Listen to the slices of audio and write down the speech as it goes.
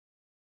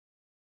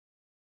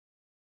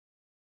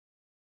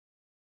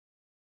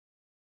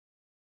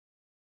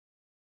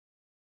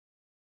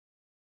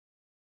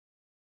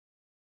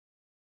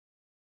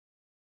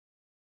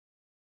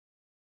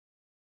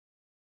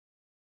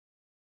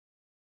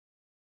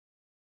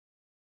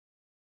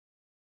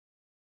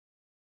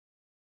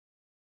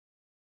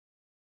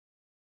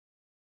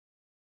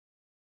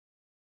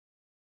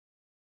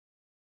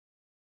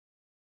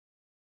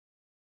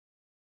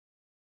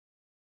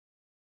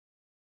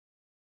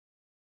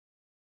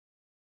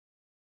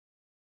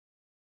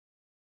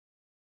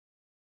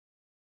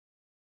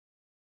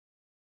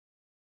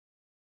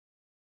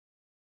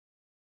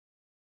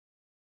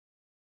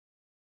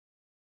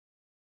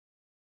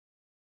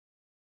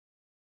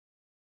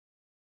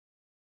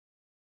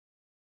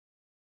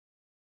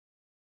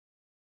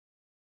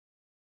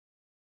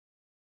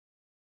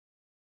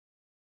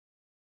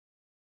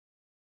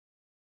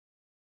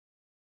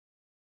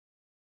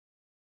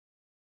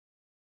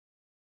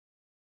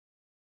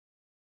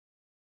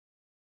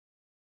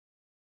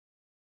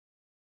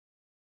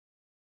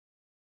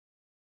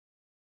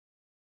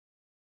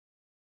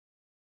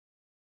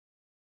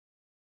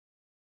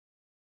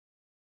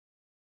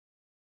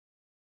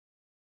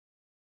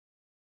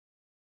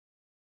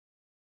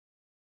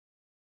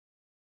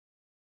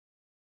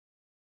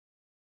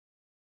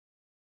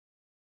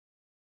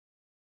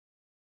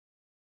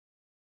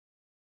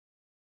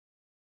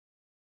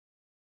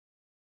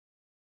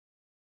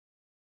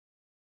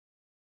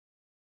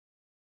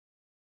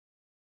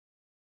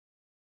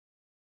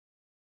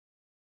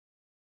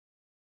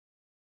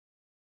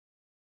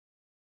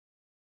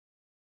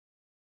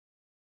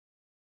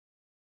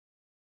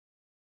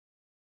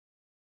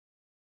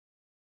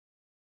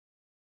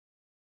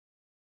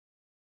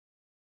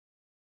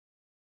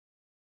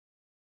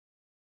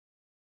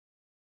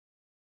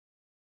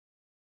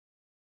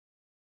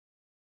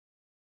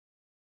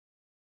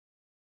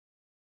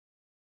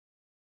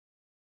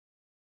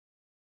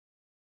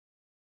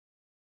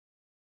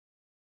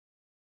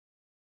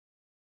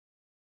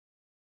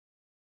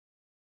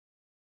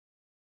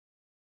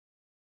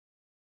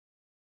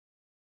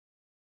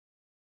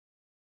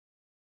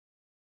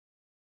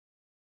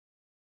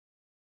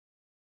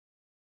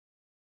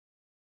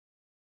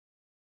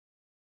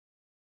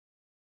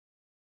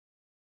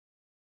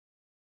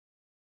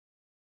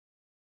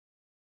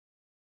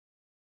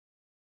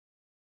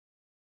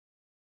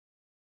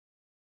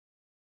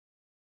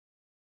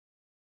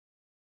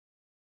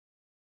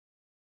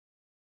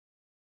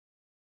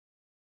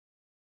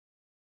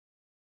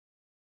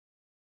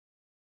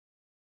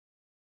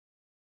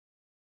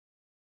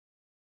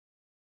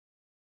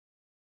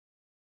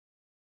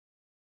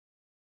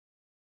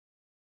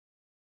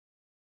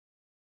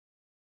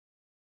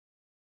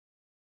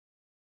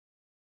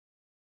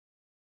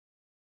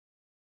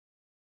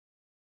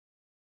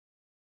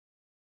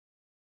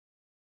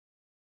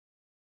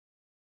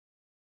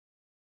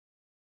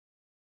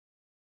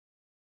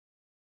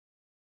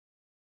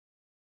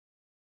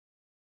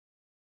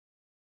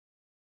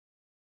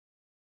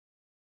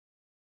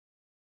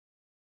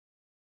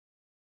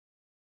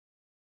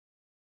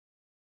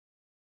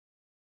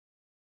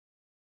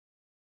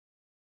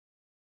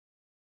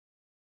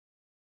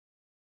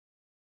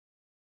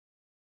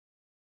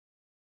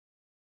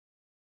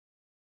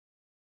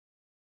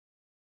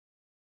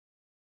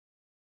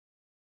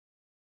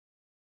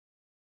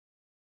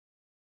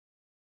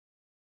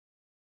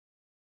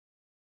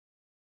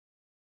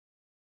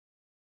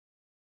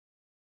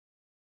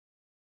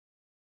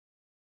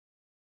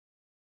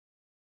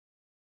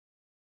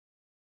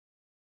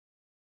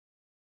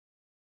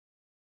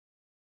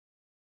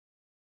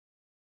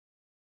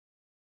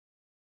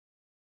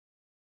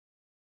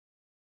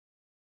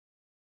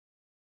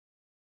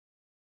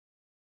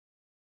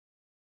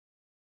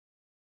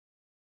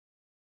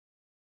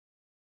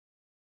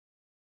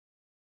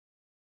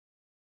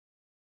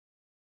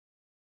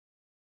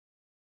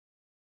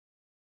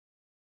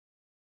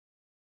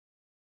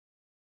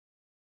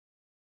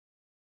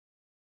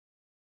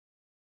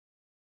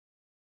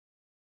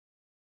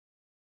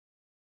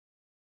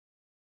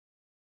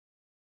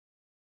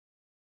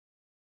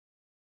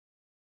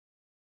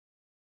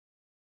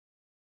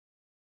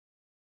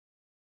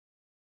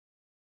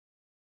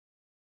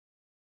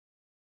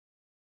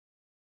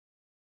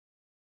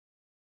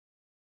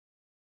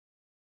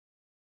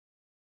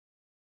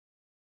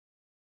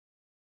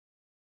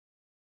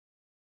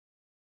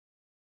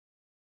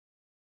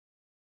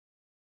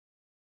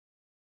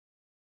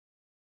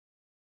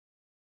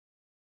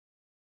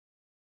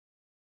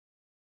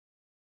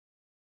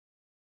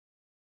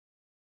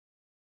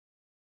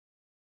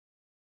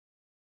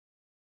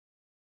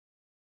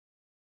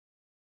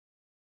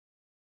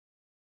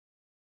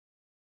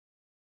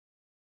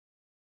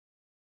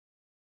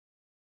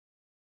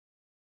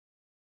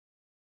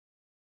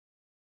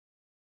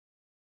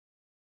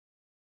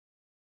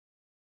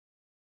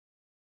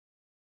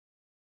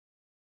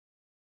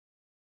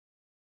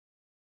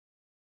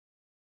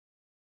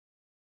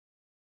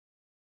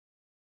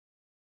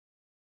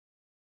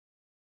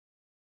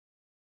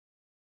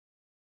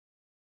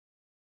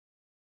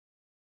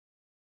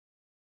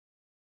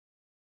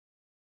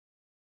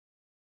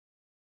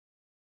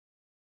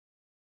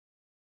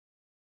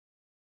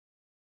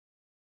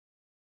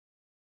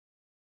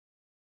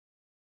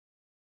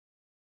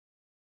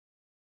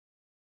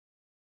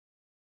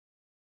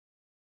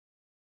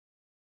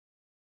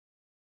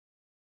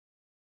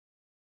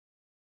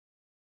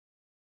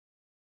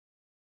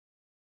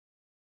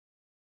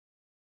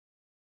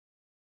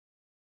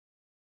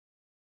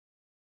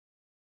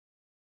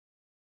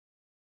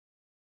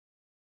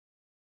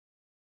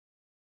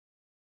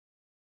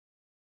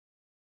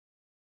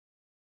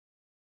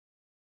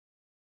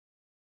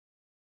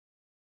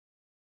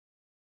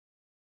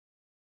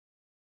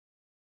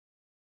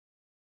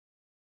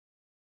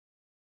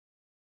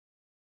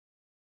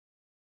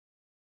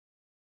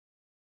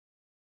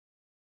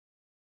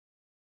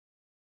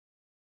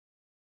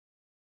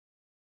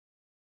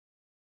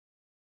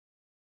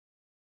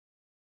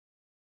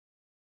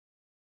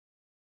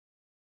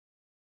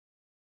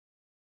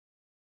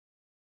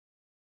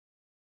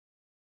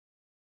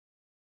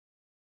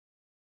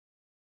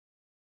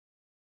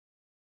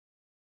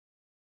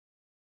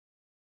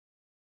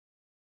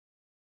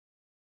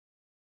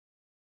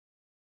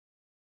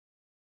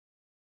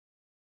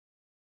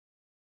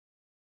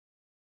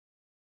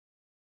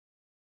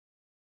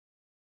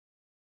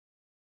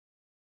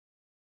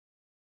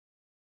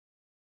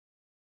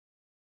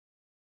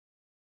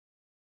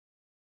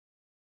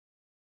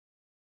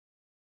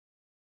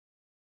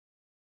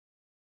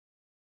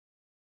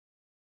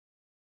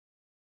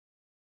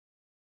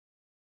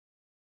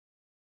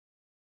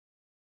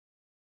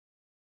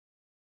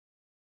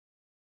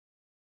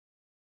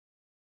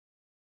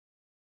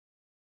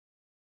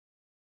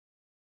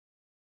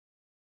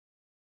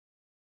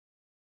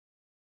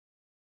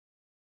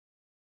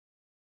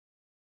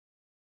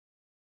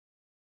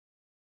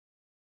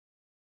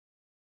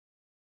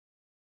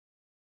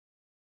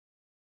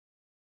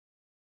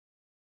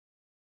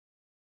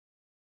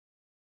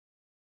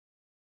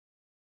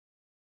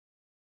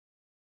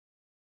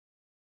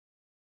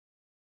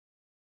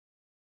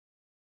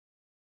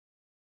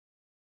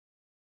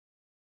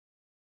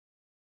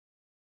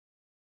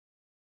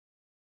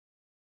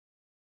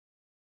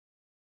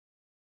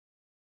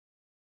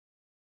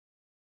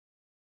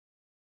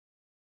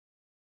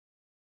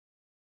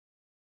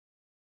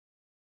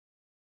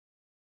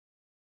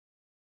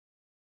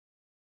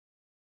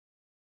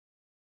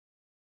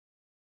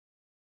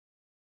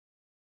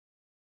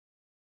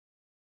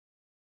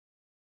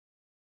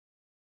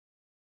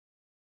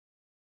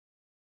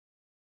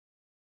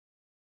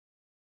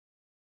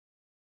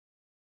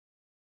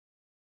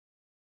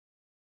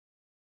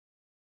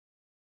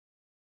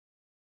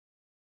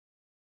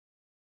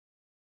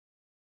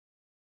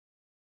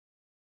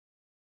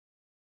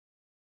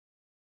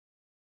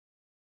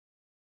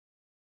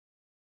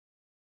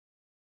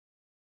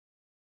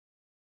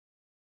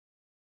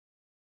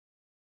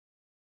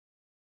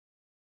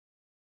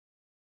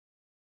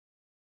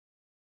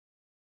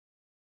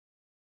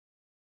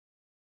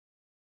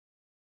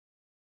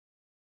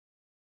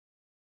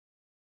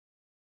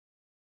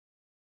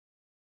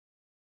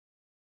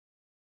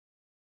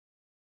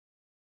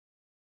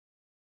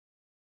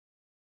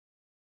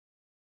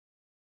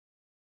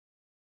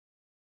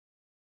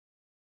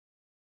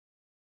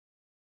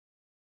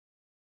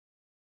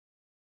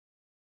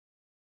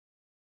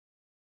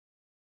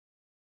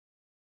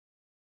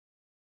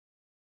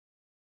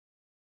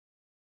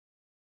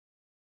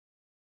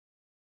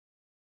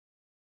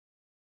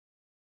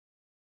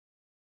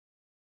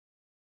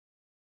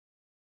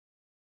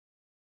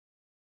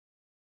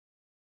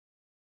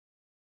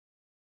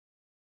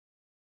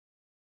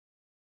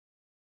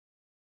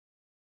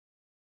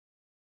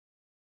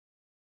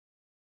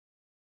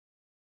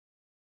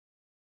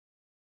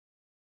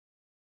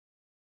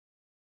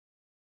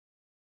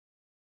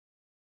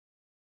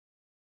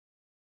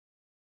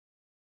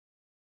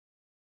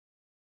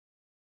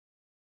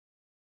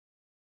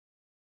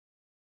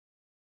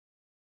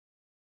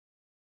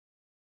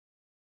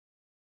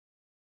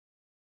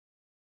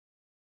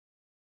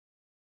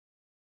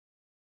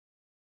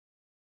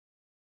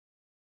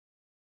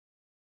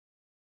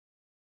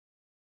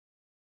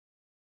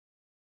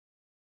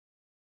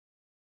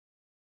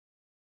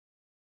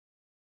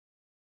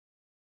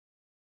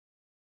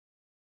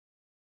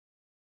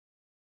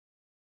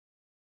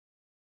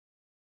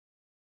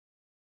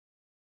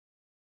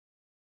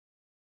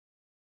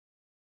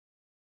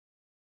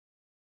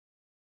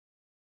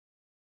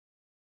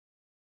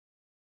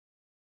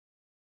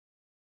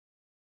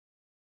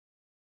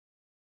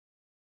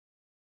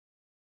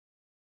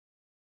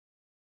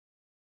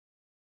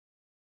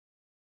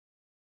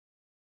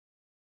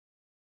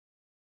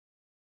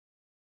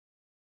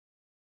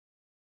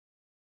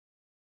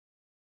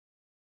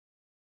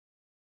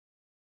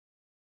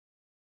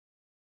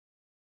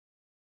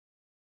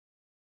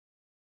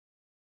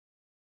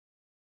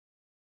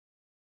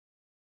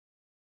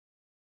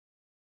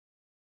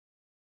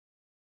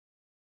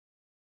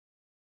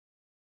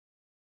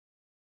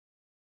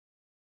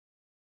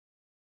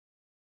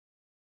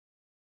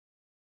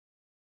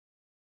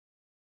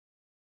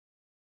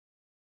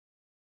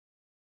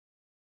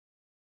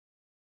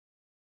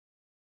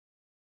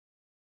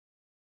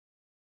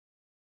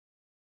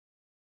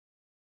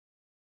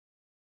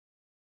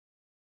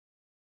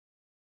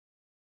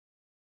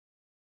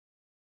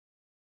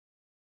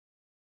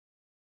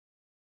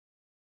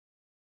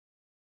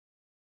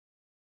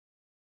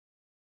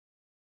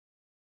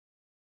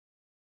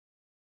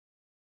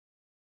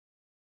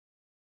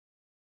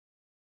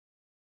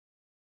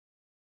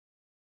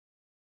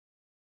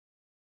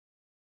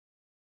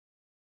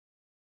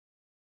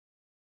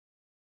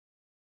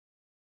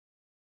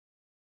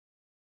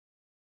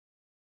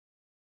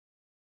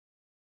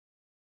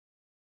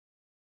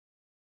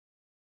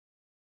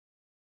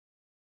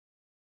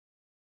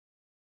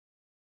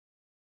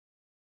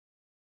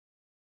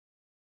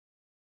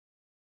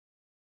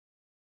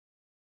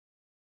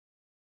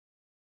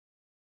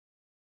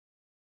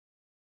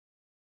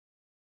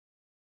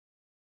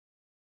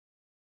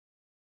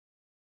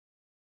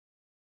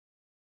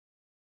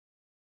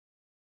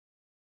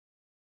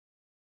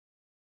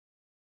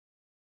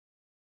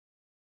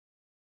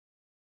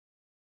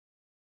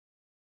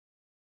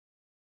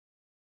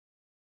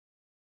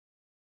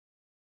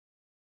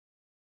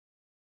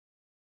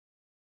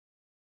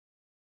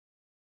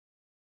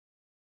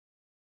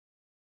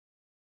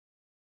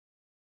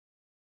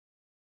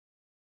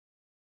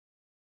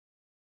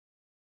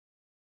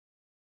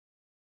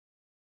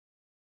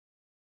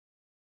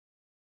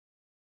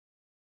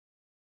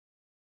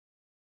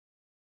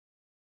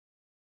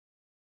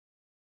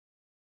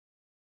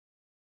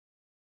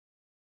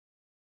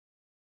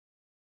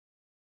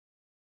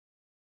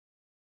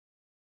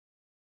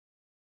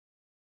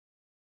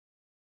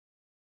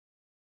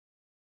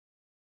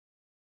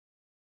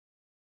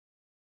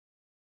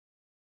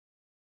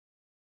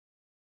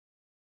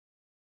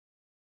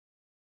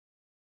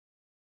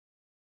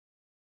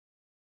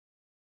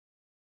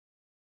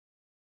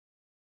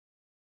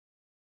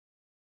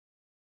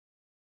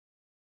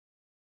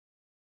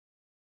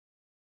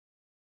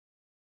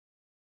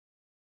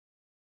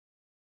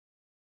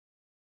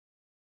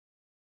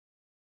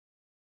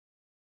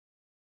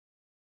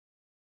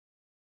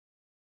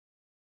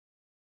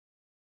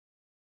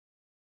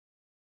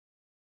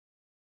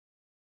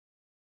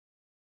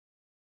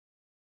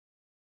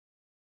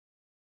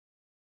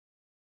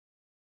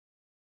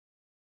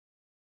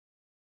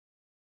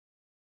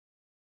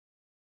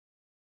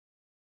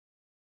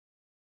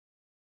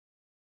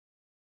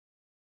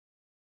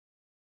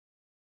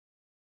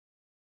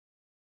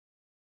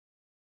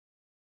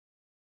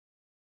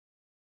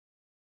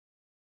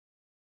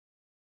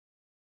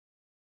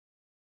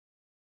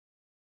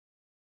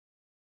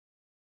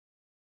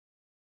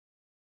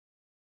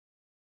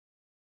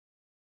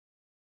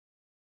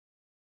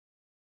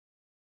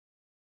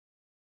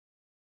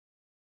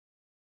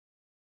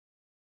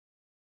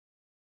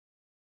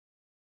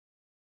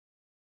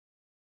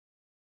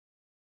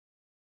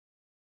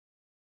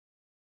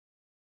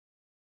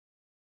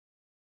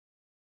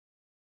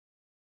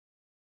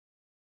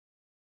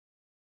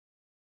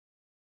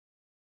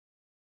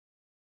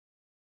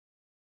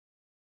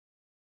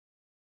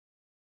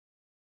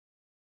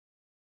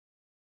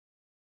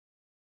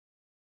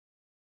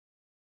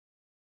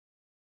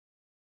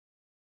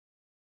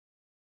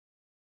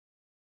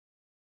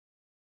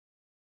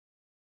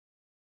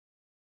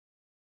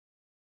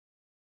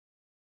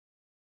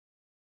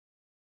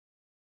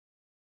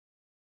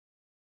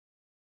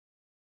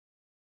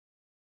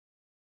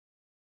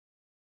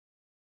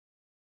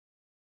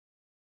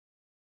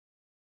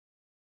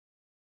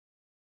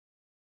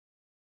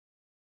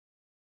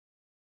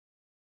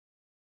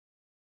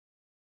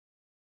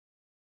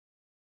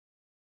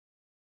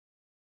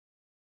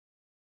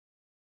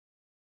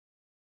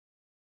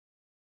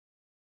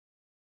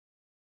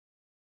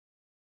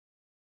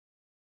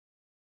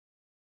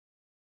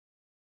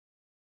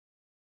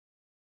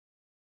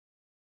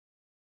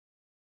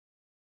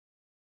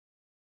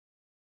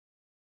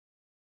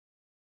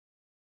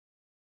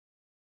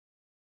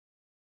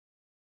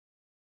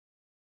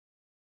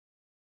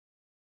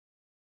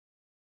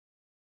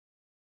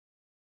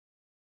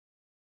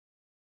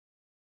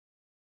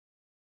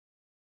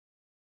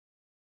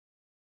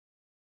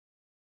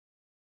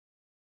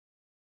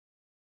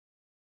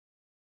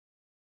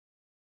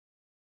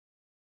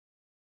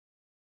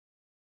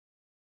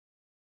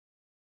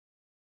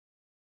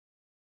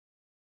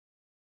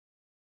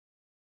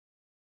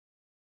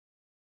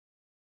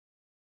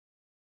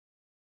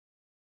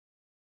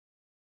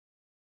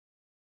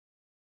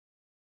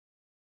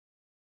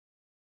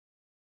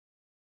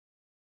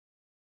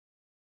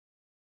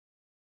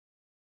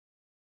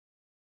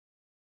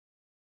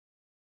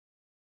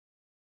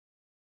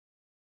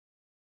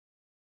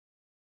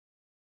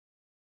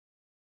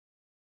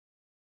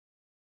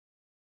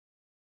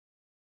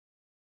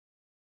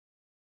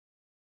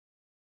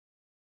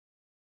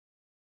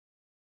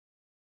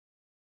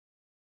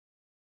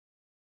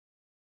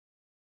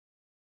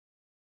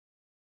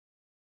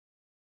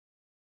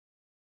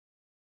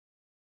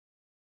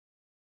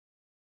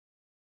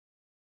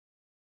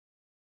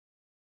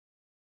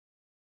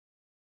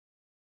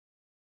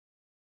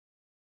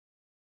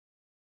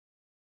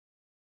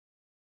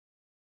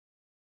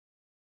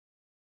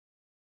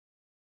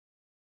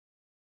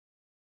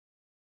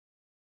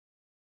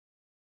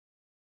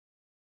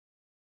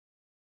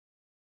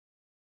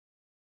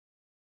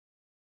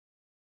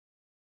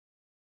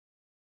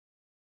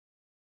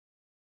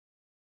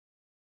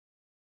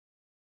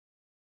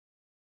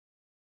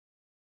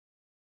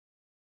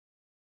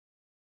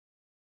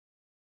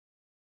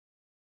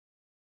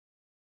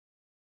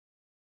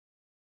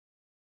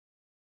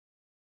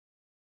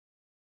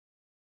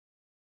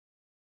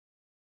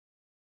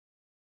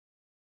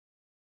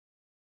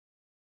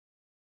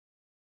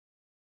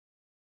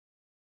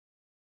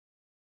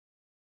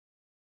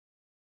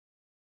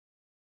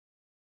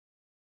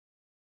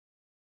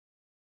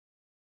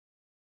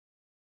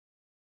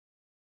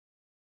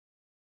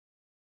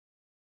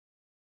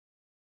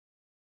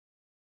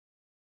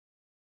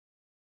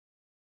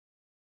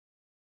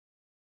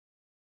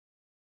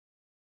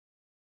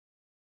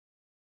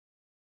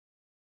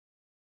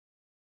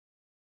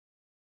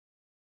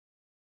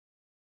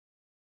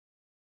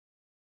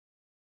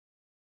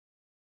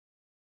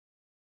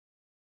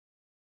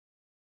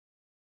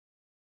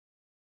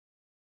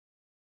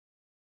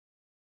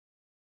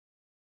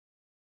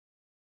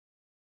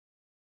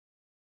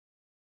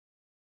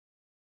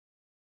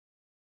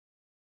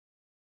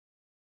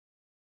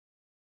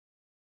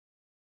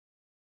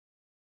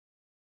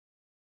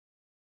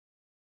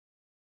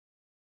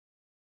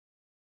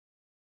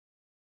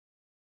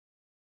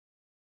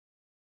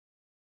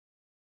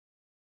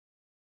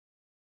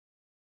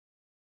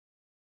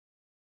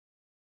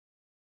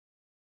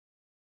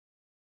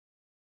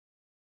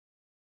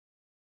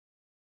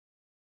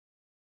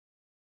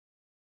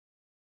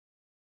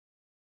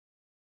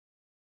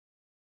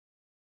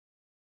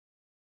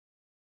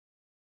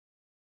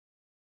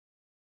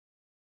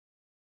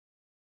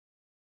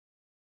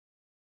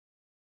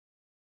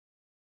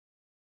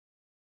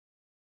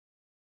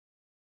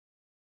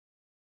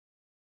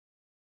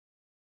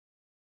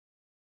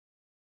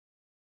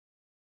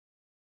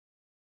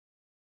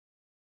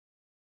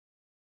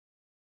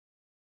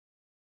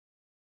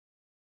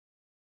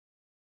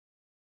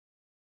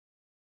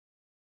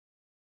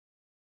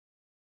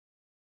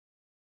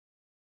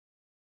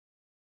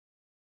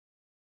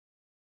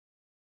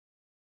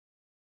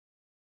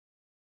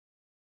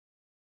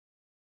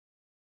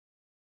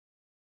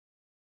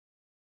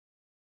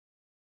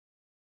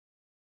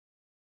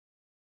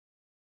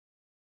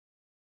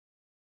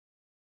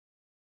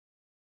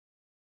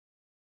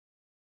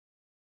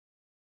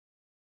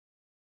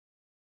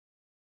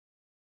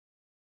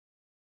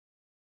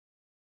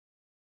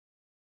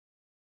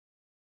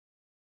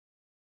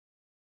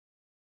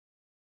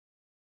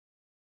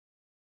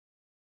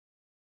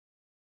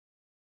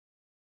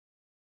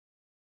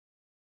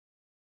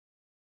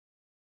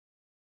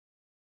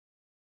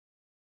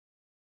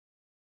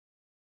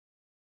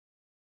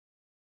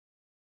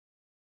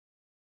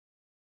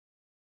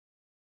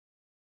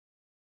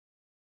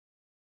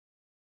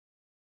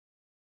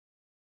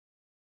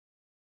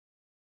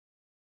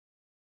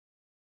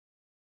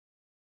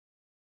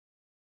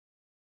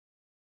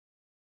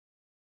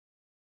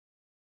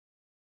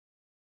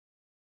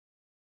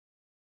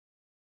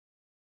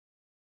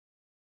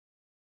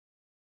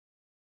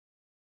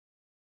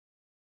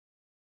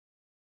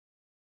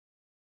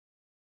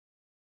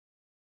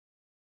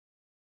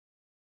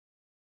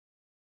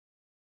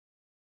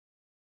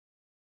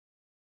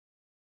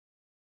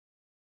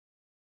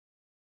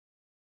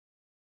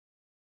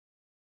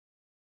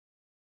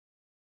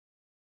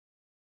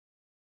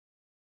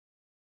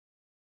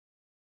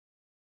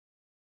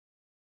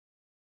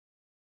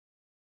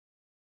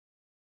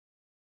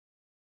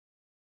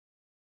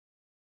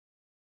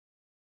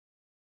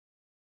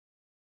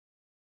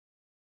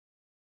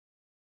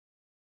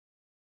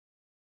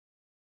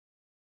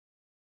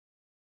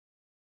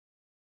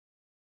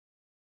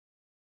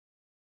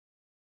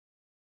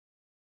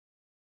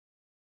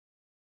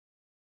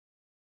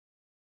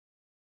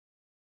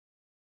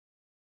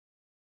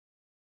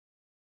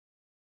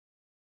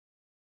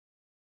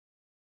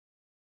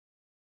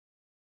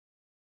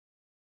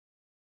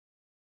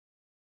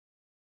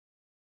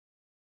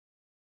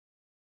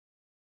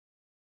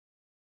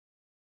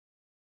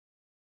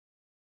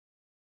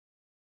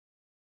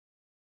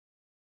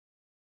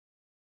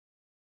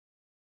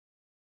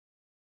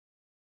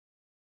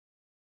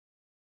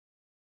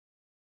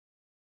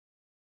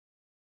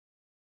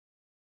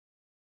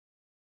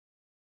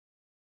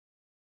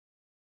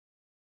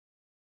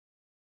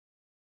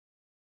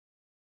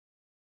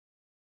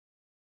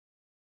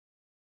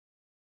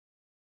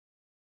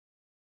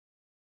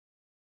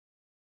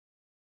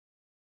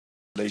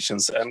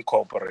Relations and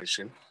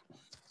Cooperation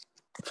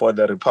for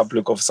the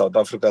Republic of South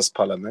Africa's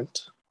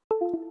Parliament.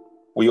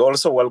 We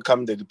also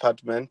welcome the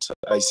department.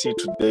 I see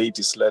today it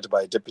is led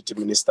by Deputy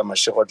Minister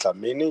Mashego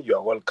Dlamini. You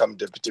are welcome,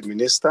 Deputy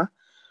Minister,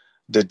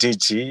 the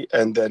DG,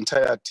 and the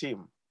entire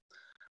team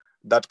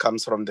that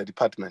comes from the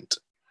department.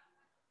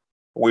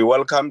 We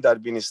welcome the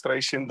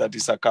administration that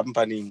is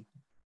accompanying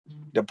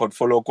the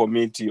Portfolio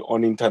Committee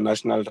on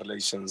International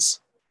Relations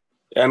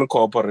and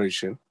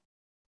Cooperation.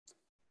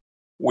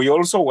 We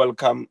also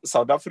welcome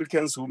South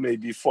Africans who may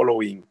be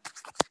following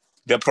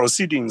the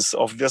proceedings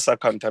of this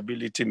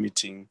accountability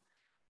meeting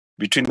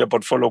between the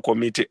Portfolio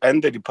Committee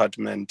and the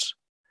department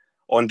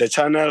on the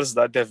channels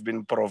that have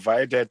been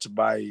provided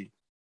by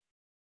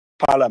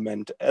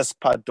Parliament as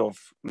part of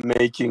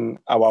making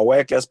our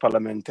work as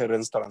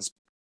parliamentarians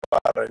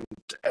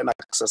transparent and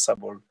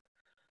accessible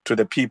to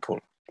the people.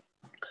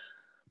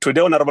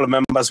 Today, honorable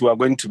members, we are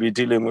going to be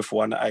dealing with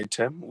one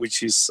item,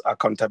 which is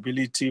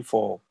accountability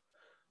for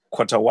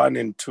Q1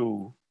 and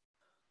 2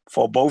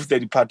 for both the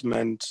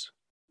department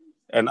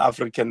and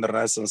African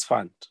Renaissance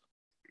Fund.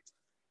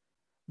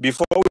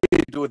 Before we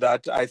do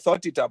that, I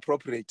thought it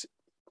appropriate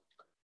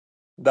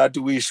that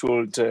we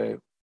should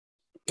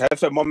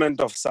have a moment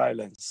of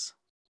silence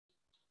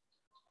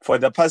for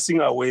the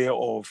passing away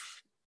of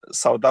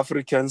South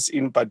Africans,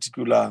 in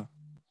particular,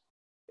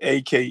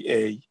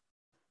 AKA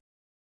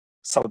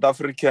South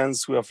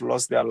Africans who have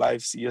lost their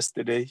lives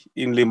yesterday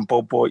in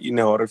Limpopo in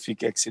a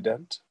horrific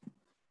accident.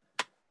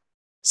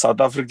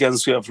 South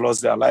Africans who have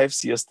lost their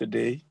lives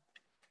yesterday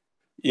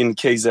in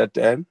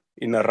KZN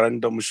in a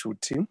random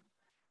shooting.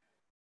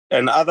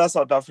 And other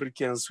South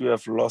Africans who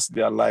have lost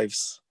their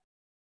lives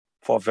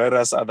for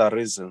various other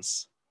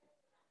reasons.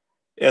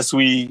 As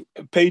we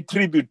pay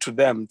tribute to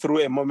them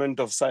through a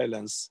moment of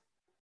silence,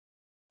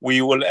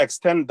 we will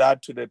extend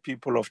that to the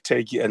people of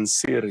Turkey and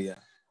Syria,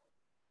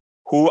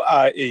 who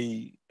are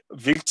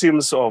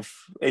victims of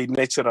a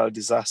natural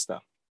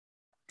disaster,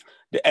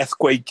 the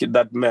earthquake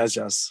that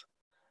measures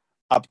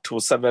up to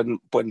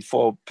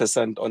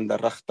 7.4% on the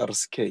Richter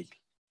scale.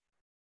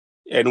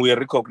 And we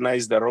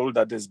recognize the role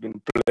that has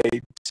been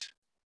played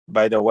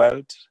by the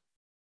world,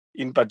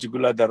 in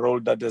particular the role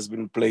that has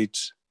been played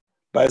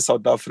by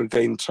South Africa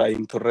in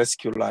trying to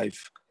rescue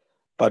life,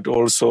 but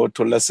also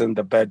to lessen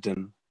the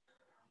burden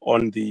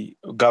on the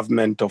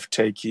government of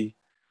Turkey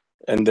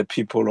and the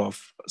people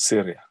of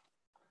Syria.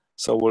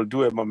 So we'll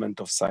do a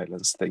moment of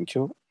silence. Thank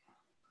you.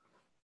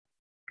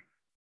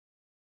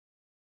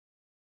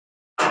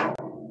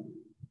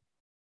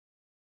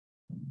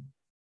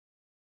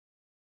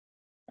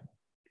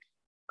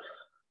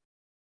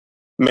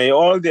 May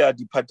all their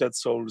departed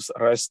souls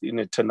rest in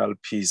eternal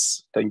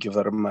peace. Thank you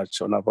very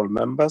much, honorable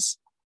members.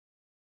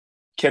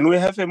 Can we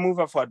have a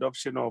mover for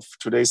adoption of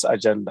today's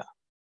agenda?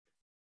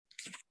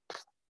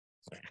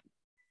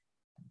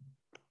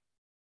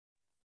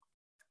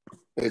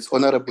 It's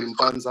Honorable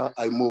Mpanza.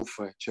 I move,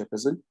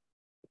 Chairperson.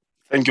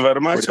 Thank you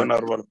very much,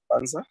 Honorable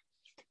Mpanza.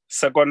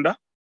 Seconder?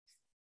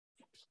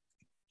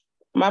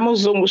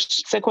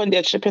 Mamuzungus, second,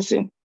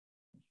 Chairperson.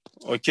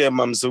 Okay,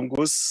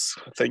 Mamzungus,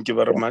 thank you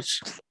very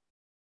much.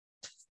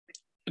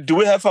 Do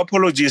we have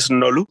apologies,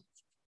 Nolu?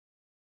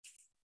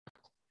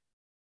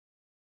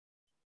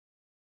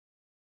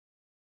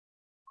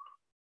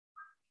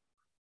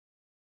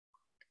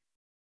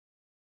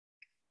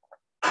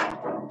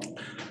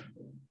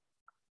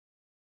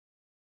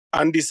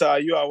 Andisa, are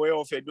you aware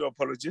of any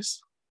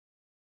apologies?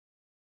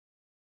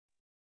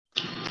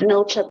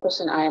 No,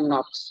 Chairperson, I am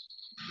not.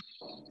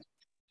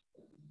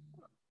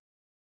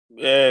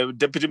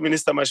 Deputy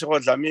Minister Mashego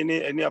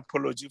Dlamini, any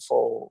apology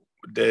for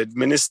the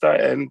Minister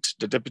and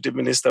the Deputy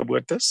Minister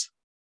Buetes?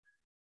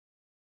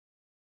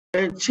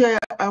 Chair,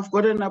 I've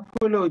got an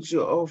apology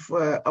of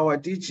our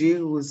DG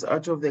who's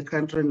out of the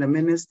country and the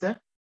Minister.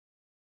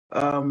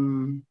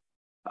 I'm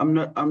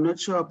not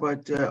sure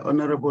about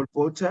honorable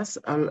voters.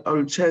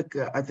 I'll check.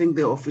 I think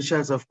the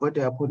officials have got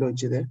the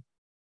apology there.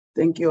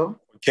 Thank you.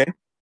 Okay.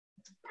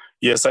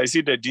 Yes, I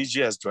see the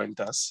DG has joined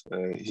us.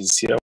 He's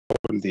here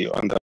on the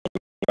line,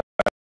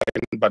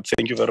 but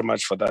thank you very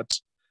much for that.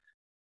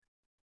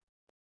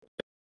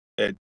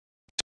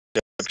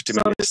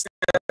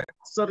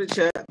 Sorry,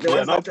 Chair. The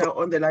ones that are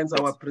on the lines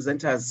are our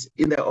presenters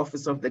in the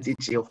office of the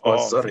DG, of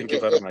course. Sorry. Thank you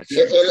very much.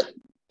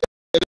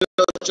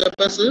 Hello,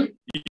 Chairperson?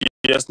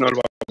 Yes, no.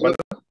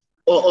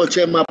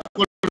 Chair, my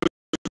apologies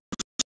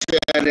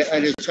and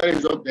the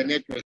challenge of the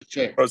network,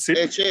 Chair.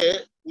 Proceed.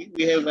 Chair,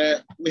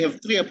 we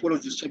have three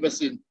apologies,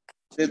 Chairperson.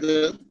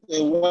 The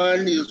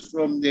one is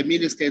from the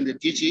Minister and the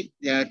DG.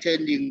 They are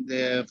attending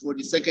the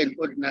 42nd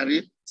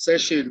ordinary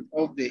session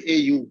of the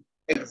AU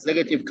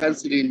Executive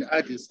Council in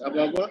Addis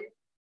Ababa.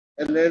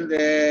 And then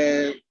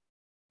the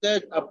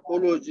third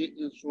apology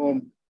is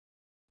from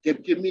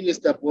Deputy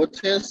Minister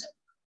Botes.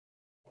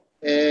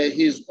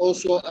 He's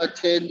also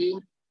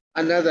attending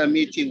another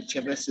meeting,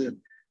 Chairperson.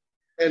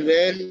 And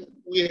then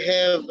we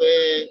have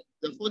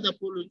the fourth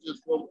apology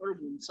is from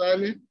Honorable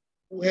Msane,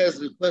 who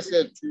has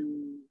requested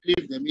to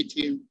leave the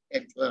meeting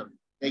at 12.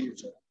 Thank you,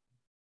 Chair.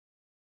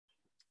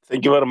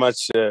 Thank you very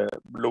much,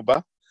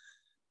 Luba.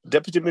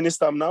 Deputy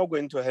Minister, I'm now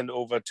going to hand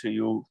over to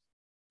you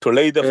to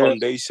lay the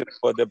foundation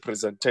for the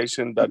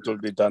presentation that will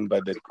be done by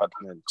the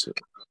department.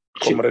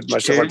 Comrade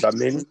Mashego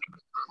Dlamini.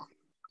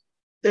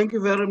 Thank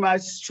you very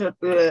much,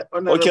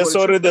 Honorable. Okay,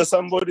 sorry, there's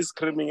somebody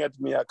screaming at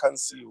me. I can't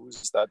see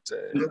who's that.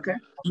 Okay.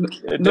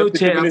 No, Deputy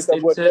Chair, Minister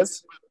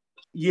Bottas?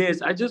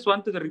 Yes, I just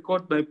wanted to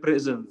record my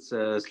presence,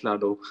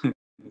 Slado.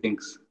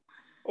 Thanks.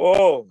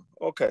 Oh,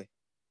 okay.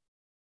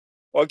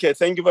 Okay,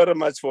 thank you very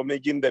much for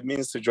making the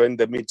means to join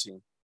the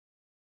meeting.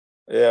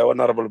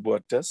 Honorable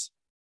Bottas.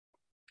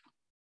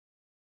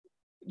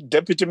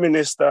 Deputy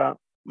Minister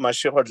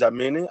Mashego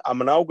Dlamini, I'm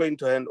now going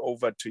to hand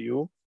over to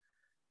you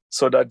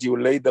so that you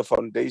lay the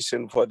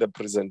foundation for the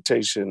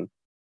presentation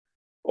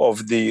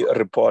of the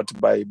report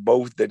by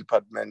both the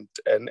department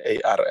and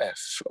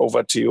ARF.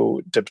 Over to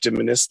you, Deputy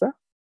Minister.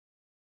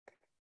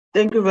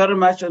 Thank you very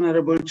much,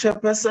 Honorable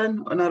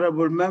Chairperson,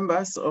 honorable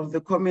members of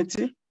the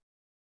committee.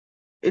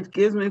 It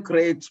gives me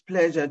great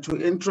pleasure to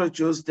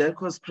introduce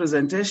DIRCO's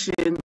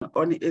presentation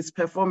on its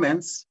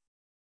performance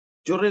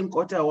during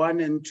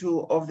Q1 and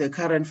Q2 of the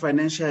current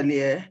financial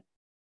year,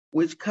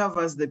 which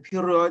covers the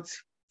period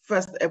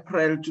 1st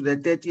April to the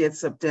 30th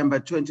September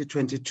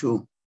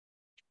 2022.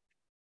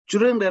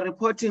 During the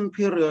reporting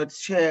period,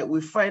 Chair, we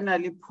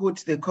finally put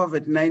the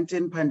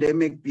COVID-19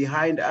 pandemic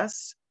behind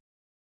us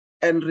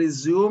and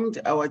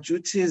resumed our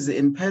duties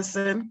in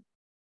person.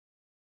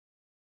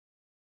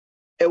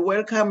 A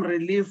welcome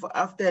relief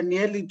after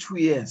nearly 2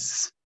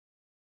 years.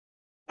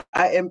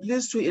 I am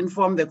pleased to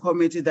inform the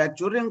committee that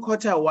during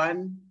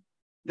Q1,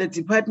 the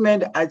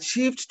department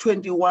achieved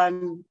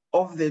 21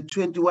 of the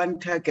 21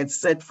 targets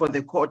set for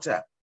the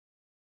quarter.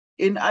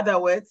 In other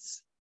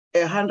words,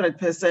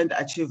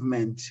 100%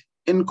 achievement.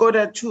 In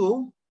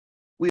Q2,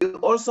 we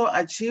also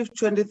achieved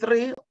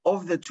 23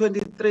 of the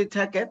 23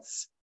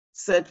 targets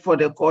set for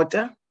the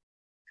quarter,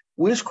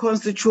 which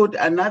constitute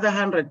another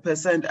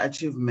 100%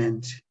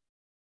 achievement.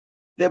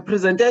 The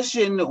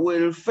presentation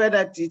will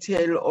further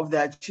detail of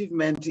the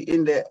achievement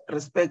in the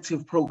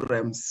respective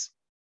programs.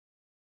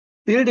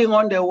 Building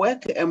on the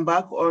work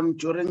embarked on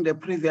during the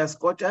previous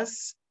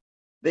quarters,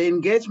 the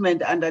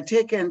engagement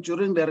undertaken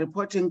during the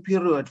reporting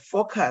period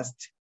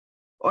focused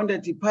on the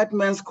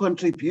department's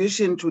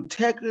contribution to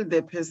tackle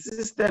the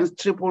persistent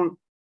triple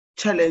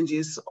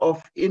challenges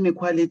of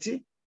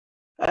inequality,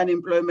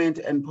 unemployment,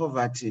 and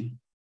poverty.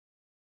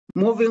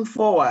 Moving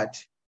forward,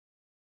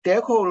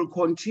 DIRCO will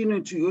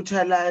continue to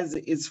utilize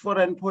its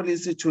foreign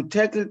policy to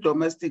tackle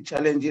domestic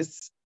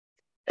challenges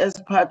as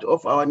part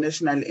of our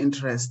national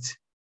interest.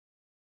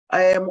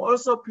 I am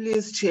also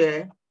pleased,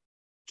 Chair,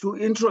 to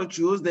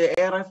introduce the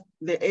ARF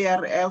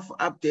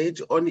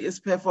update on its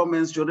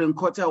performance during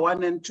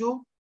Q1 and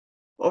Q2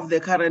 of the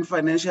current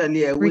financial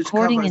year, which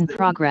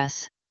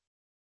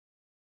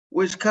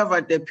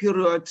covered the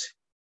period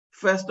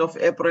 1st of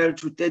April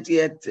to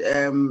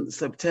 30th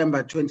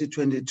September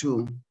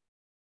 2022.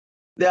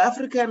 The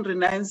African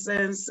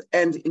Renaissance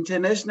and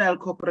International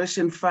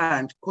Cooperation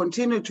Fund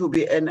continue to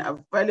be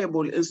an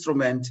valuable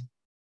instrument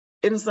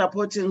in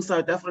supporting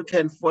South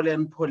African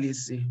foreign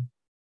policy.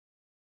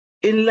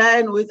 In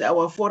line with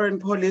our foreign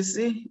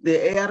policy,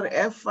 the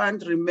ARF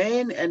Fund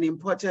remains an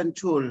important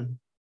tool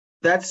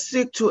that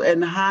seeks to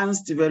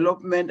enhance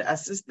development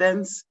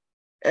assistance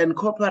and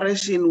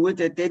cooperation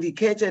with a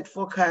dedicated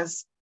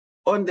focus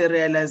on the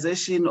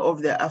realization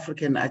of the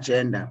African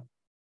agenda.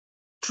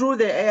 Through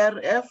the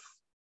ARF,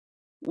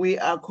 we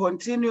are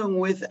continuing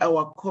with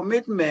our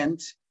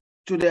commitment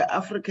to the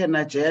African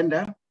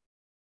agenda.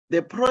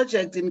 The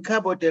project in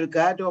Cabo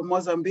Delgado,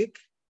 Mozambique,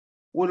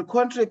 will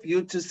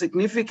contribute to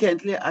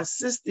significantly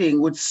assisting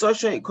with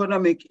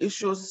socio-economic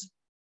issues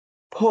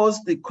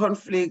post the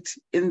conflict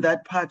in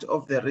that part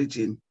of the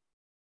region.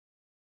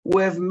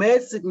 We have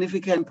made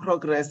significant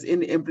progress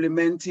in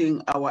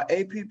implementing our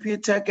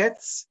APP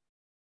targets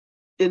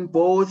in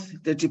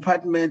both the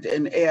department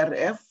and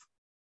ARF.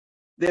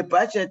 The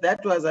budget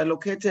that was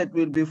allocated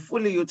will be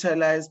fully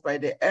utilized by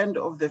the end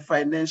of the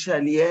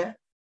financial year,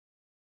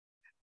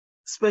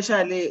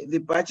 especially the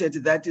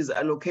budget that is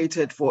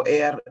allocated for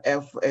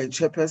ARF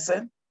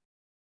chairperson.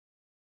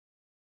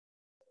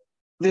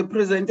 The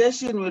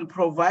presentation will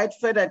provide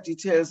further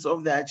details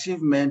of the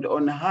achievement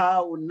on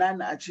how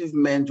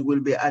non-achievement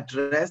will be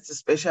addressed,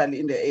 especially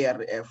in the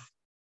ARF.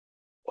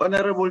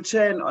 Honorable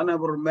Chair and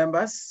honorable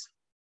members,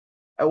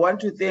 I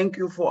want to thank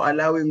you for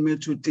allowing me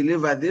to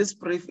deliver this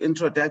brief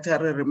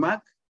introductory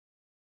remark.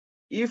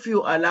 If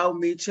you allow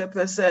me,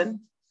 Chairperson,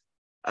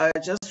 I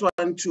just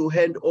want to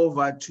hand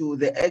over to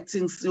the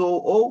acting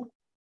COO,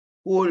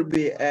 who will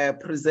be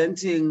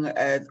presenting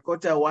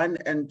Q1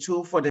 and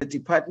Q2 for the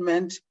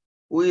department,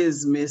 who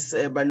is Ms.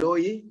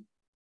 Baloyi,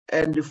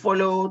 and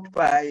followed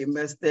by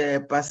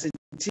Mr.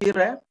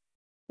 Basitira,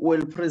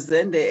 will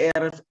present the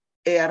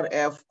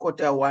ARF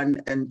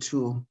Q1 and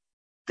Q2.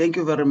 Thank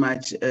you very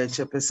much,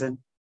 Chairperson.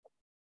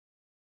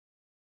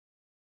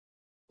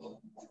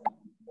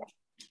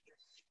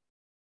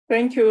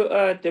 Thank you,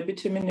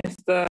 Deputy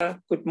Minister.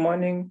 Good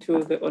morning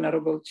to the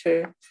Honorable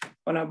Chair,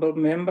 honorable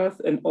members,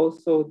 and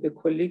also the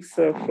colleagues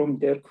from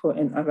DIRCO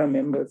and other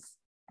members.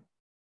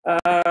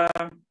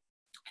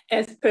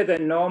 As per the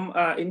norm,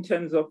 in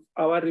terms of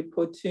our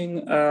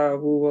reporting,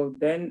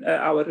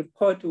 our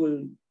report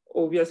will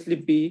obviously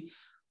be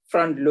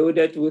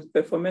front-loaded with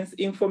performance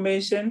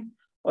information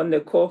on the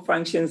core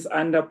functions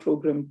under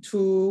Program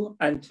 2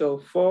 until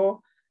 4,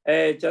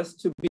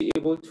 just to be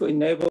able to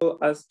enable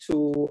us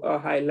to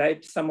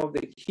highlight some of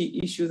the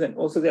key issues and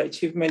also the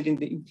achievement in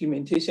the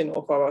implementation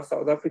of our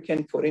South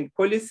African foreign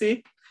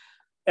policy.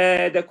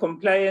 The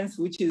compliance,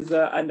 which is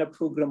under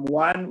Program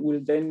 1, will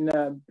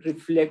then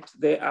reflect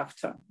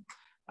thereafter.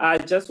 I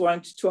just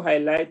want to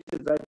highlight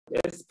that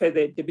as per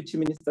the Deputy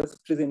Minister's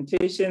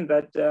presentation,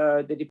 that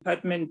the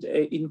department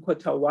in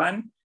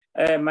Q1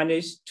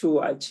 managed to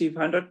achieve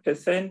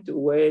 100%,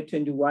 where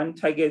 21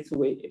 targets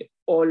were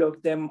all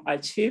of them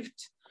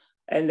achieved.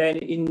 And then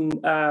in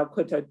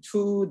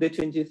Q2, the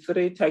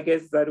 23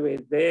 targets that were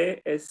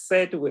there, as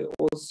said, were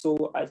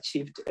also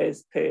achieved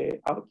as per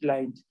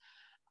outlined.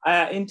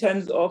 In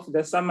terms of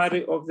the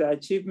summary of the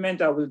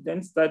achievement, I will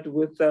then start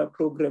with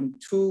Program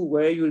 2,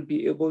 where you'll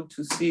be able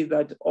to see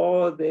that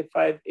all the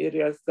 5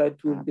 areas that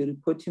we'll be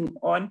reporting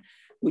on,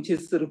 which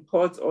is the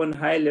reports on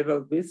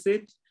high-level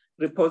visit,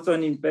 reports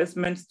on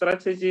investment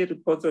strategy,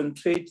 reports on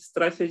trade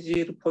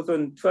strategy, reports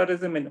on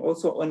tourism, and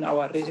also on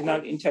our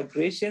regional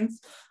integrations,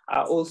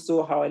 are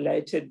also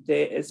highlighted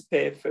there as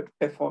per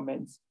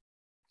performance.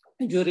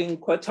 During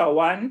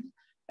Q1,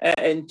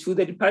 and to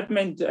the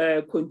department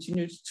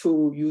continues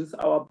to use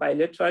our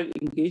bilateral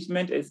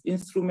engagement as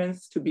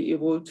instruments to be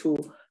able to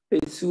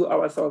pursue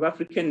our South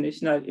African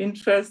national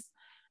interests.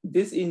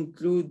 This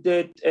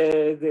included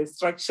the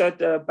structured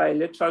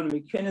bilateral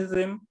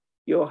mechanism,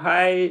 your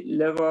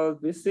high-level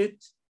visit,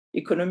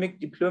 economic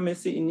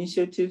diplomacy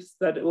initiatives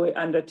that were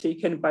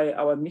undertaken by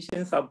our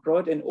missions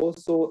abroad and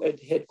also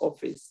at head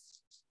office,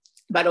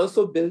 but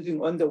also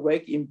building on the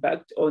work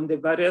impact on the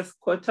various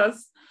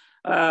quarters.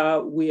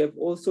 We have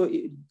also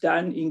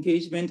done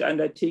engagement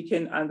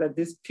undertaken under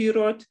this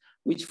period,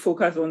 which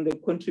focus on the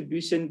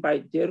contribution by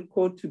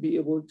DERCO to be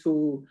able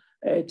to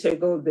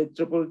tackle the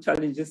triple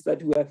challenges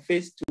that we are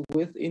faced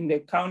with in the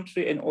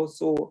country and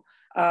also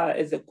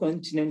as a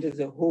continent as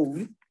a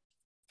whole.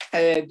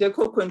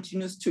 DERCO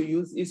continues to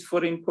use its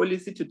foreign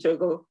policy to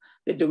tackle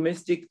the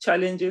domestic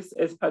challenges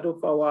as part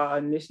of our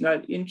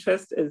national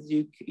interest, as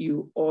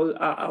you all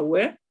are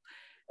aware.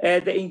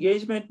 The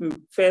engagement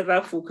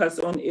further focus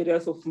on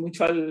areas of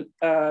mutual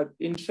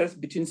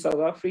interest between South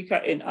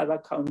Africa and other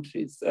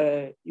countries,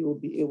 you will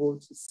be able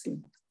to see.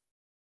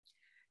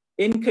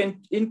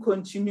 In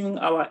continuing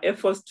our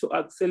efforts to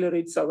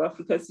accelerate South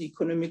Africa's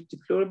economic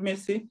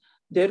diplomacy,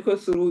 DERCO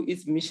through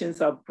its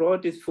missions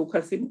abroad is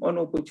focusing on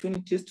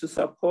opportunities to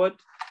support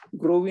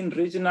growing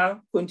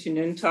regional,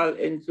 continental,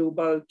 and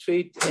global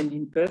trade and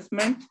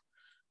investment.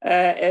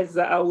 As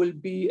I will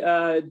be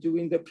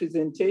doing the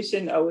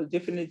presentation, I will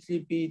definitely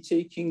be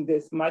taking the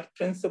SMART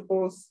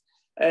principles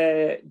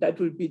that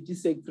will be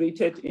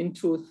disaggregated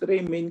into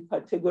 3 main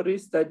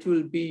categories. That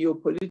will be your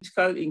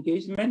political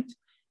engagement,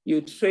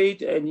 your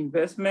trade and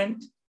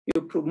investment,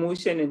 your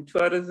promotion and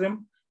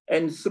tourism,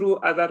 and through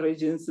other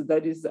regions,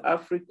 that is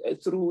Africa,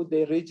 through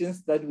the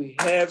regions that we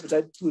have,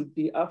 that will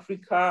be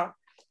Africa,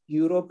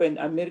 Europe and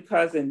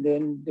Americas, and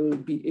then there will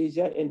be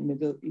Asia and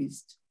Middle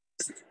East.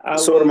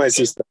 Sorry, my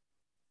sister.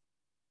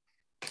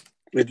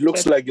 It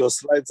looks like your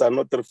slides are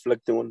not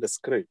reflecting on the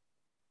screen.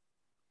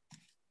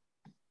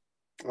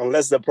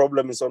 Unless the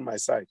problem is on my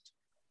side.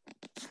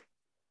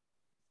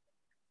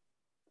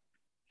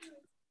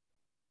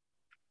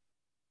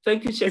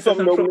 Thank you, If I'm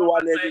the only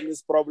one having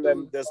this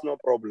problem, there's no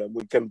problem.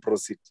 We can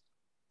proceed.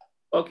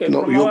 Okay.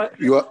 No,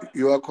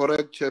 you are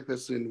correct,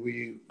 Chairperson.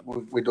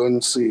 We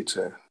don't see it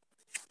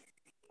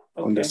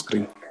on the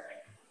screen.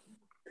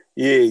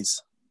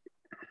 Yes.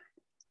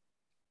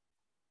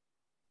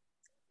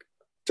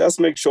 Just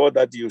make sure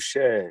that you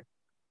share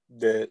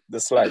the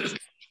slides.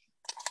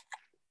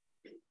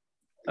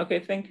 Okay,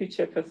 thank you,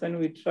 Chairperson.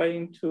 We're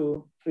trying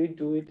to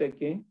redo it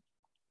again.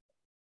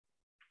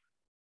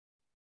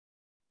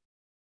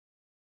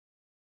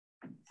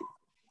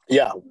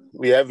 Yeah,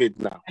 we have it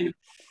now.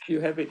 You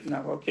have it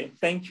now, okay,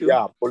 thank you.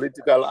 Yeah,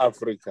 Political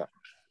Africa.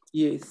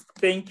 Yes,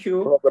 thank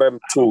you. Program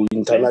 2,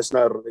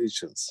 International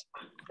Relations.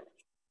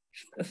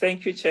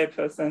 Thank you,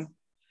 Chairperson.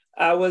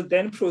 I will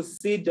then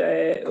proceed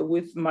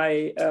with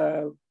my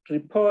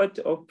report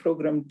of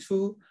Program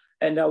 2,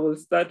 and I will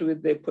start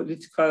with the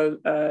political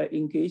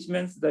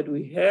engagements that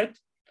we had.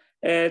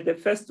 The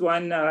first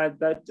one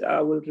that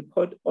I will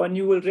report on,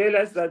 you will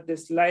realize that the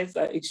slides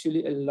are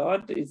actually a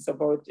lot. It's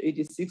about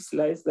 86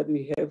 slides that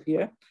we have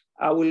here.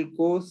 I will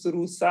go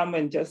through some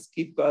and just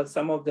skip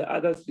some of the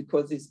others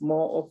because it's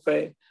more of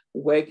a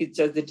work. It's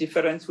just the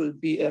difference will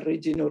be a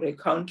region or a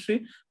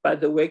country, but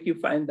the work you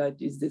find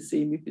that is the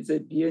same if it's a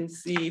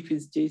BNC, if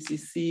it's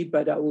JCC,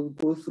 but I will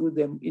go through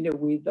them in a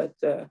way that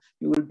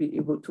you will be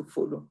able to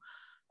follow.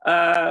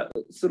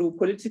 Through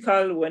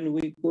political, when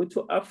we go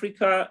to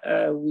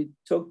Africa, we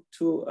talked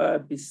to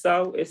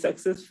Bissau. A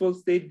successful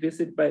state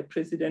visit by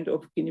President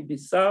of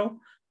Guinea-Bissau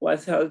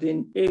was held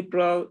in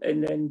April,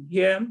 and then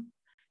here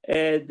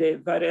The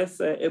various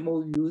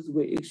MOUs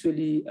were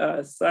actually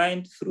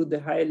signed through the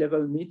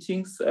high-level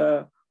meetings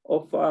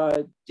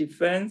of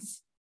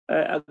defense,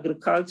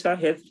 agriculture,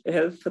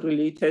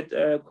 health-related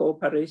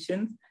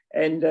cooperation,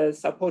 and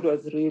support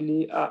was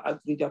really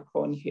agreed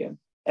upon here.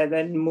 And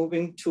then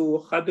moving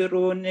to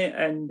Gaborone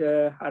and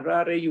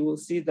Harare, you will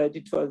see that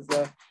it was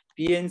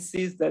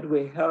BNCs that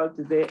were held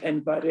there,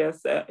 and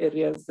various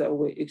areas that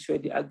were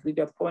actually agreed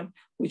upon,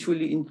 which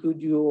will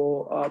include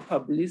your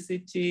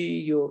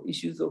publicity, your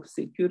issues of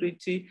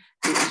security,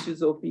 the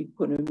issues of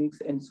economics,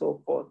 and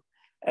so forth.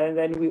 And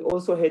then we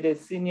also had a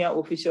senior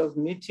officials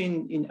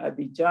meeting in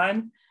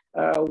Abidjan,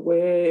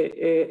 where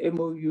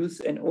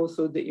MOUs and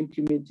also the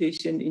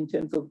implementation in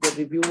terms of the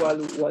review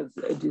was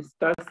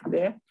discussed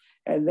there.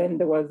 And then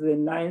there was the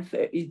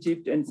 9th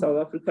Egypt and South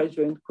Africa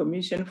Joint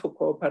Commission for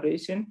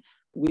Cooperation,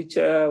 which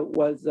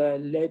was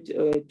led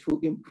to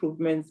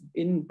improvements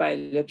in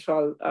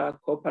bilateral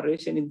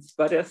cooperation in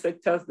various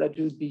sectors, that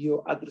will be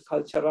your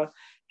agricultural,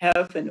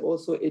 health, and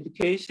also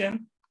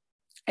education.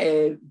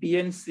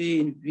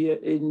 BNC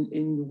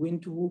in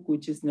Windhoek,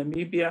 which is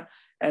Namibia.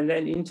 And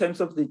then in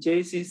terms of the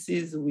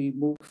JCCs, we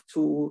moved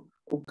to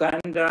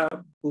Uganda,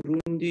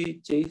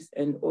 Burundi,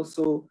 and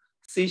also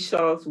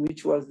Seychelles,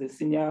 which was the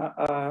senior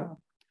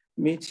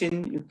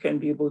meeting you can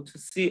be able to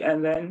see.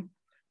 And then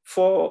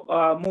for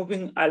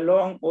moving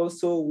along,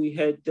 also we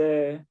had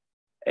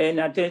an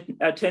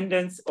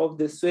attendance of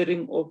the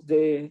swearing of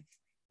the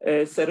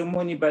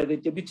ceremony by the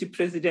Deputy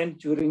President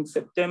during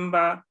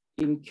September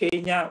in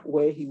Kenya,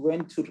 where he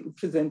went to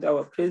represent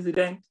our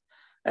president.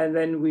 And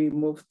then we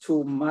moved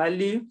to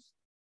Mali,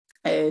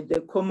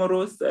 the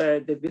Comoros,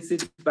 the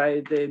visit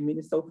by the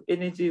Minister of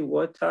Energy,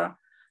 Water,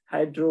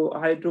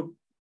 Hydrocarbon,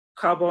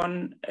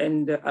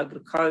 and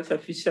Agriculture,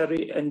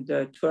 Fishery, and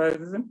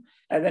Tourism.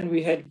 And then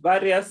we had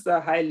various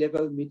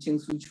high-level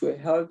meetings which were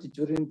held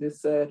during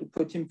this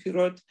reporting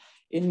period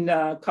in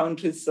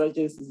countries such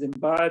as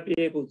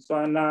Zimbabwe,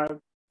 Botswana,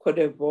 Cote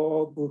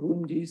d'Ivoire,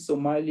 Burundi,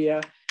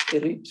 Somalia,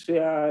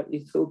 Eritrea,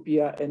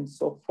 Ethiopia, and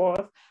so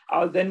forth.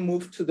 I'll then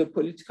move to the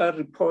political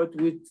report,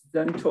 which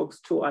then talks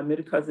to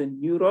Americas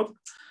and Europe.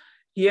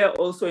 Here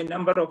also a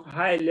number of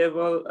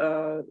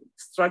high-level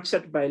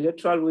structured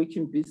bilateral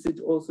working visits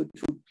also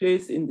took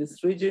place in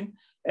this region,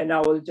 and I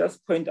will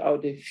just point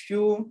out a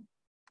few.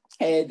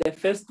 The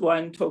first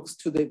one talks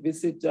to the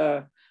visit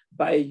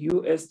by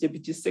U.S.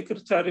 Deputy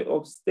Secretary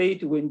of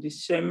State Wendy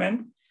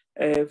Sherman,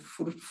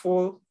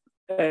 fruitful,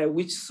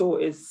 which saw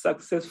a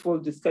successful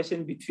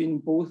discussion between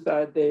both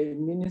the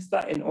minister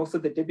and also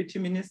the deputy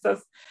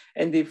ministers,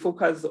 and they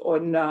focus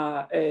on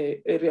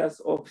areas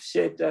of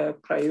shared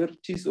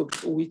priorities,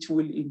 which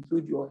will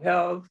include your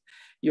health,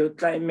 your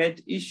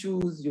climate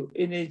issues, your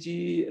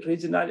energy,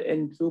 regional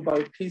and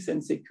global peace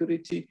and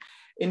security.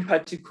 In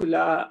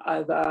particular,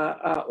 other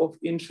of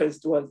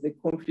interest was the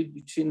conflict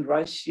between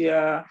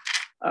Russia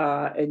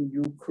and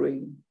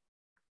Ukraine.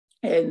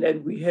 And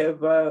then we have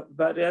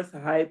various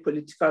high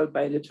political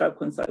bilateral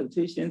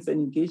consultations and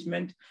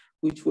engagement,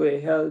 which were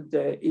held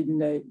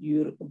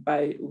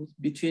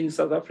between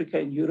South Africa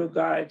and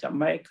Uruguay,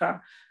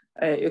 Jamaica,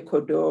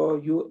 Ecuador,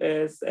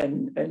 US,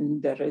 and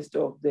the rest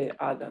of the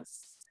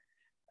others.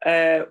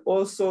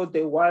 Also,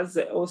 there was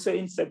also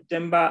in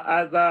September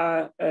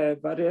other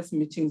various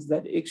meetings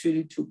that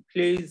actually took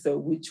place,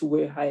 which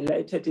were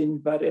highlighted in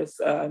various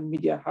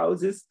media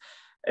houses.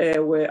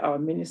 Where our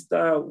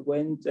minister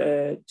went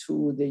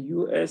to the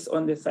US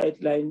on the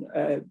sideline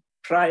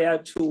prior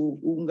to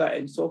UNGA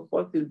and so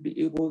forth. You'll be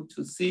able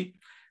to see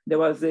there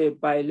was a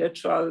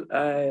bilateral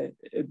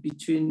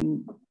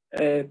between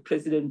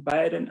President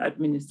Biden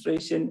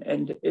administration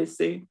and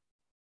SA,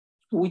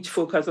 which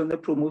focused on the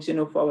promotion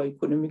of our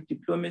economic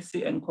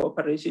diplomacy and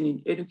cooperation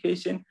in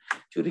education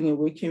during a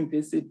working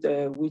visit,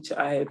 which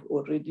I have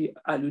already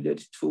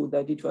alluded to,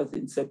 that it was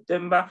in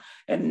September.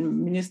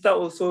 And Minister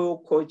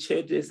also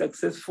co-chaired a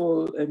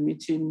successful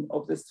meeting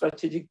of the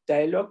strategic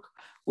dialogue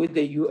with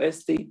the US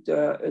State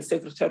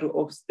Secretary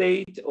of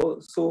State,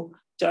 also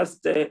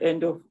just the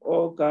end of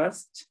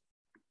August.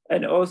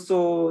 And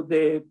also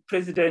the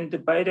President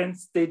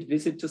Biden's state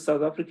visit to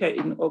South Africa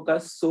in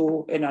August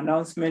saw an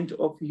announcement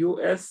of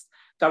US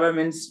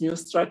government's new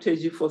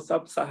strategy for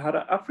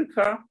Sub-Saharan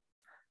Africa.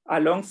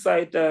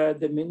 Alongside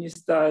the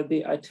minister,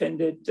 they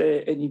attended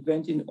an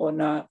event in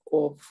honor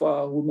of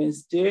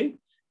Women's Day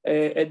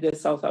at the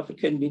South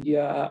African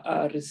Media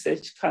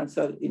Research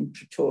Council in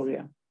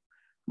Pretoria.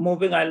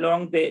 Moving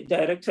along, the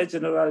Director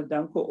General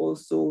Danko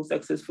also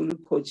successfully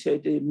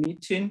co-chaired a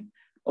meeting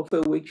of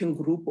a working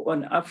group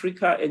on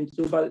Africa and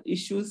global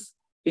issues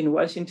in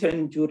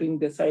Washington during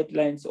the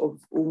sidelines of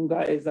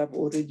UNGA, as I've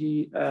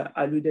already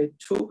alluded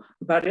to.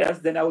 Various,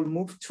 then I will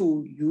move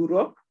to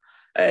Europe.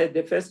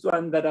 The first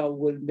one that I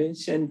will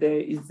mention there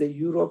is the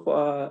Europe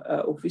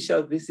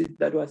official visit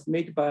that was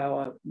made by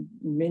our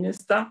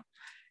minister.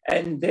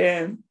 And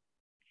then,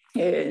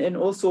 and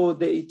also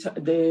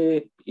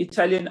the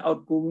Italian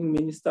outgoing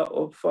Minister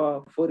of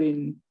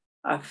Foreign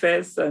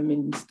Affairs,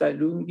 Minister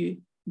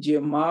Lungi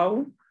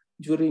Giamau,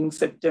 during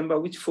September,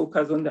 which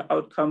focused on the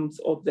outcomes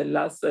of the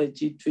last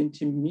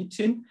G20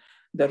 meeting,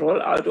 the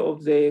rollout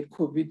of the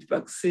COVID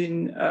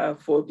vaccine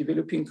for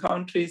developing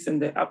countries,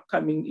 and the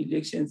upcoming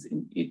elections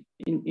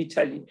in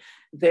Italy.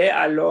 There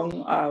along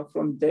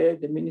from there,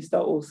 the minister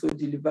also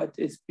delivered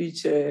a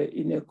speech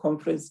in a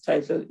conference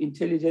titled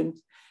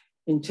Intelligence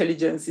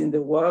in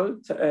the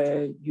World,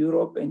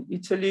 Europe and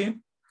Italy.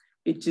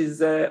 It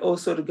is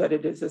also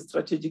regarded as a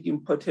strategic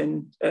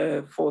important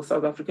for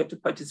South Africa to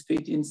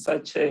participate in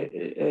such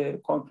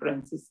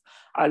conferences.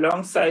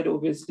 Alongside,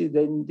 obviously,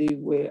 then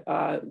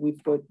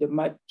we've got the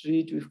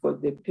Madrid, we've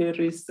got the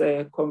Paris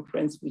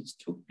conference, which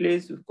took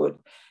place. We've got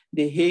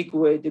the Hague,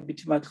 where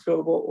Deputy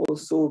Mahlobo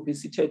also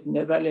visited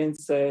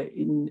Netherlands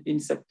in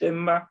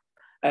September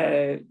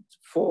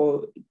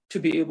to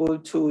be able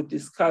to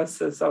discuss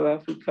South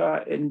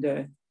Africa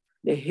and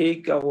the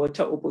Hague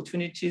water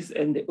opportunities,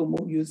 and the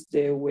MOUs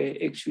there were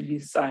actually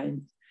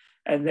signed.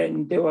 And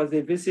then there was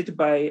a visit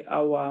by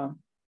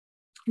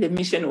the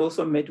mission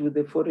also met with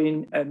the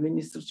foreign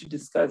minister to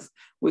discuss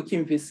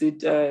working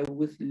visit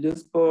with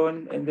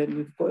Lisbon, and then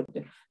we've got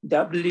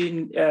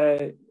Dublin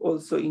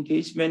also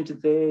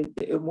engagement there,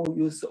 the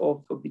MOUs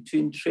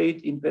between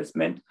trade,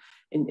 investment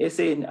in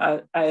SA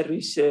and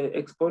Irish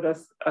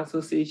Exporters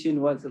Association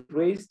was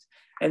raised.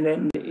 And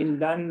then in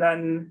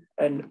London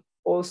and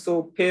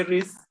also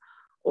Paris,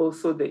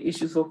 also the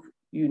issues of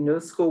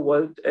UNESCO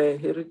World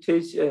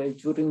Heritage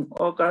during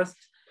August.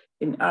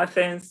 In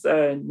Athens,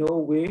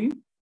 Norway.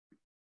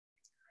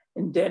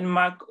 In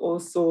Denmark,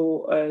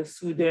 also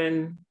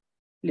Sweden,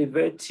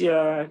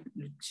 Helvetia,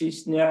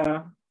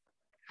 Chechnya,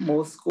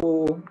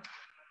 Moscow,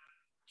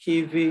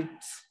 Kyiv,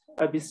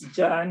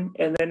 Azerbaijan.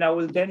 And then I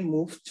will then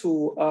move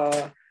to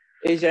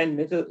Asia and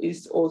Middle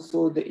East,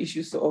 also the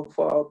issues of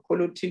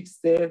politics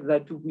there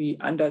that we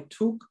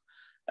undertook.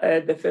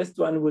 The first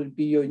one will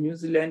be New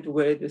Zealand,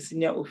 where the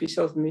senior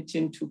officials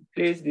meeting took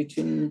place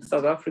between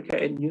South Africa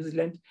and New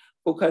Zealand,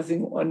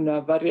 focusing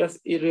on various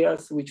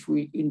areas, which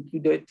we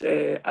included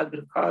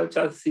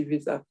agriculture, civil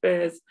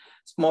affairs,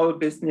 small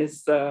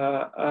business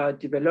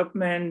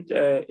development,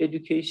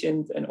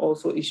 education, and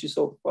also issues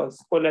of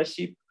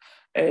scholarship.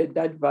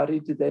 That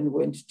varied, then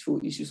went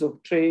to issues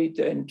of trade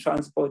and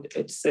transport,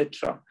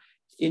 etc.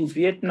 In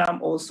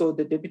Vietnam, also,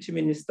 the Deputy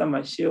Minister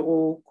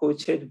Mashiro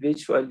co-chaired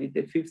virtually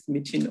the 5th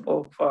meeting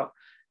of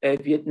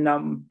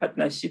Vietnam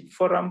Partnership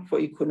Forum for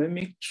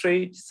Economic,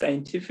 Trade,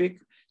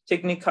 Scientific,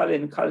 Technical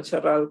and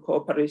Cultural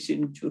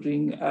Cooperation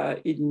during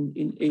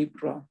in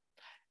April.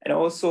 And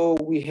also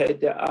we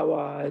had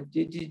our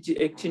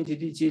acting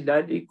DDG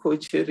Lali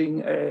co-chairing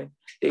the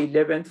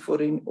 11th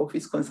Foreign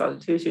Office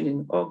consultation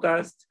in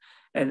August.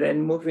 And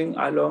then moving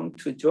along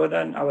to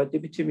Jordan, our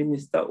Deputy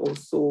Minister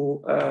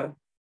also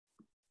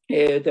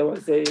there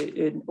was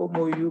an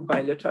MOU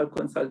bilateral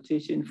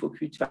consultation for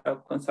future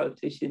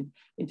consultation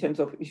in terms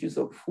of issues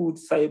of food,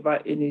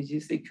 cyber, energy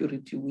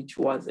security, which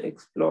was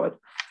explored.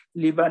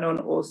 Lebanon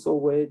also,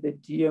 where the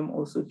DM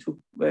also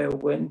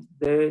went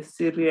there.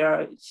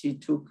 Syria, she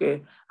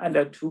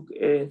undertook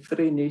a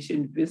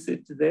 3-nation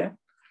visit there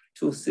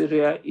to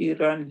Syria,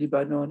 Iran,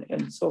 Lebanon,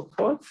 and so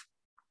forth.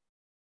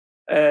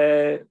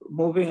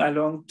 Moving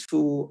along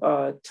to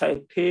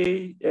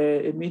Taipei,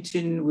 a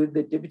meeting with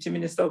the Deputy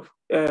Minister of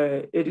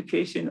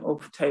Education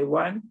of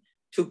Taiwan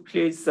took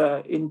place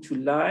in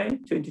July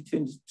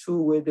 2022,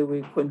 where they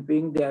were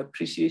conveying their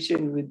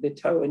appreciation with the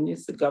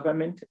Taiwanese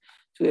government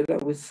together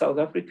with South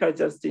Africa,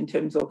 just in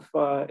terms of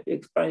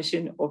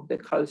expansion of the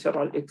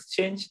cultural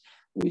exchange,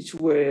 which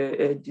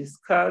were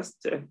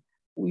discussed.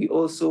 We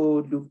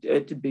also looked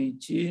at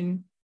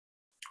Beijing,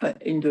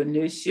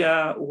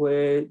 Indonesia,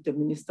 where the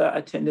minister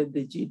attended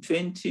the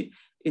G20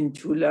 in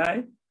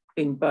July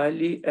in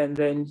Bali. And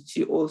then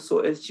she also,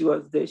 as she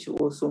was there, she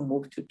also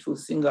moved to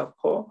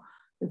Singapore.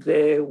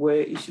 There were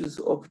issues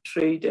of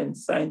trade and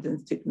science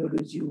and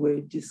technology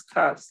were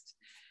discussed.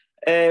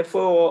 I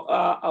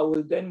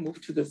will then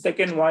move to the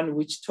second one,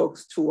 which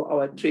talks to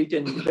our trade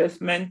and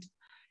investment.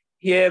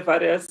 Here,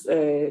 various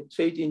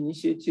trade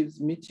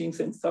initiatives, meetings,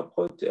 and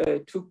support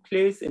took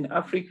place in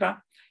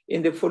Africa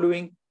in the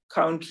following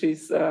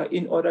countries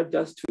in order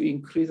just to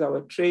increase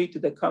our trade.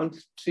 The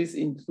countries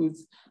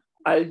includes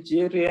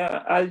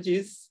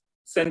Algiers,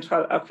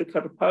 Central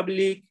African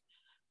Republic,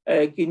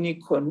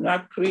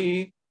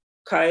 Guinea-Conakry,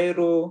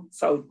 Cairo,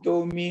 Sao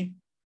Tome,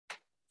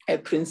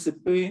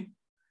 Principe,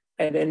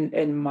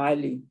 and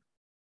Mali.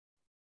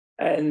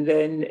 And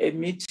then a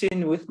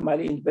meeting with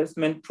Mali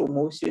Investment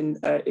Promotion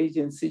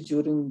Agency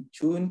during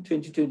June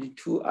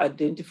 2022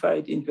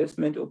 identified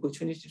investment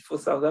opportunities for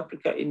South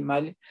Africa in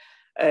Mali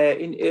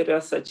in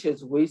areas such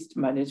as waste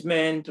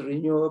management,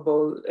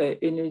 renewable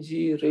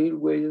energy,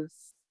 railways,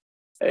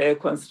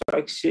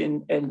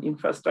 construction and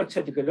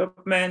infrastructure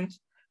development.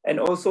 And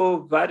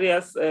also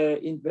various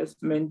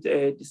investment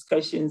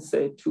discussions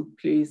took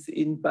place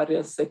in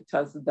various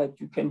sectors that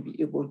you can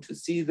be able to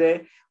see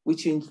there,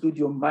 which include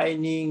your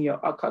mining, your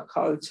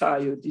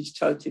aquaculture, your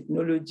digital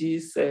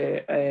technologies,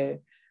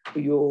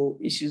 your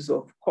issues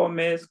of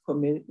commerce,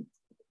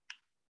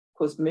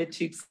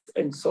 cosmetics,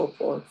 and so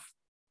forth.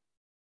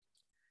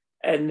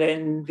 And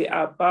then the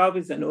above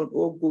is an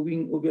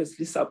ongoing,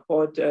 obviously,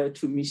 support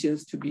to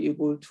missions to be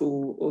able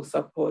to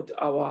support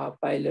our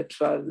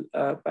bilateral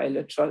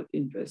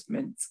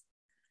investments.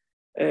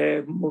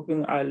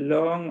 Moving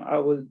along, I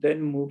will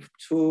then move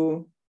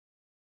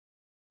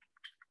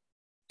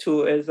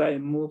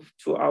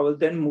I will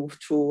then move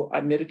to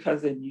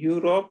Americas and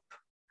Europe,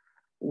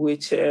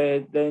 which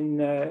then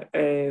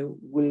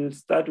will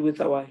start with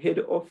our head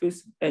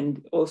office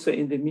and also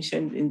in the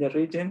mission in the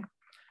region.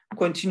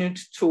 Continue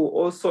to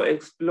also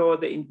explore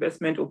the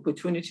investment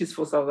opportunities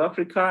for South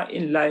Africa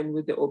in line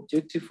with the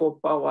objective of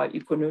our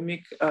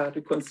economic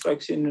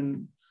reconstruction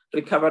and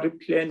recovery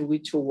plan,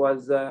 which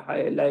was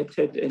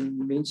highlighted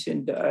and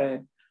mentioned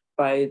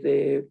by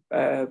the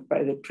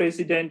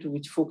president,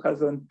 which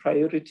focus on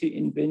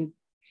priority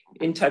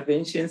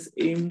interventions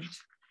aimed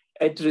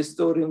at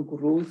restoring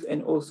growth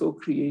and also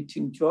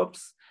creating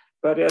jobs.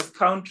 Various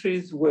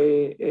countries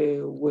were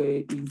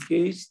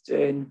engaged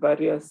in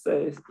various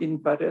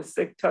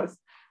sectors,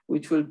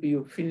 which will be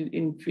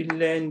in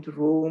Finland,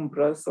 Rome,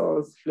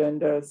 Brussels,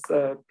 Flanders,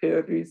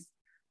 Paris,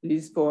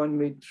 Lisbon,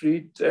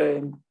 Madrid,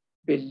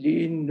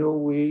 Berlin,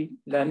 Norway,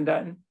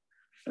 London,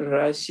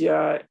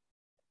 Russia,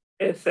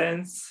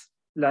 Athens,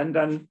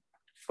 London,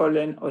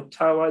 Poland,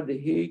 Ottawa, The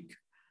Hague,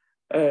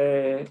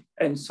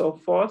 and so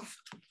forth.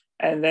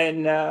 And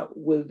then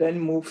we'll then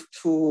move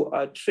to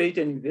trade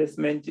and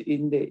investment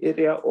in the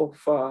area of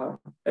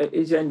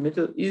Asia and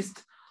Middle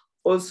East.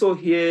 Also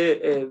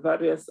here,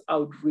 various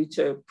outreach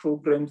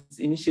programs,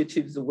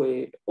 initiatives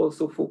were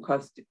also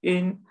focused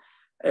in.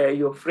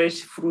 Your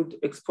fresh fruit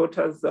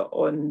exporters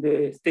on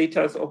the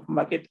status of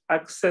market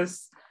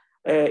access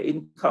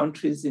in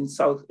countries in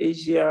South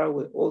Asia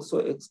were also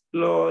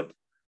explored.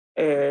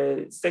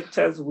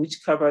 Sectors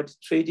which covered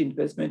trade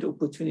investment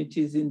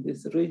opportunities in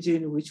this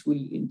region, which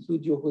will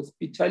include your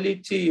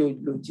hospitality, your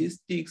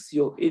logistics,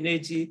 your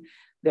energy,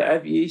 the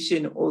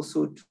aviation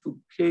also took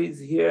place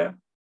here.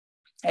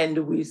 And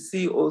we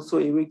see also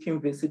a working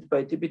visit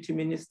by Deputy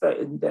Minister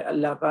in the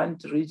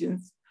Levant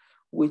regions,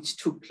 which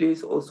took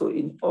place also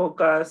in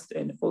August,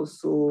 and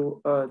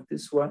also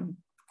this one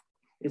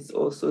is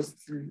also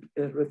still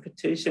a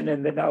repetition.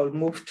 And then I'll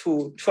move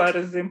to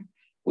tourism,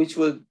 which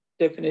will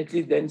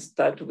definitely then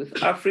start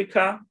with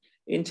Africa.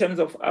 In terms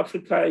of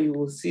Africa, you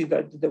will see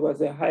that there was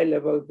a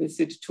high-level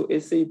visit to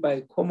SA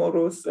by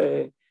Comoros,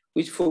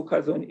 which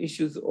focused on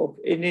issues of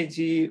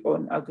energy,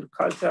 on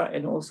agriculture,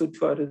 and also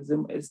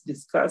tourism as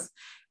discussed.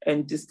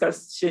 And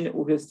discussion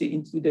obviously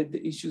included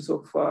the issues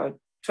of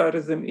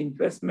tourism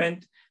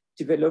investment,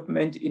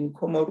 development in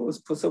Comoros,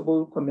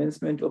 possible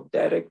commencement of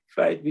direct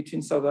flight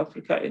between South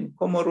Africa and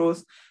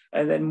Comoros,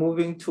 and then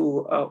moving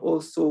to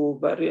also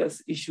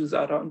various issues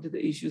around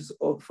the issues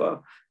of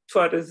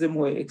tourism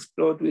were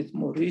explored with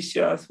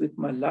Mauritius, with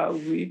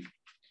Malawi,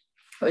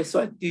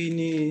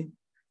 Eswatini,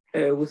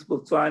 with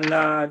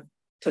Botswana,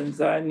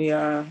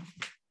 Tanzania,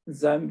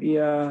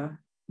 Zambia,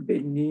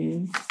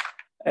 Benin.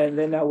 And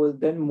then I will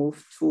then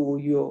move to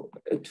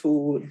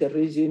the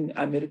region,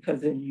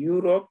 Americas and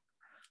Europe.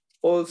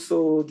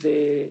 Also,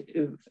 the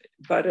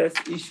various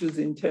issues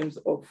in terms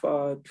of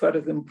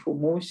tourism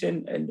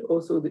promotion, and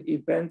also the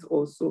events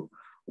also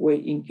were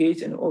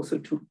engaged and also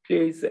took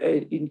place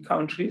in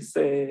countries,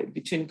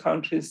 between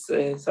countries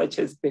such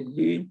as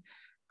Berlin,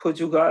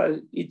 Portugal,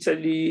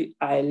 Italy,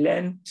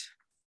 Ireland,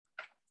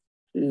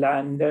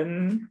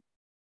 London,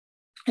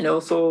 and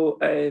also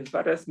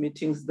various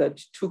meetings that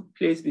took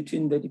place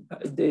between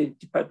the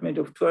Department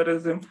of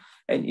Tourism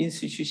and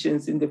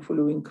institutions in the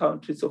following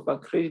countries of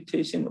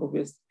accreditation,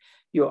 obviously.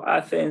 Your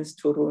Athens,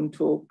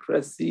 Toronto,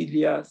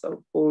 Brasilia,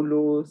 Sao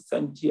Paulo,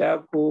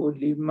 Santiago,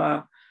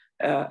 Lima,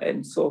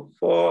 and so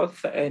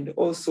forth. And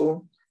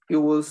also, you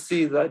will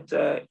see that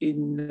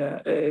in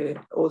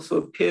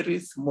also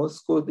Paris,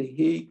 Moscow, The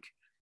Hague,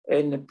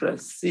 and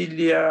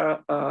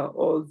Brasilia,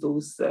 all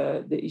those,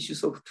 the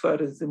issues of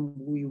tourism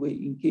we were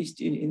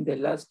engaged in the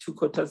last 2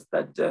 quarters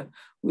that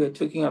we are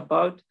talking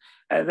about.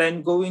 And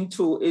then going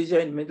to Asia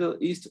and Middle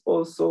East,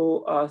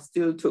 also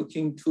still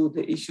talking to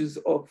the issues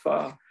of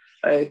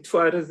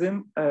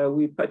tourism.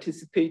 We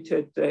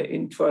participated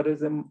in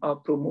tourism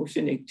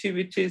promotion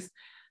activities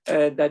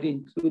that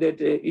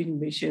included in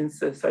missions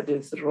such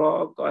as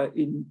ROC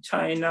in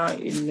China,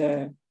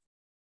 in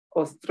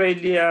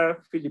Australia,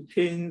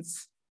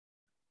 Philippines,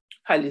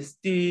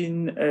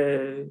 Palestine,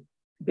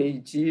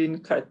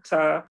 Beijing,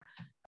 Qatar,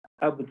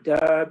 Abu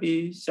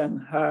Dhabi,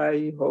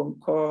 Shanghai, Hong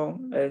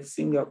Kong,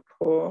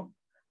 Singapore,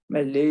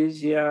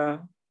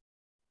 Malaysia,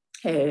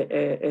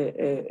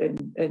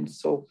 and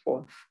so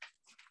forth.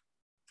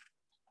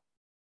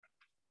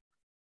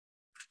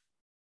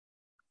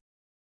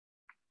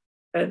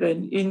 And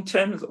then in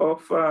terms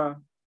of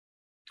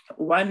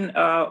one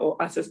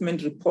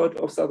assessment report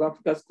of South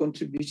Africa's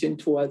contribution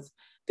towards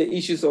the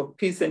issues of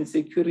peace and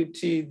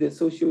security, the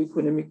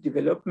socio-economic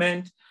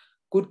development,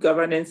 good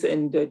governance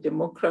and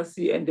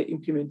democracy, and the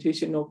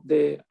implementation of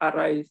the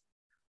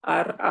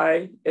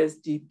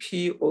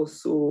RISDP.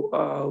 Also,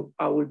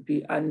 I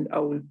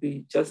will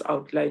be just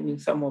outlining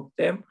some of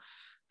them.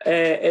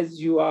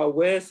 As you are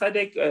aware,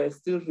 SADC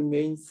still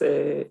remains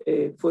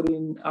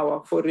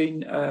our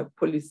foreign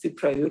policy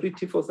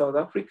priority for South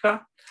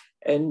Africa,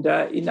 and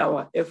in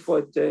our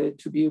effort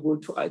to be able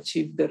to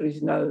achieve the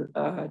regional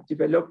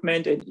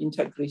development and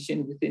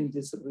integration within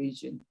this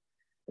region.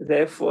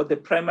 Therefore, the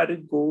primary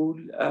goal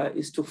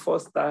is to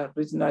foster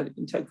regional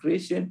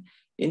integration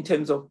in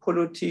terms of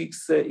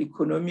politics,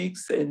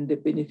 economics, and the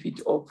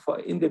benefits of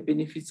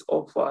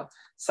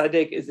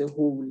SADC as a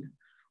whole.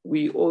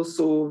 We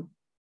also,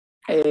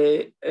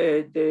 the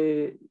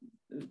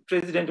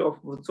President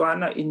of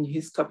Botswana, in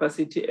his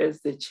capacity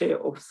as the chair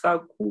of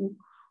SACU,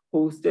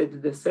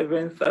 hosted the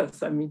 7th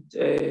summit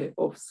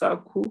of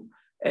SACU.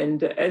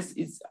 And as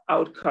its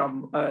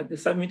outcome, the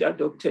summit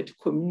adopted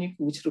communique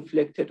which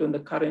reflected on the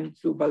current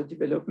global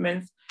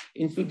developments,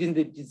 including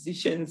the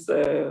decisions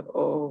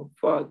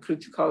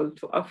critical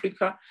to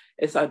Africa,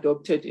 as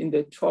adopted in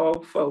the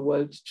 12th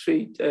World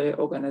Trade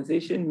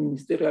Organization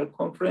Ministerial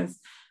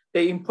Conference,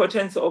 the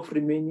importance of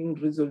remaining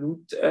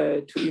resolute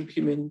to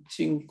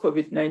implementing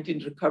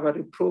COVID-19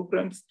 recovery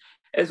programs,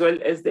 as well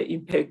as the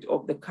impact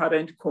of the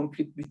current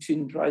conflict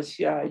between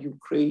Russia,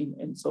 Ukraine,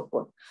 and so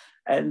forth.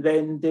 And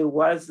then there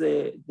was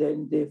the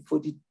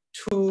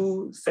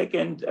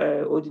 42nd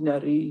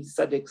Ordinary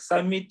SADC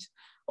Summit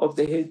of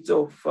the heads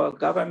of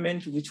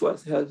government, which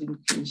was held in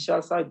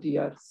Kinshasa,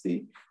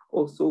 DRC,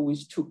 also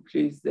which took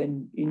place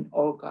then in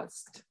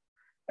August.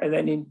 And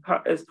then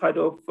as part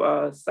of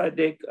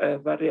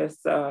SADC,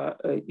 various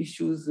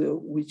issues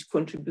which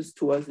contributes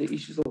towards the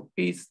issues of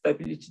peace,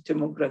 stability,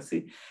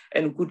 democracy,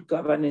 and good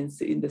governance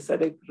in the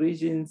SADC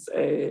regions.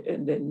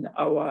 And then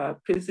our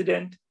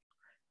president,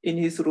 in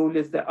his role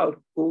as the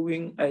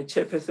outgoing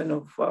chairperson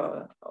of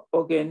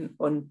organ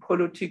on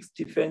politics,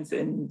 defense,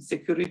 and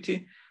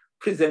security,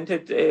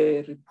 presented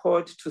a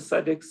report to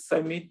SADC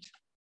Summit,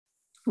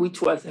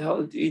 which was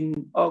held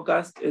in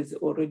August, as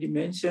already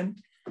mentioned.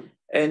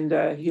 And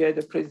here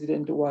the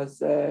president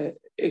was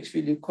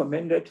actually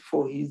commended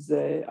for his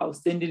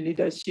outstanding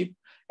leadership,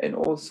 and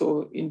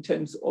also in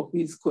terms of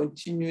his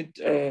continued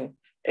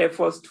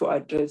efforts to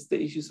address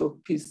the issues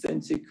of peace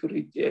and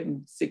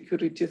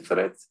security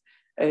threats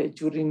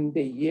during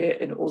the year,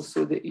 and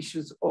also the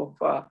issues of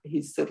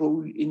his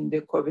role in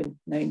the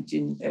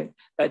COVID-19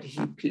 that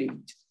he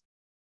played.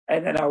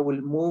 And then I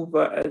will move,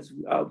 as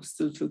I'm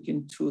still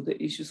talking to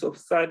the issues of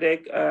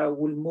SADC,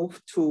 we'll move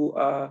to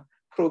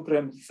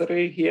Program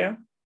 3 here.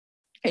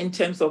 In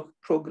terms of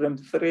Program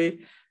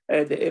 3,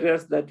 the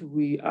areas that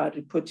we are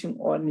reporting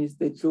on is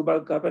the global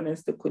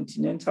governance, the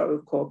continental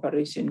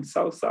cooperation,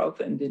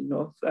 South-South, and the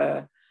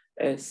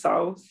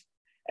North-South.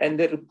 And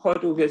the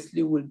report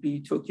obviously will be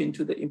talking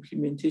to the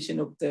implementation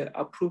of the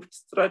approved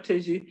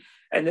strategy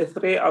and the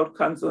 3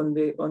 outcomes on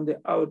the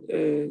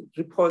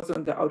reports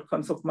on the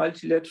outcomes of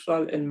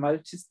multilateral and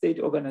multi-state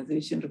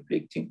organizations,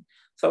 reflecting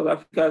South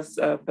Africa's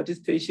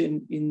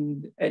participation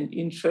in and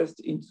interest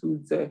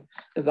includes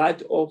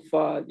that of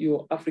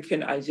your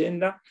African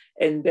agenda,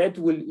 and that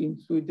will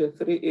include the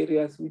 3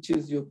 areas, which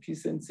is your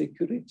peace and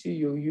security,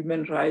 your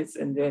human rights,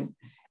 and then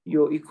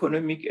your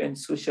economic and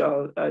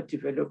social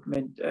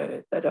development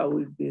that I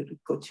will be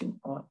reporting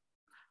on.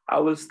 I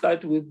will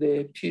start with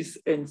the peace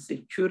and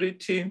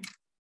security.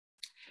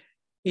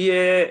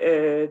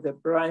 Here, the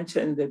branch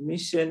and the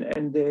mission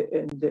and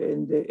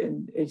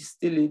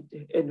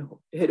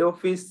head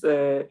office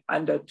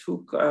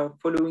undertook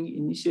following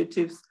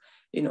initiatives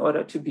in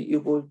order to be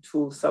able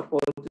to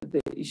support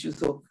the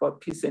issues of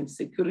peace and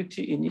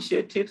security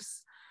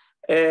initiatives.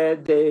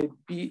 The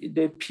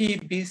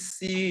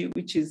PBC,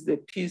 which is the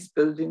Peace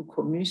Building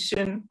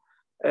Commission,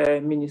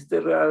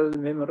 ministerial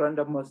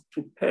memorandum was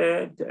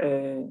prepared,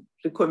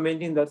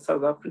 recommending that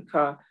South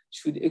Africa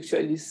should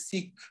actually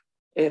seek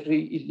a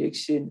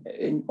re-election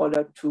in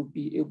order to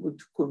be able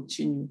to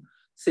continue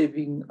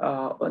serving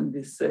on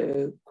this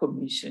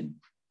commission.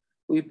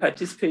 We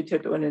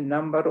participated on a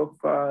number of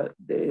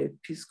the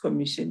Peace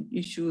Commission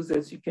issues,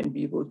 as you can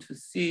be able to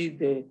see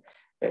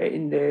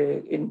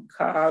in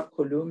CAR,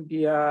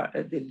 Colombia,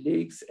 the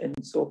lakes,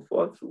 and so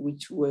forth,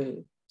 which were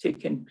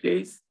taken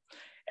place.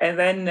 And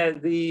then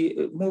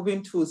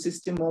moving to a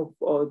system of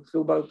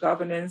global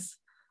governance,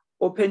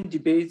 open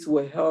debates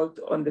were held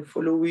on the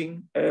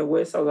following,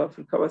 where South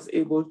Africa was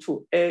able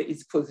to air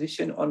its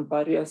position on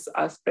various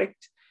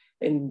aspects.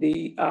 And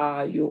they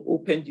are your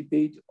open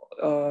debate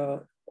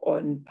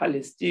on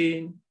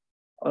Palestine,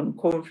 on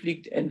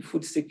conflict and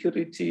food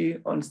security,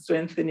 on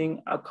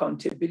strengthening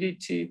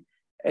accountability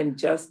and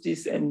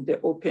justice, and the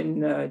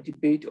open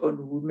debate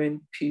on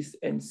women, peace,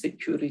 and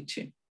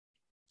security.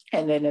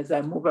 And then as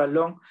I move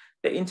along,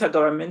 the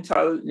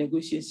intergovernmental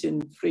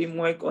negotiation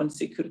framework on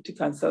Security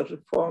Council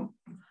reform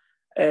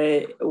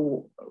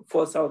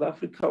for South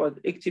Africa was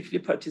actively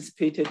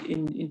participated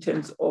in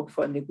terms of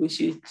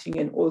negotiating,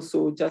 and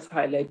also just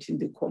highlighting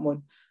the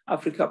common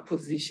Africa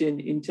position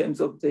in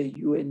terms of the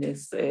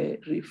UNS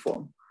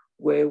reform,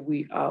 where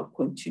we are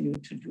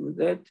continuing to do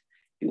that.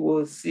 You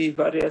will see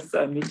various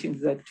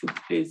meetings that took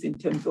place in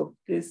terms of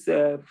this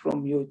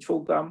from your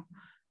CHOGM,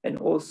 and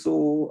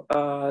also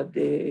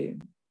the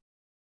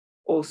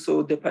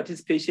also the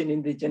participation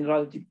in the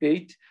general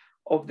debate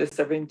of the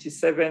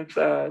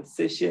 77th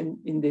session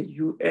in the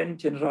UN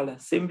General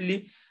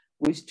Assembly,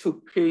 which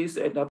took place,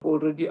 and I've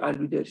already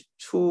alluded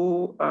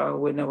to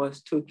when I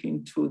was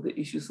talking to the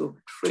issues of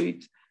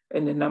trade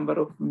and a number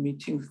of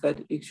meetings that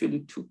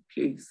actually took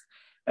place.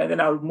 And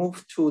then I'll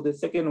move to the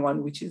second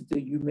one, which is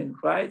the human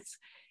rights.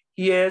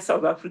 Here,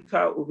 South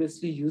Africa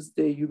obviously used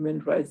the Human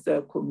Rights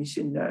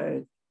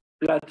Commission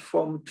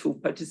platform to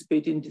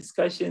participate in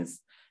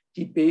discussions,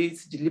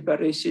 debates,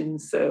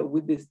 deliberations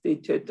with the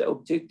stated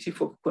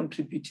objective of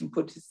contributing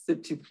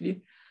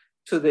positively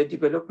to the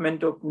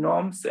development of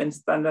norms and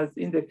standards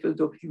in the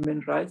field of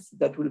human rights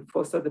that will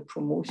foster the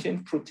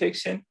promotion,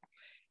 protection,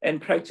 and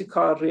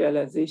practical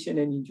realization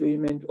and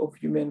enjoyment of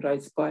human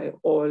rights by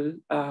all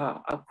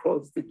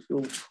across the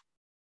globe.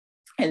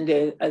 And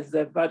as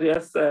the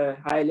various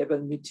high-level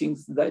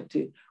meetings that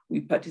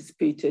we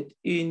participated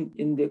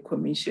in the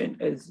commission,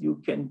 as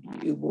you can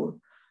be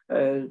able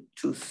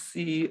to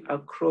see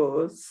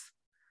across.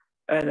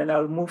 And then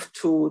I'll move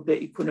to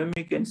the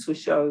economic and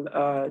social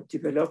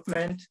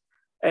development.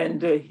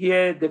 And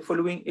here, the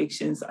following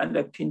actions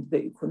underpinned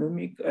the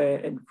economic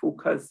and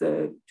focus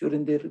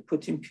during the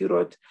reporting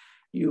period.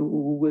 You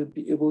will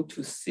be able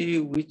to see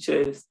which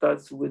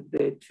starts with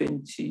the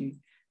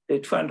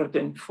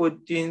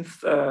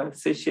 214th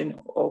session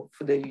of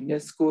the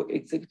UNESCO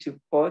Executive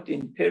Board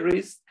in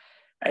Paris,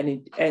 and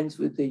it ends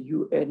with the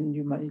UN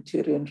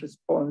Humanitarian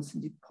Response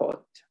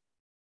Report.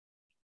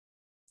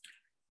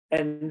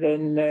 And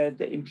then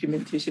the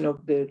implementation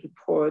of the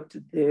report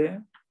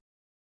there.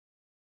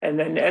 And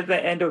then at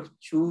the end of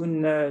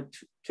June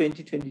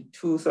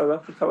 2022, South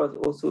Africa was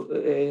also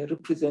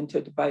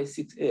represented by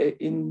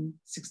in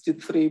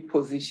 63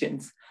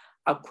 positions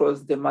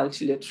across the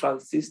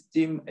multilateral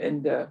system,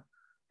 and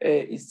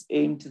it's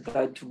aimed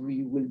that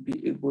we will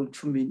be able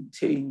to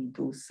maintain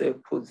those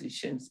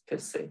positions per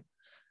se.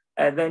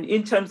 And then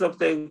in terms of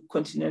the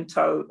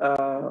continental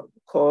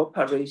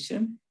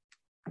cooperation,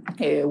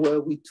 where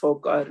we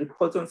talk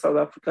reports on South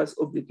Africa's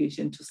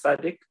obligation to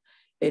SADC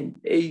and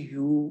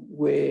AU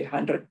were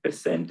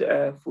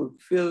 100%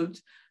 fulfilled,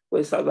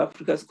 where South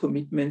Africa's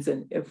commitments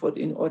and effort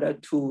in order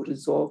to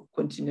resolve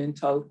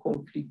continental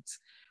conflicts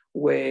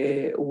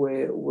were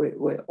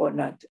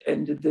honored.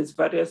 And there's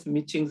various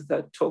meetings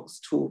that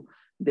talks to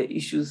the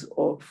issues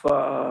of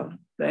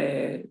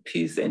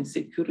peace and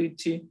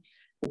security,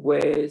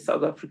 where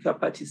South Africa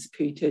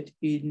participated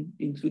in,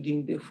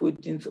 including the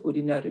 14th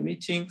ordinary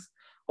meetings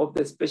of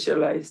the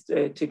Specialized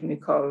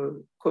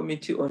Technical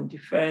Committee on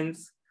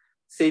Defense,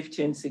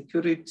 Safety and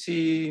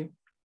Security,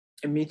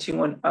 a meeting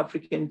on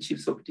African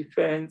Chiefs of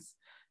Defense,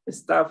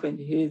 staff and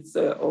heads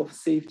of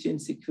safety and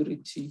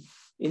security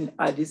in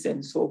Addis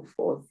and so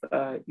forth.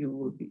 You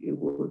will be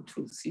able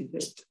to see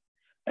that.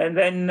 And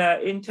then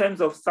in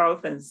terms of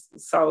South and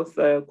South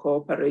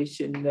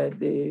cooperation,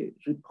 the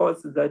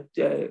reports that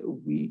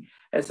we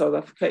as South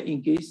Africa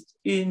engaged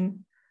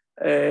in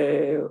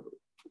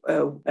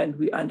and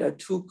we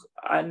undertook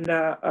and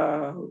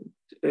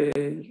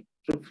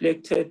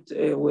reflected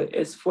were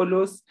as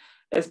follows.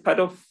 As part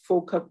of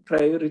FOCA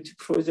priority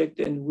project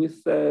and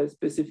with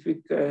specific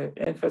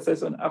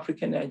emphasis on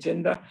African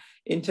agenda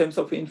in terms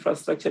of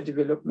infrastructure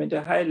development,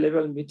 a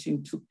high-level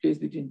meeting took place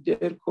between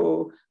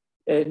DERCO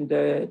and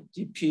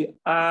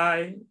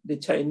DPI, the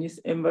Chinese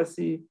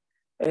embassy,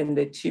 and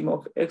the team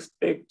of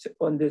experts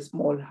on the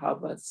small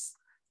harbors.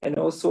 And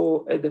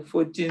also at the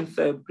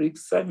 14th BRICS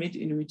summit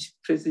in which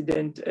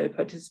President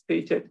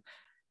participated,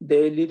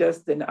 the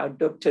leaders then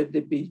adopted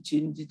the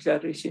Beijing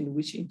Declaration,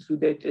 which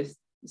included a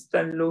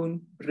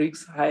standalone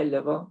BRICS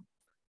high-level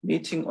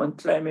meeting on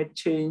climate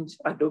change,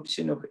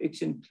 adoption of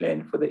action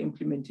plan for the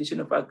implementation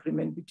of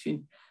agreement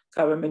between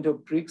government of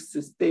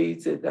BRICS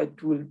states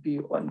that will be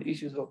on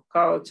issues of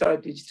culture,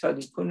 digital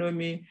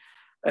economy,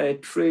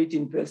 trade,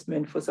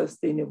 investment for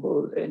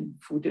sustainable and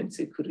food and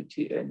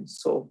security and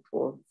so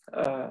forth.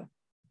 I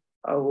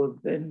will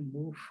then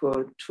move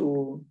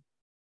to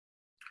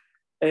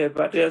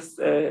various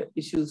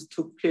issues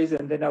took place,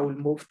 and then I will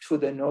move to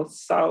the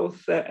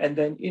North-South. And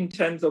then in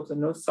terms of the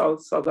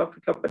North-South, South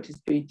Africa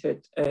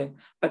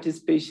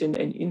participation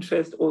and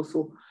interest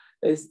also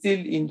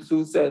still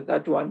includes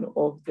that one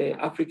of the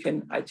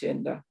African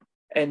agenda,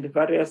 and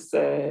various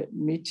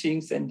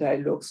meetings and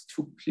dialogues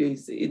took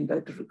place in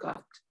that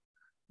regard.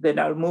 Then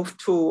I'll move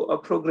to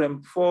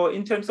Program 4.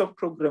 In terms of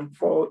Program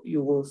 4,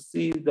 you will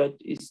see that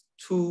it's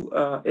two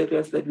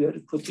areas that we are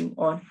reporting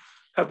on: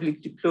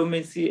 public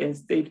diplomacy and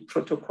state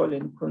protocol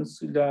and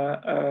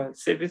consular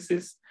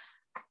services.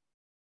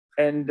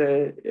 And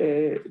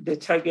the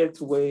targets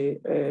were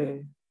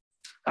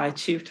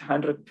achieved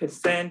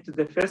 100%.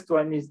 The first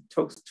one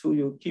talks to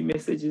your key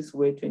messages,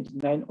 where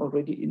 29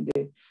 already in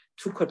the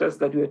 2 quarters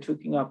that we are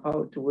talking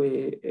about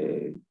were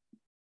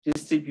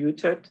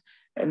distributed.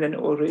 And then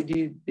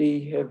already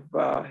they have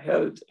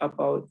held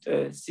about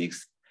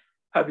 6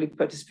 public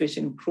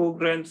participation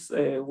programs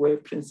where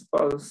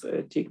principals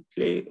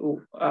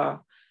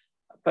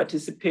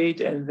participate,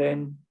 and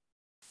then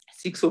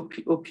 6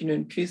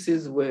 opinion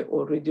pieces were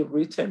already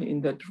written in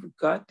that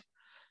regard.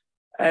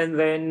 And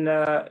then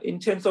in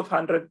terms of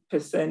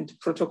 100%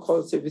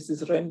 protocol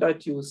services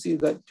rendered, you will see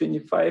that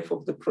 25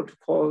 of the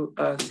protocol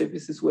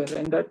services were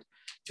rendered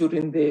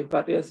during the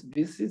various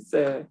visits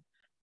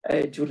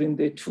during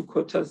the 2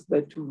 quarters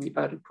that we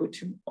are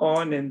reporting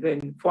on. And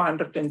then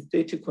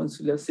 430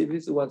 consular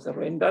service was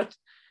rendered.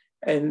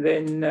 And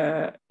then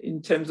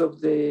in terms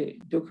of the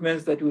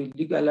documents that we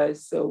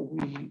legalized,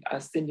 we are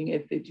standing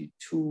at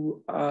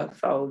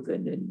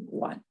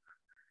 32,001.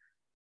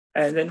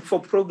 And then for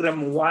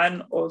program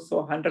 1,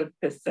 also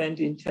 100%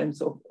 in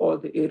terms of all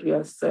the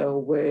areas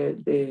where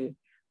they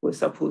were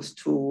supposed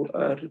to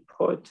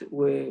report,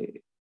 where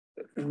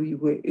we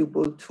were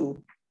able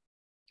to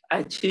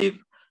achieve.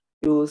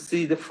 You will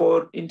see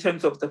in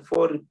terms of the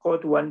 4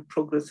 report, 1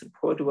 progress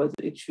report was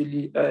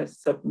actually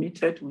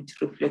submitted,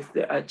 which reflects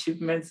the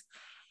achievements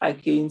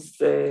against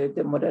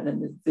the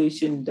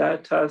modernization,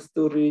 data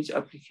storage,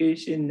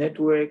 application,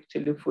 network,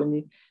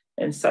 telephony,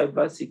 and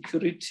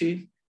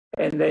cybersecurity.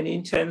 And then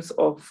in terms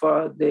of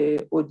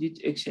the audit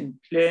action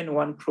plan,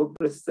 1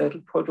 progress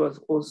report was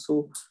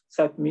also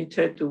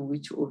submitted,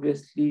 which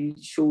obviously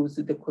shows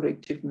the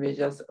corrective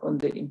measures on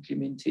the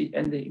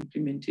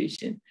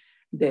implementation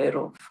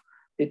thereof.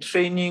 The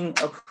training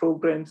of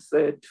programs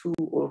 2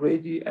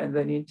 already, and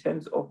then in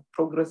terms of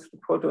progress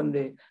report on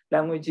the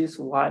languages,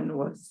 1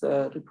 was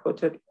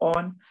reported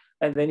on.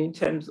 And then in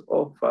terms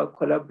of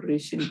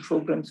collaboration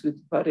programs with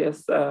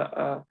various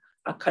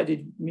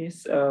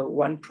academies,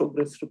 1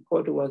 progress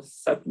report was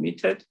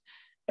submitted.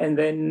 And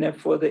then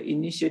for the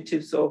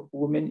initiatives of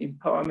women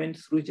empowerment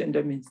through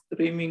gender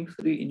mainstreaming,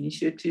 3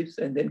 initiatives,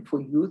 and then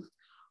for youth,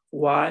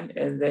 1,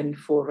 and then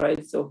for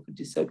rights of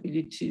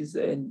disabilities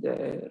and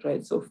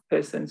rights of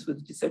persons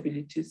with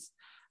disabilities,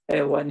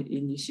 1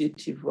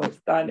 initiative was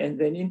done. And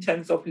then in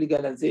terms of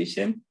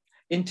legalization,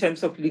 in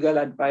terms of legal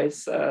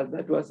advice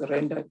that was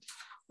rendered,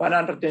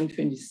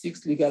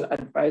 126 legal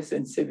advice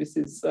and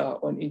services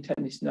on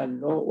international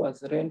law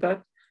was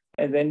rendered.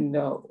 And then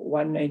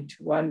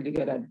 191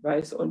 legal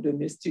advice on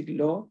domestic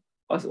law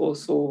was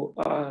also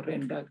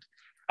rendered.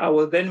 I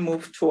will then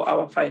move to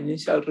our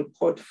financial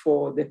report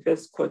for the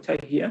first quarter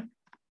here.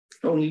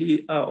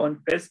 Only on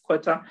first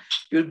quarter,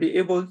 you'll be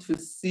able to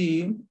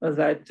see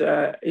that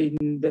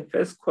in the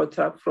first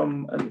quarter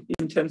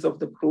in terms of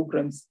the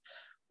programs,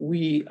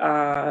 we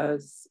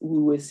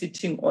were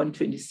sitting on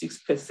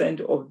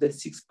 26% of the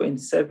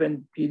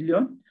 6.7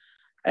 billion.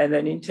 And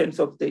then in terms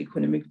of the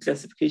economic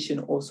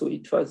classification, also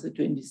it was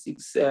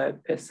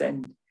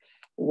 26%.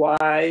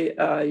 Why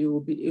you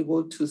will be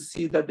able to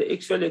see that the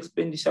actual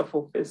expenditure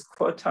for first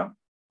quarter,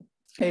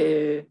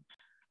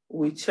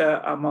 which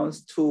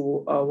amounts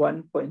to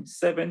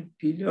 1.7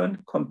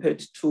 billion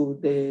compared to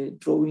the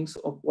drawings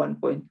of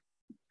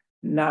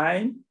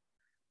 1.9,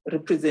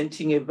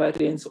 representing a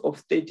variance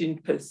of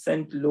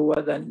 13%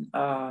 lower than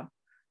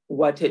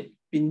what had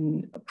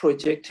been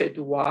projected.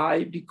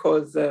 Why?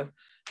 Because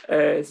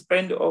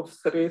spend of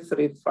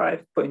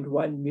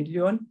 335.1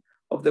 million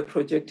of the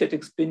projected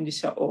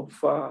expenditure of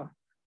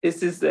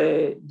this is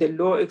the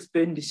low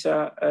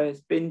expenditure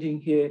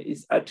spending here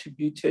is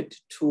attributed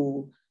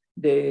to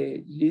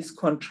the lease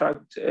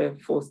contract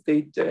for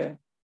state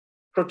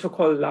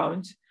protocol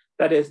lounge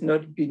that has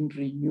not been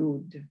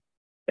renewed.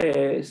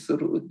 So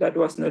that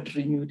was not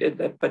renewed at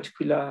that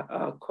particular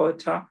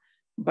quarter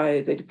by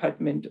the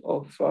Department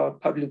of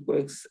Public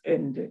Works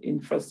and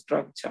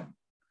Infrastructure,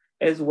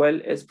 as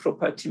well as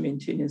property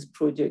maintenance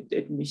project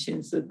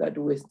admissions that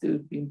were still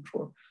being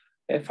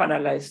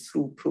finalized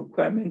through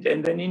procurement.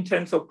 And then in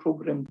terms of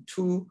program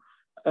 2,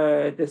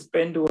 the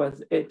spend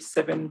was at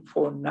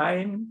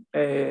 749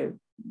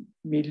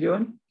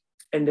 million,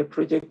 and the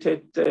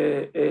projected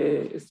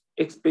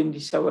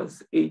expenditure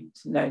was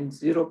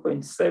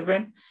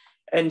 890.7.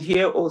 And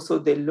here also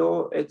the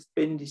low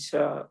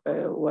expenditure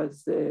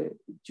was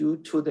due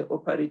to the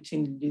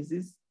operating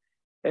leases,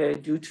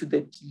 due to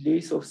the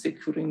delays of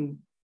securing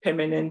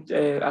permanent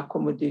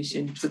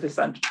accommodation to the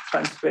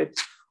transferred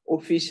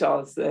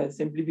officials,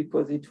 simply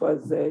because it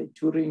was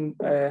during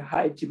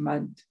high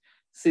demand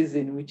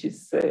season, which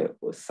is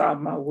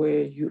summer,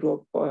 where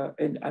Europe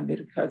and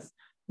Americas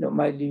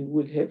normally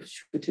will have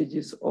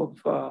shortages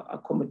of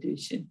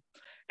accommodation.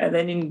 And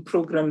then in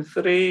program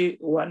 3,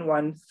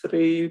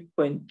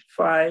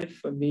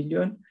 113.5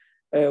 million,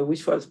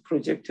 which was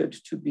projected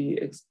to be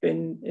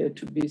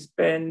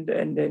spent,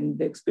 and then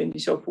the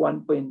expenditure of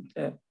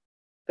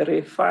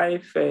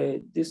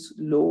 1.35, this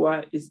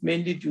lower is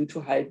mainly due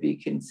to high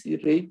vacancy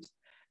rate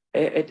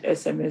at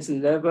SMS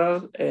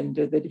level, and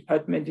the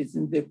department is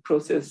in the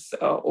process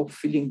of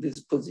filling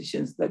these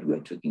positions that we're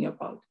talking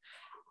about.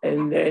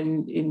 And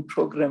then in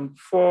program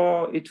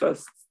 4, it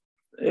was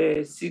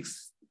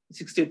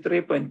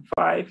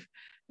 63.5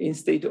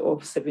 instead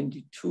of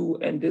 72,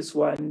 and this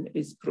one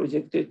is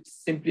projected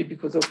simply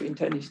because of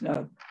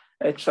international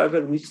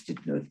travel, which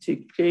did not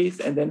take place.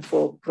 And then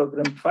for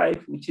program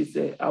 5, which is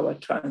our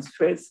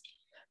transfers,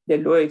 the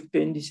low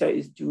expenditure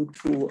is due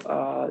to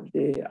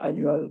the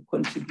annual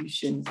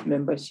contributions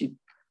membership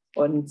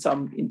on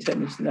some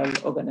international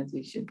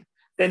organizations.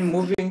 Then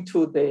moving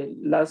to the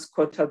last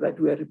quarter that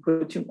we are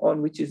reporting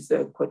on, which is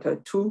quarter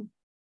 2,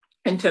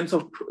 in terms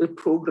of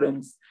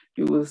programs,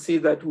 you will see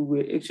that we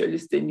were actually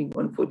standing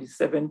on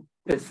 47%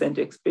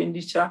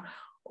 expenditure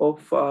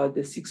of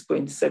the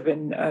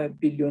 6.7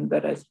 billion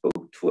that I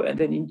spoke to. And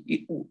then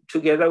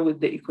together with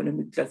the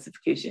economic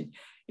classification,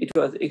 it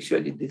was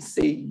actually the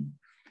same.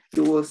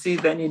 You will see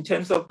then in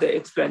terms of the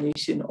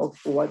explanation of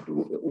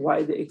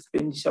why the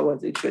expenditure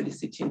was actually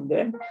sitting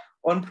there.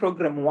 On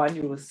program 1,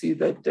 you will see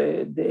that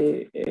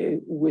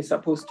we're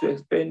supposed to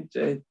expend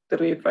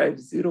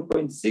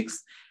 350.6,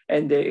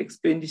 and the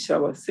expenditure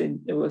was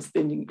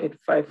standing at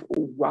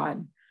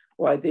 501.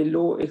 While the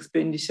low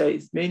expenditure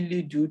is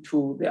mainly due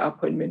to the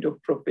appointment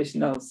of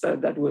professionals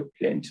that were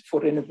planned for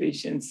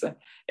renovations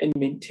and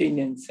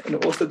maintenance, and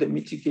also the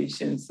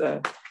mitigations,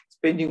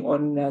 spending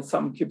on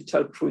some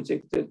capital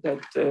projects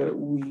that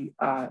we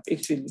are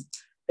actually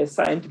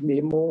assigned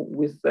memo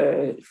with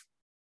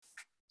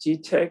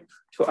GTEC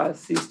to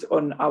assist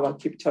on our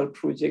capital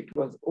project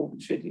was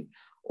actually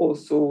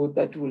also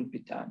that will be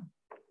done.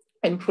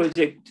 And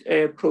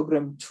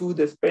program 2,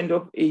 the spend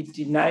of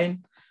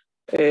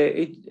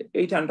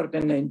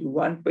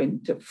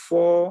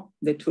 891.4,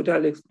 the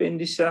total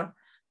expenditure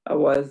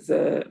was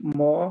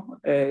more.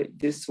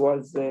 This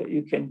was,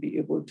 you can be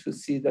able to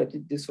see that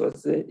this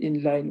was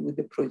in line with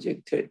the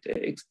projected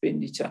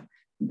expenditure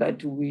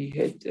that we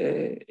had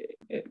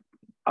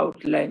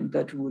outlined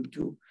that we'll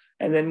do.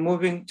 And then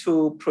moving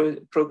to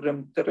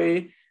program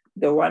 3,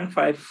 the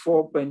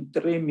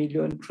 154.3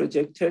 million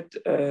projected,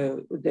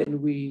 then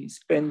we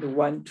spend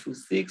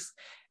 126.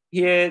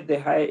 Here, the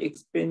high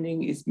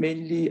expending is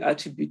mainly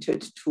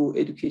attributed to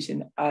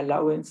education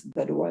allowance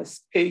that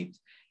was paid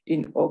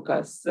in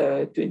August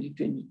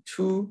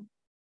 2022.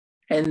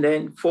 And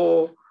then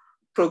for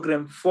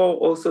program 4,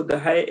 also the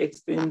high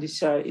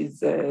expenditure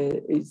is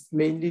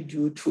mainly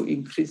due to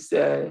increased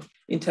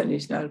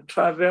international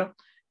travel.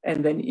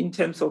 And then in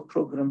terms of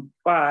program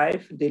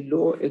 5, the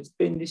low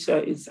expenditure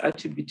is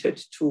attributed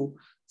to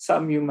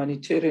some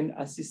humanitarian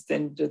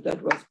assistance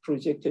that was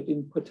projected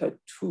in quarter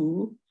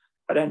 2,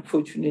 but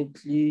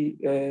unfortunately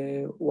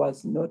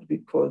was not,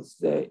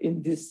 because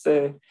in this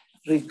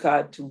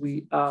regard,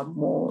 we are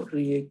more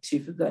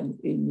reactive than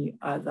any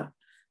other.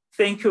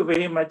 Thank you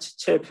very much,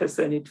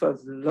 Chairperson. It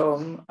was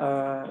long,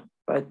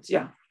 but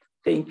yeah,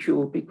 thank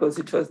you, because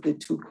it was the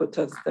 2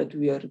 quarters that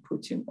we are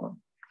reporting on.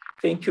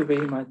 Thank you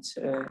very much.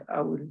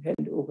 I will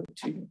hand over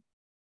to you.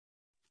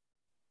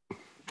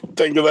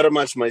 Thank you very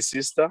much, my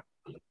sister.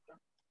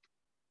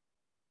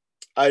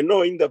 I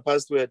know in the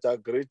past we had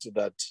agreed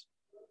that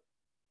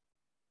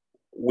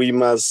we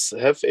must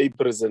have a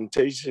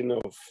presentation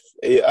of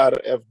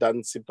ARF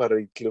done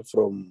separately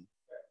from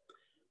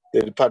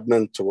the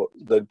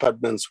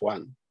department's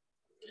one.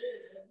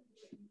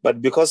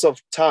 But because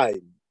of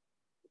time,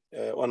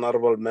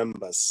 honorable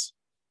members,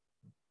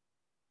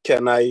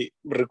 can I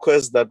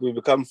request that we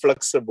become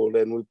flexible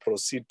and we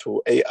proceed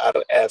to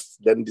ARF,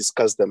 then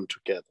discuss them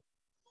together?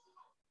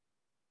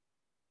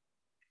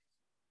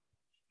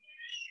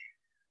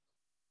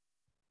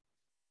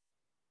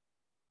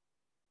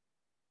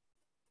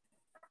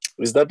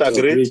 Is that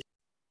agreed?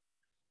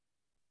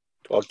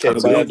 Okay,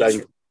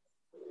 bye.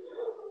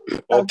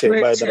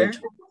 Okay, bye.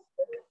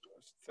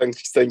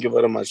 Thank you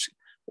very much.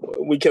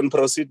 We can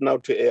proceed now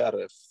to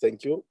ARF.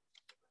 Thank you.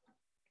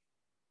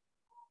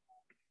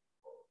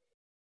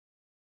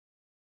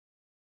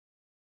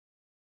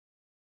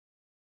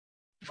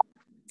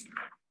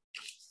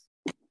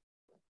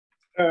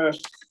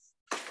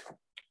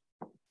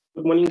 Good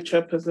morning,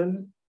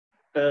 Chairperson.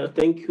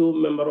 Thank you,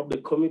 member of the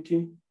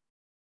committee,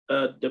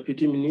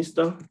 Deputy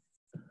Minister,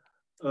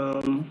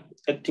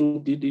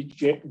 Acting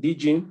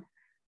DG,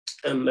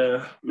 and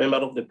member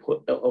of the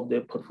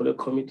Portfolio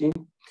Committee,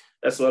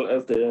 as well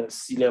as the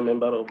senior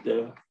member of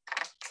the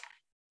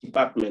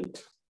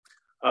department.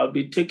 I'll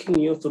be taking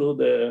you through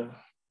the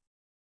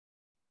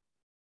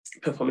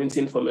performance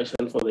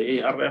information for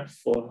the ARF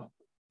for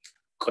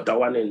quarter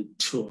 1 and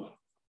 2.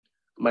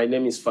 My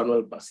name is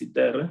Fanuel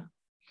Basitere.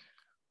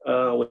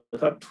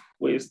 Without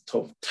waste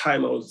of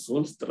time, I'll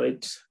zoom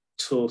straight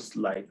to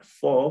slide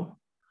 4,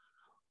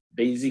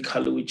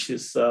 basically, which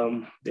is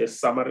the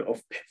summary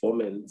of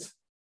performance.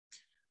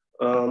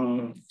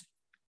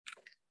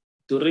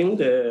 During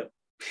the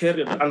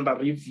period under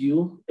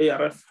review,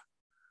 ARF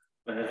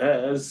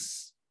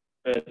has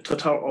a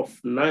total of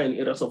 9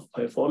 areas of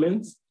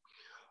performance.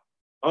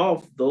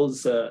 Of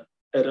those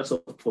areas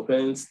of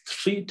performance,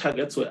 3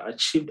 targets were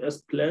achieved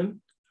as planned,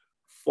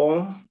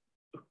 4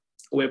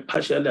 were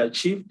partially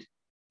achieved,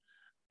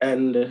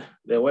 and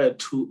there were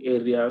 2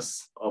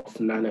 areas of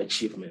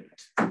non-achievement.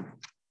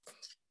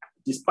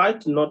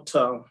 Despite not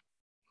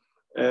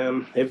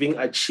having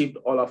achieved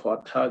all of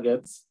our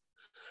targets,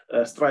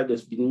 stride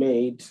has been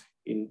made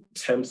in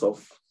terms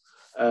of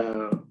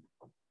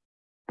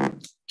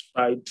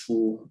try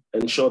to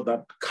ensure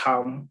that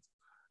come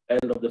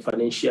end of the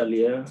financial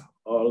year,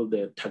 all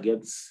the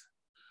targets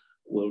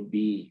will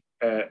be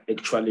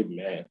actually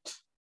met.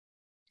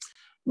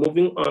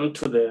 Moving on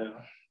to the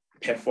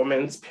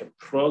performance per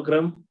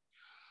program.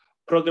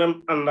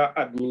 program under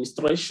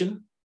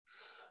administration.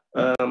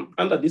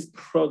 Under this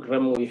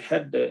program, we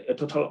had a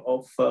total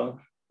of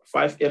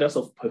 5 areas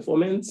of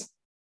performance,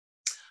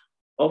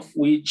 of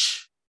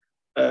which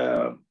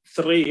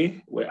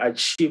 3 were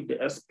achieved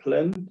as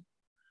planned,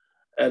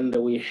 and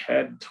we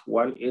had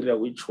 1 area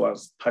which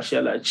was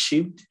partially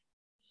achieved,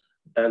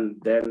 and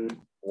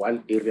then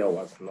 1 area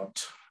was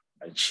not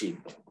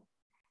achieved.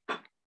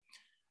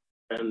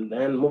 And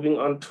then moving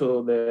on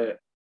to the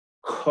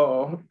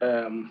core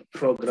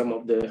program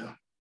of the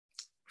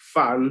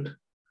fund,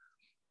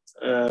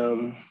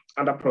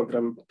 under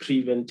program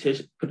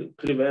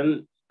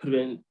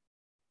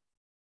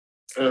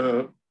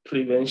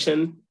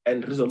prevention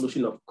and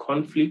resolution of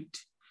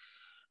conflict.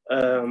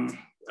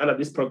 Under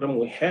this program,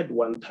 we had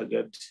 1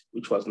 target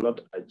which was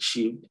not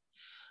achieved.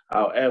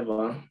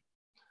 However,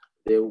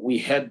 we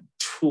had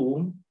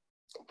 2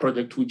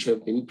 projects which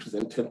have been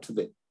presented to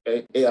the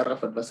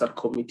ARF Advisory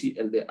Committee,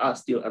 and they are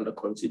still under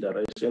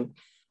consideration.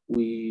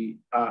 We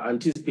are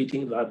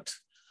anticipating that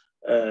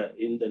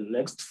in the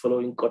next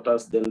following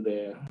quarters, then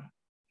the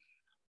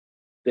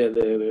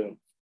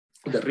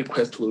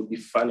request will be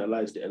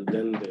finalized, and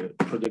then the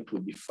project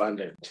will be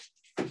funded.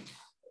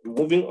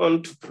 Moving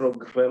on to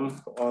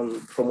program on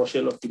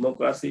promotion of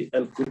democracy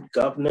and good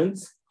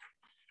governance,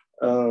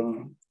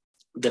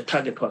 the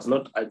target was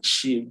not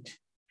achieved,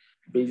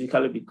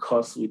 basically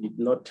because we did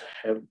not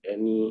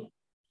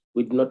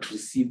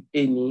receive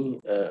any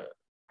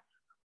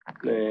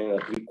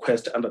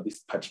request under this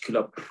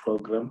particular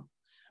program.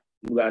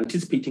 We are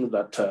anticipating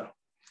that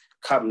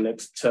come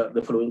next,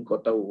 the following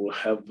quarter, we will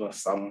have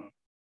some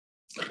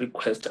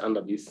requests under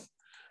this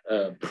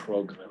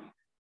program.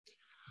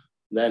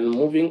 Then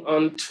moving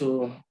on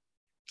to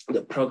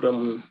the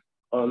program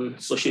on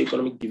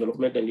socioeconomic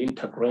development and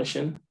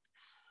integration.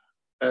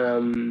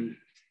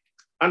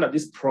 Under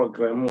this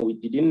program, we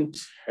didn't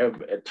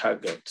have a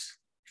target.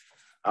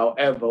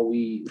 However,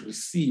 we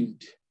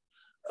received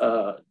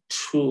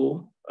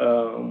 2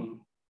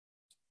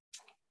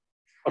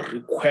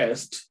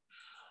 requests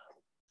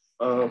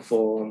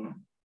for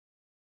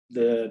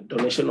the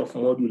donation of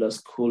modular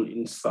school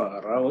in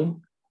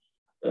Saharawi,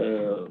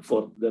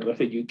 for the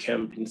refugee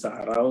camp in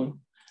Saharawi.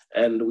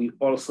 And we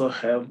also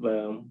have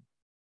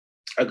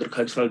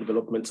agricultural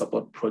development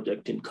support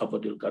project in Cabo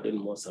Delgado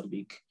in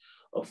Mozambique,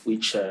 of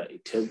which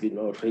it has been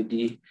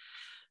already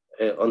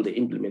on the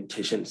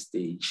implementation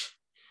stage.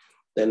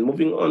 Then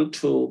moving on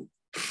to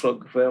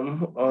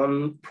program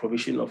on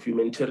provision of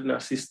humanitarian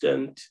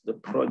assistance, the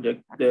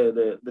project,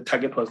 the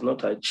target was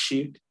not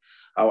achieved.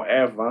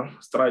 However,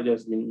 stride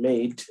has been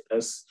made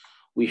as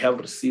we have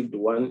received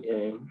 1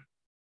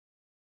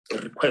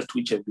 request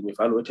which has been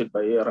evaluated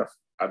by ARF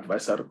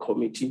Advisory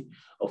Committee,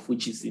 of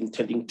which is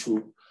intending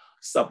to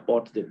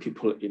support the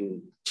people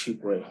in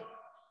Tigray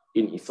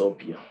in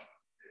Ethiopia.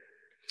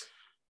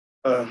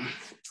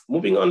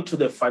 Moving on to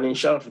the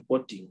financial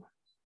reporting.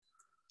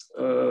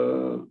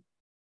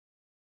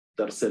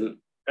 There's an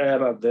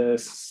error there,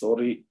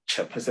 sorry,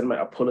 Chairperson,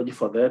 my apology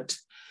for that.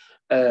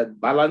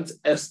 Balance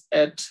as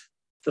at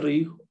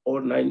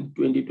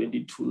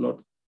 309-2022,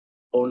 not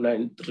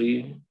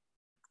 093,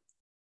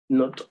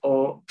 not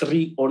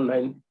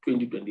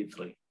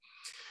 309-2023.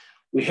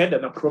 We had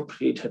an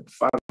appropriated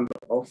fund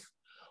of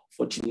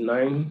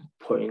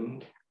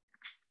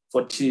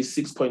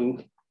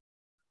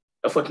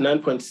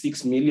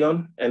 49.6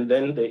 million, and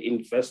then the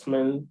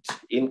investment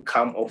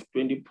income of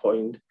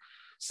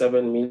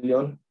 20.7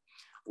 million.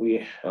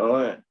 We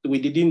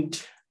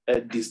didn't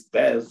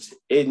disburse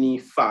any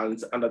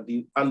funds under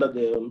the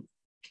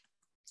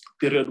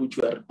period which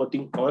we are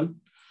reporting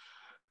on.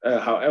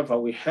 However,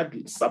 we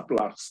had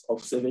surplus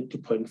of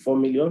 70.4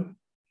 million.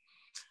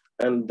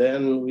 And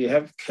then we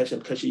have cash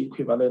and cash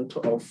equivalent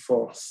of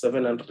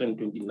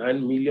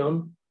 729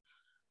 million.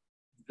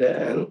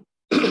 Then,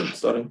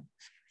 sorry,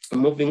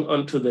 moving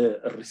on to the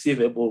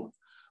receivable,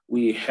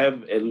 we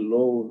have a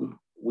loan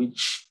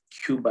which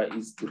Cuba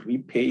is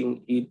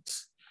repaying it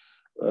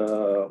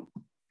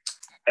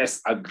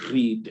as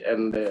agreed.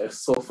 And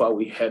so far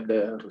we had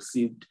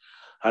received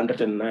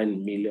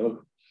 109 million.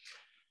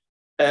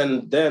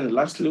 And then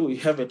lastly, we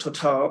have a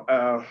total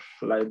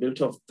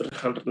liability of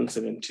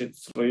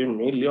 373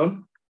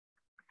 million.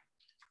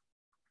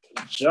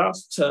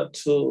 Just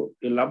to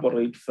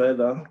elaborate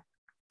further,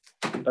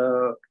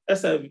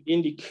 as I've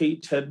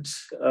indicated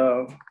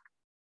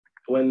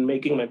when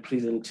making my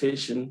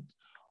presentation,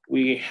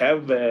 we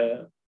had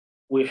an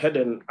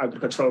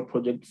agricultural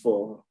project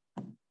for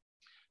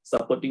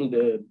supporting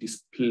the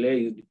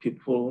displaced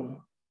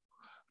people,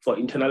 for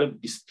internally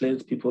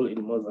displaced people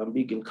in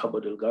Mozambique, in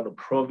Cabo Delgado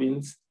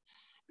province.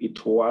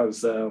 It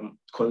was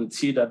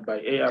considered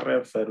by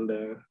ARF and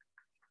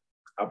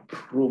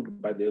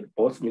approved by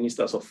both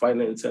ministers of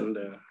finance and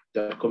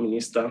the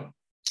minister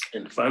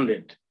and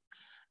funded.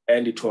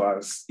 And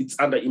it's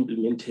under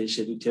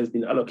implementation. It has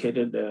been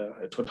allocated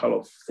a total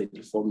of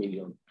 34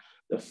 million.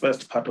 The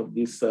first part of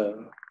this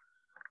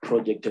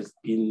project has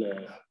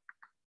been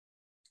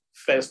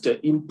first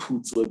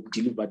inputs were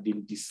delivered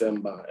in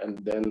December, and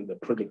then the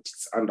project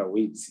is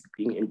underway, it's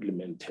being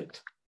implemented.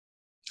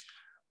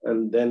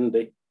 And then,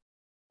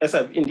 as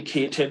I've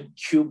indicated,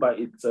 Cuba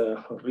is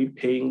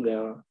repaying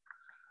the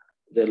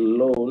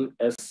loan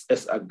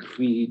as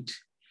agreed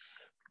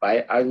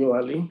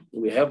biannually.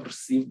 We have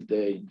received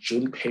the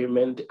June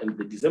payment, and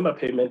the December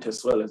payment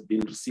as well has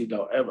been received,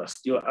 however,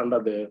 still under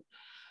the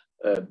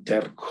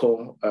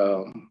DERCO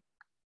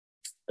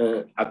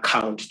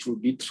account to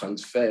be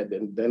transferred,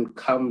 and then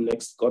come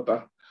next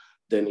quarter,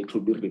 then it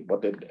will be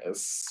reported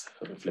as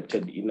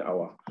reflected in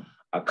our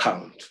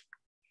account.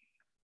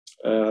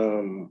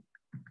 The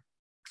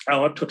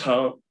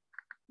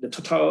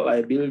total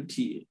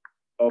liability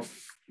of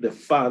the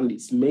fund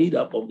is made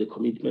up of the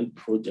commitment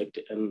project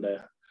and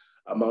the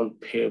amount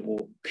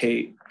payable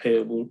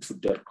to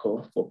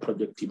DERCO for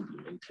project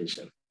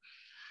implementation.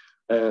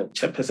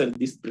 Chairperson,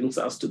 this brings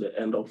us to the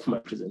end of my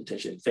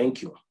presentation.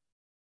 Thank you.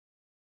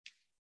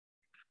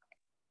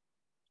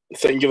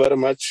 Thank you very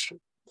much.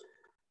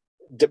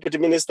 Deputy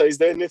Minister, is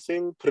there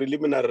anything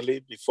preliminarily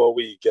before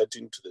we get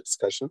into the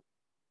discussion?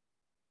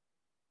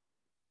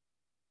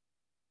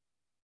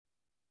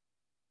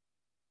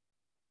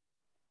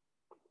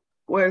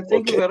 Well,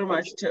 thank you very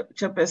much,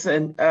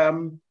 Chairperson.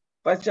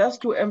 But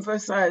just to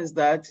emphasize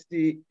that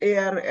the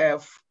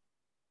ARF,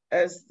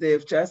 as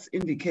they've just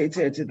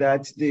indicated,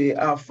 that there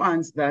are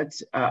funds that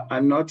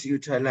are not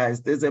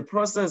utilized. There's a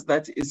process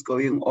that is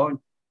going on.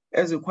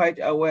 As you're quite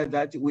aware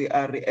that we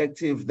are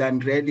reactive than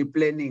really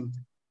planning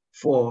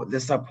for the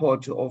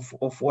support of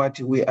what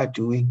we are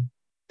doing.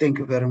 Thank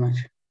you very much.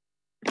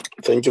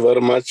 Thank you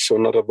very much,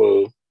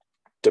 Honorable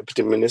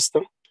Deputy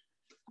Minister.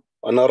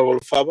 Honorable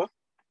Faber.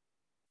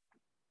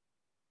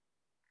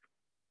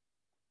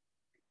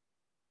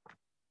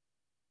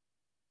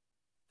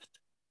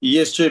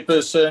 Yes,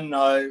 Chairperson,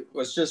 I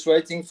was just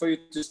waiting for you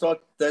to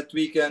start that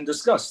we can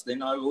discuss,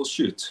 then I will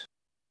shoot.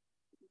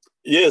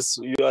 Yes,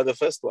 you are the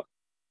first one.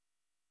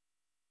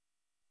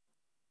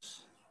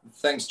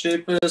 Thanks,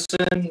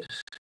 Chairperson.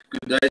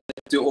 Good day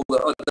to all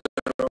the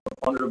other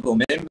honourable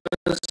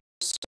members.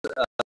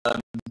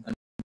 And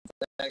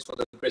thanks for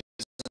the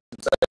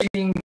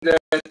presentation.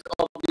 That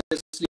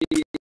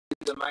obviously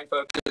the main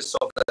focus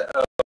of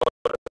the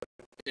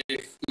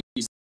LRF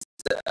is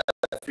the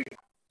Africa.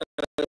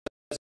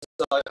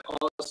 I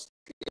ask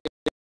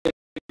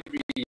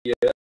every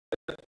year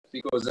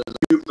because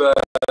Cuba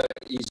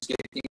is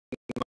getting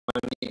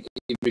money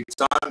every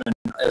time, and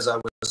as I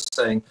was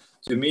saying,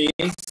 to me,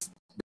 that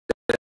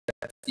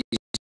is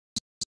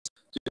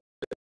to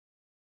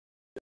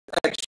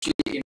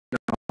actually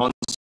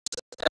enhance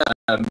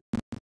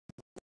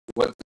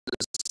what the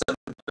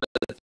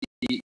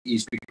sympathy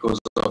is because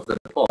of the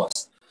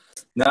past.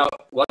 Now,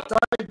 what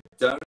I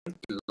don't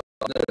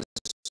love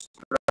this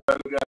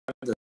program,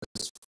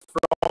 this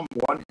from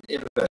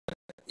whatever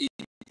it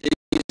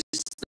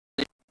is,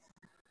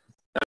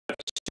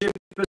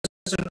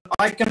 Chairperson,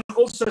 I can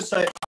also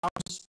say I'm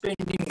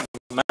spending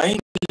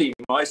mainly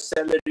my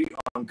salary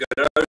on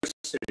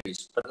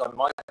groceries, but I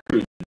might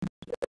could,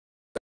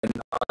 and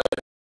I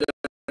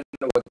don't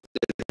know what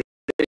the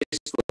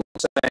rest will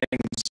say,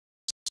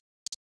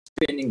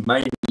 spending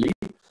mainly.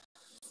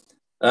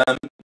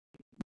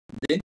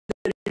 Then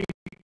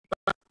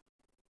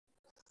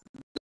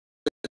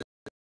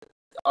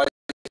I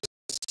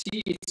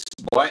see it's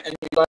why and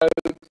low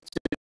to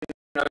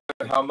know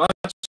how much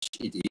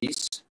it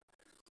is,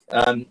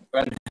 and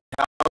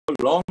how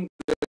long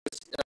this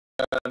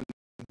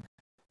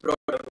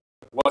product,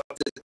 what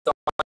the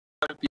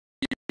time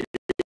period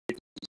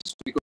is,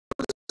 because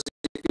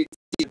if it's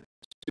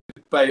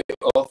to pay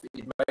off,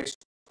 it makes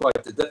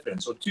quite a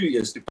difference, or 2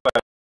 years to pay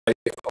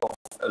off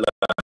a loan.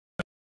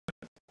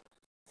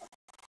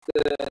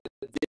 The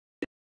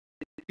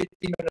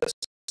Deputy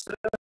Minister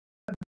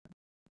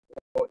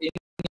or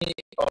any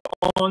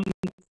on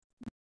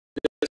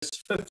this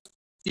 50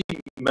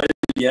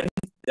 million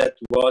that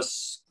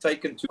was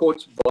taken to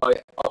court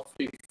by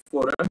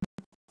AfriForum,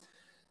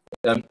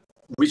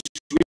 which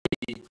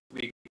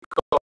we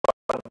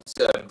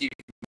can't give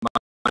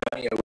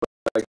money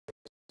away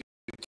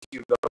to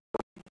Cuba.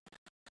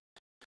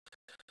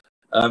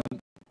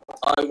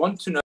 I want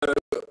to know,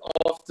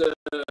 after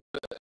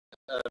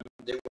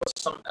there was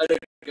some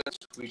arrogance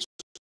which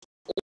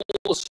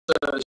also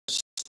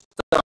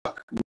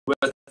stuck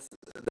with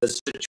the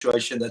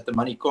situation that the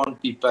money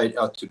can't be paid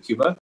out to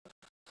Cuba.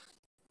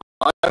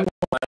 How much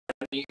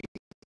money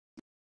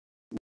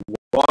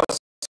was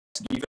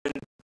given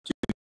to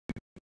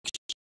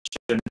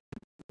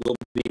will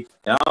be,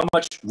 how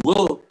much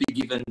will be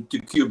given to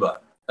Cuba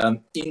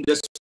in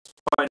this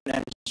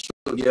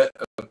financial year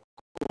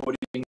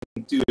according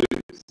to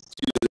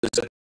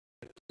the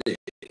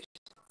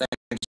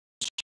Thanks.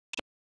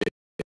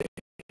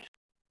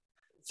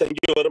 Thank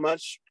you very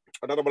much.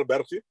 Honorable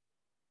Bertie.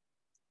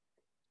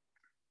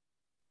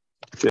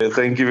 Okay,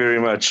 thank you very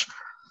much.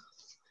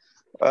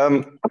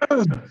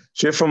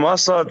 Chair, from my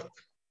side,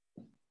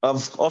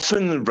 I've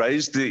often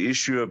raised the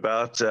issue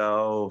about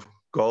our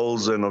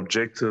goals and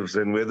objectives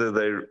and whether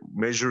they're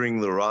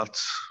measuring the right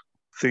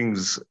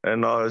things.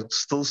 And I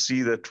still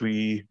see that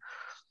we're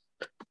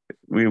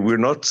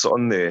not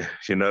on there.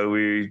 You know,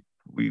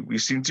 we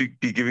seem to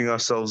be giving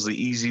ourselves the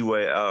easy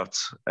way out.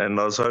 And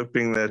I was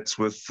hoping that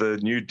with the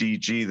new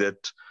DG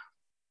that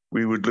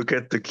we would look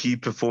at the key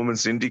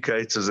performance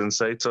indicators and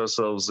say to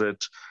ourselves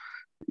that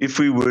if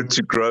we were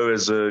to grow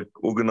as an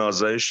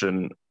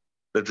organization,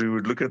 that we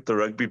would look at the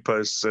rugby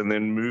posts and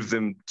then move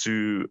them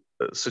to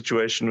a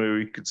situation where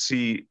we could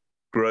see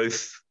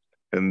growth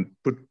and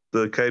put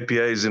the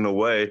KPIs in a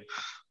way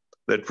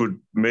that would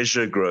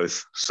measure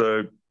growth.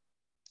 So,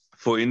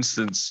 for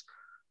instance,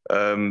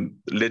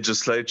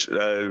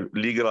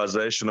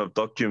 legalization of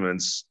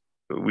documents,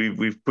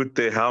 we've put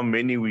there how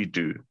many we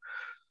do.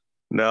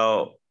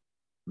 Now,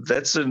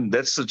 that's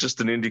just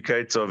an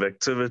indicator of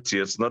activity.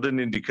 It's not an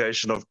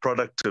indication of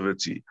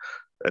productivity.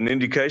 An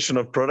indication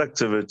of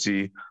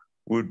productivity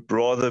would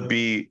rather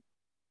be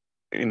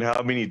in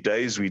how many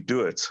days we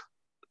do it,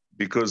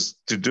 because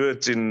to do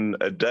it in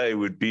a day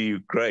would be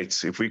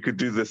great. If we could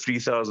do the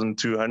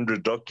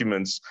 3,200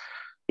 documents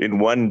in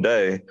one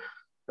day,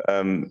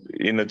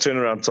 in a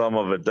turnaround time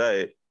of a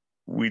day,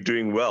 we're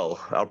doing well.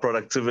 Our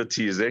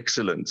productivity is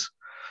excellent.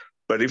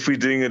 But if we're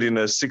doing it in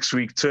a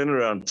 6-week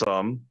turnaround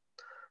time,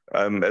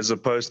 as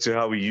opposed to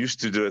how we used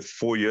to do it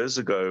 4 years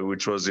ago,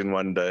 which was in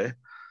one day,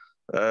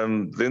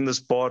 then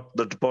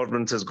the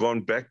department has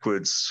gone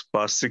backwards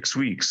by 6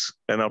 weeks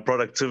and our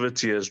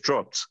productivity has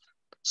dropped.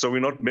 So we're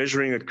not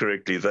measuring it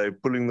correctly. They're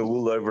pulling the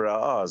wool over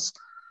our eyes.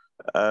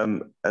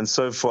 And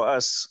so for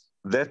us,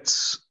 that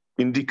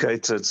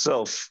indicator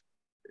itself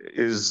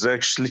is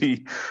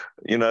actually,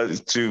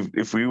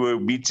 if we were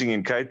meeting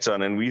in Cape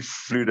Town and we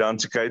flew down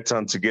to Cape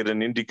Town to get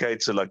an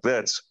indicator like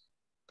that,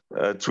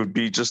 it would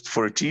be just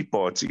for a tea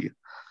party.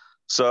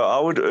 So I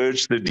would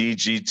urge the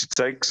DG to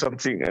take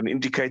an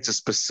indicator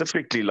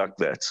specifically like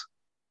that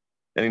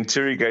and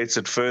interrogate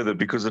it further,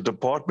 because a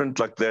department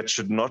like that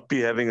should not be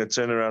having a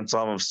turnaround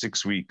time of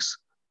 6 weeks.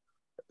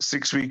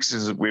 6 weeks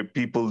is where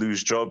people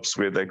lose jobs,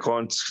 where they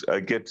can't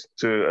get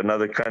to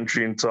another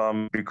country in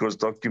time because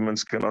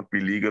documents cannot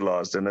be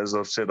legalized. And as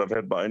I've said, I've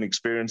had my own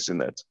experience in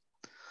that.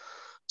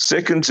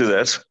 Second to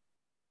that,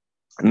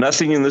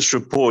 nothing in this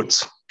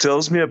report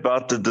tells me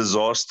about the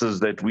disasters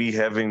that we're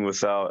having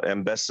with our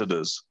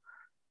ambassadors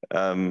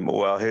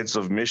or our heads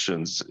of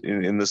missions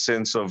in the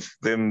sense of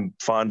them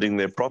finding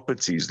their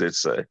properties,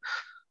 let's say.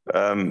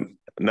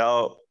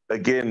 Now,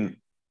 again,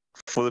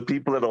 for the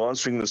people that are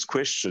answering this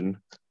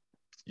question,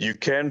 you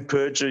can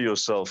perjure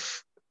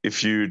yourself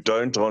if you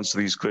don't answer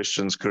these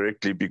questions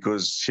correctly,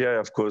 because here,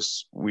 of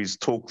course, we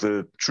talk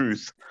the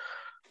truth.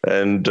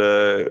 And,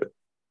 I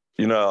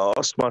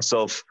asked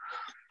myself,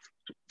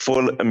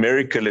 for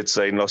America, let's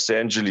say in Los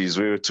Angeles,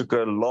 where it took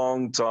a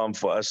long time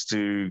for us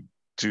to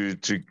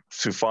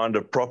find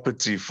a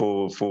property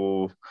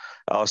for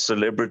our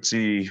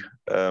celebrity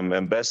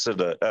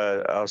ambassador,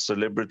 our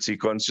celebrity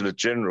consulate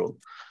general.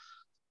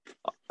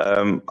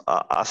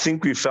 I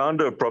think we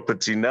found a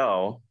property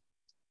now,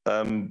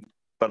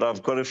 but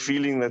I've got a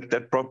feeling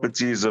that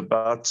property is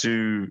about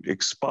to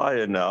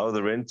expire now.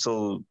 The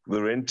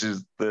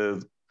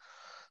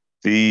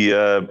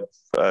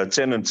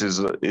tenant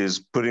is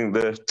putting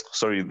the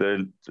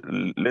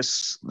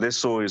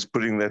lessor is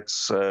putting that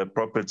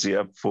property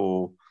up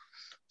for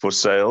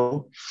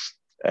sale,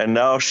 and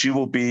now she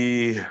will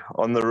be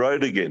on the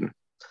road again.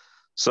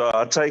 So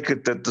I take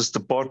it that this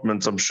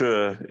department, I'm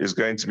sure, is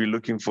going to be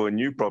looking for a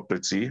new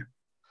property.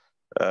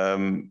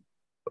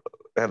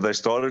 Have they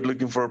started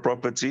looking for a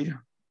property?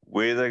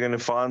 Where are they going to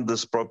find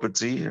this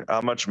property?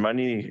 How much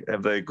money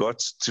have they got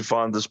to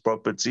find this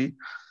property?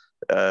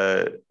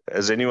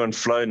 Has anyone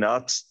flown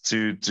out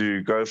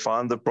to go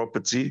find the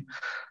property?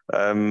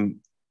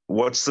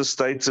 What's the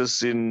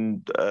status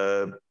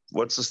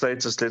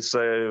let's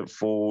say,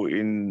 for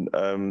in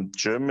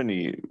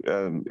Germany?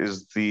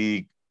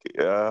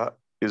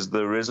 Is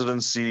the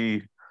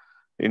residency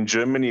in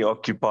Germany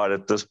occupied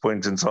at this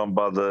point in time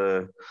by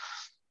the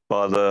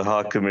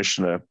High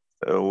Commissioner?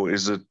 Or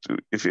is it,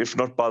 if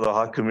not by the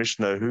High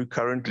Commissioner, who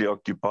currently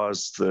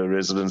occupies the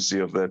residency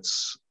of that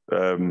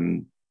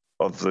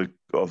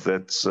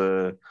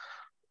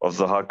of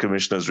the High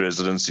Commissioner's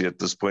residency at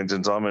this point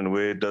in time, and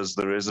where does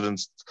the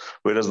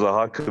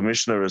High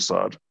Commissioner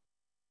reside?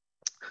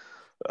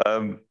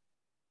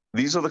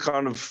 These are the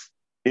kind of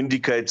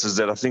indicators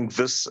that I think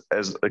this,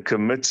 as a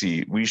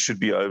committee, we should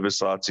be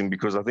oversighting,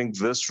 because I think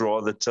this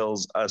rather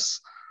tells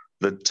us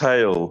the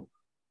tale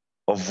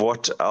of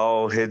what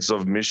our heads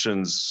of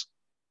missions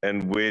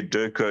and where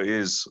DIRCO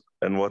is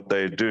and what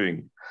they're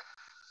doing.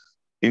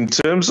 In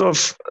terms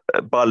of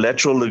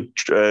bilateral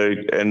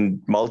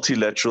and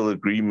multilateral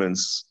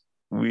agreements,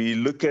 we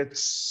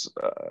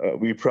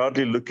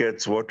proudly look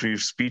at what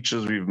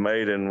speeches we've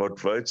made and what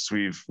votes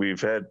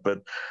we've had.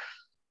 But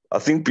I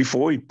think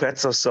before we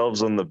pat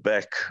ourselves on the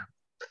back,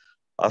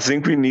 I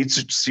think we need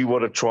to see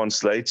what it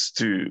translates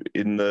to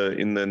in the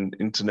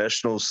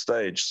international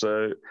stage.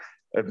 So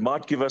it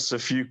might give us a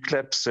few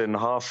claps and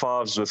high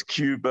fives with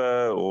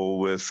Cuba or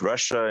with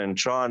Russia and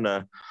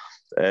China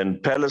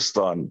and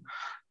Palestine.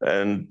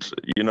 And,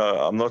 you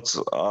know,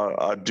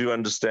 I do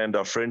understand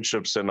our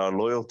friendships and our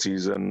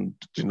loyalties, and,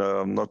 you know,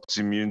 I'm not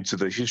immune to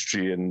the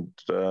history. And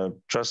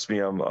trust me,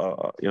 you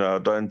know, I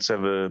don't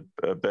have a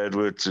bad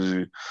word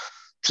to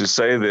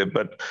say there.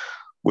 But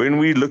when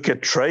we look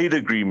at trade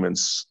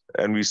agreements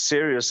and we're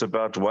serious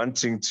about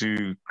wanting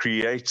to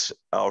create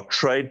our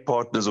trade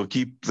partners or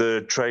keep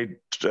the trade,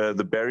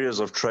 the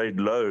barriers of trade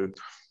low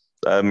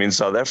in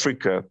South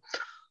Africa,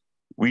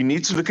 we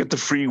need to look at the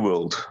free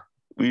world.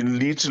 We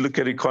need to look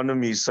at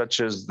economies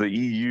such as the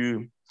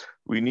EU.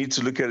 We need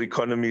to look at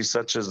economies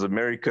such as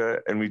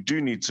America, and we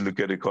do need to look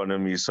at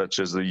economies such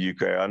as the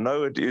UK. I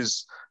know it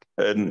is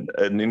an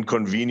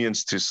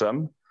inconvenience to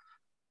some,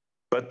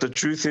 but the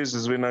truth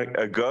is when a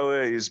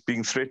AGOA is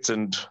being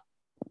threatened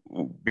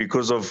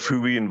because of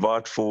who we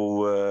invite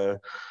for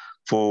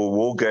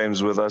war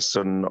games with us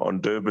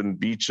on Durban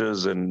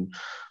beaches, and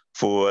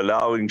for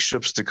allowing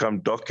ships to come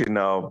dock in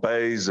our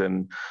bays,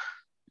 and,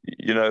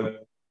 you know,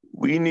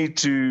 we need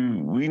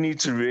to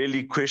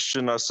really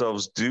question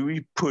ourselves. Do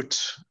we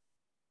put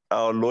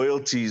our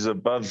loyalties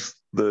above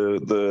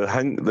the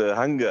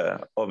hunger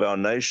of our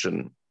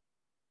nation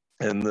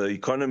and the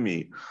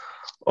economy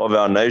of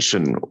our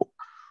nation?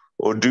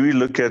 Or do we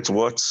look at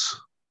what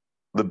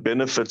the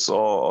benefits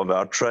are of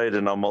our trade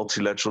and our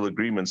multilateral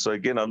agreements? So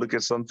again, I look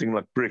at something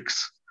like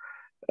BRICS,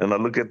 and I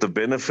look at the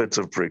benefits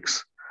of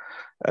BRICS.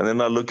 And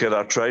then I look at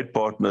our trade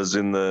partners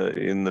in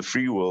the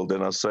free world,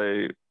 and I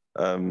say,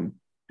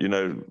 you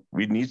know,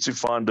 we need to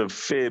find a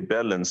fair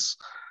balance,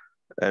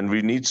 and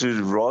we need to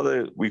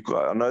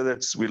I know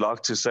that we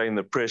like to say in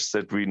the press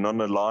that we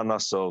non-align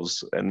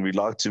ourselves, and we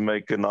like to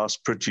make a nice,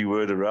 pretty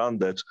word around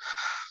that,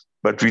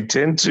 but we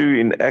tend to,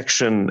 in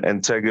action,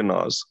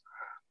 antagonize.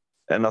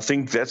 And I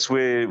think that's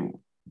where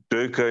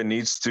DIRCO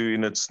needs to,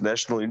 in its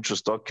national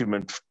interest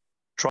document,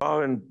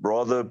 try and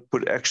rather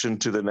put action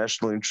to the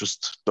national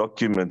interest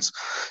documents.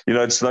 You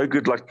know, it's no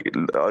good, like,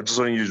 I just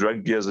want to use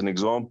rugby as an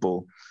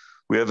example.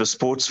 We have a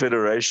sports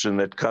federation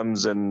that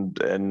comes and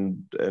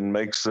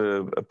makes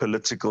a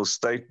political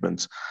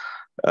statement.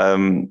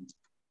 And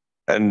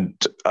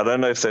I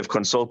don't know if they've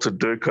consulted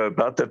DIRCO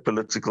about that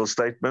political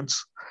statement,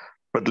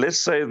 but let's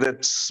say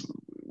that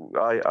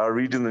I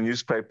read in the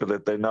newspaper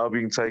that they're now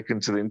being taken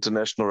to the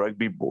International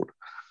Rugby Board,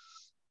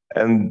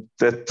 and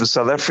that the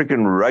South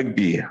African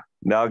rugby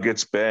now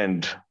gets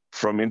banned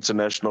from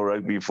international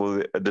rugby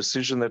for a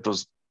decision that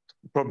was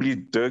probably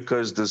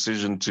DIRCO's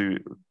decision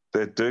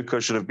that DIRCO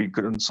should have been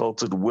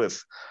consulted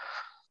with.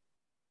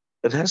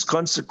 It has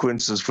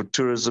consequences for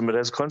tourism. It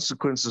has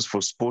consequences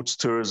for sports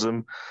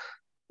tourism.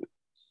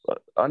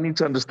 I need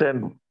to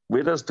understand,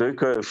 where does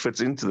DIRCO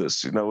fit into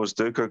this? You know, was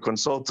DIRCO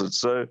consulted?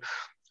 So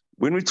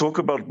when we talk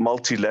about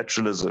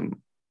multilateralism,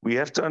 we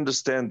have to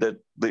understand that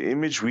the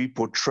image we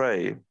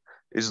portray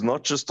is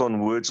not just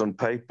on words on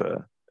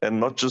paper and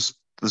not just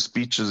the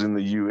speeches in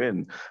the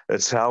UN.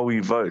 It's how we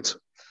vote.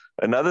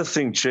 Another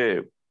thing,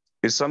 Chair,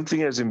 is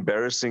something as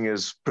embarrassing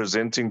as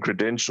presenting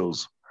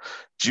credentials.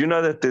 Do you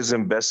know that there's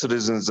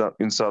ambassadors in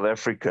South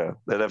Africa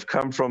that have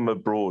come from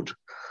abroad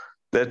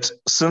that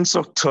since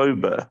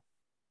October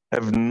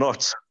have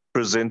not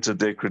presented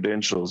their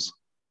credentials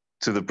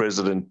to the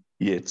president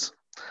yet?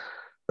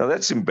 Now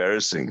that's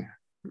embarrassing.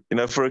 You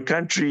know, for a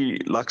country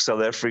like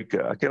South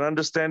Africa, I can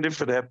understand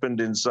if it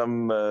happened in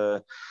some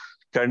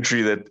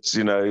country that,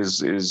 you know,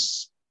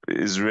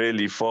 is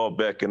really far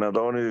back, and I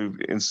don't want to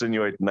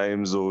insinuate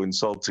names or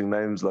insulting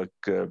names like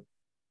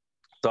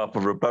type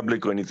of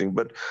republic or anything,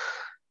 but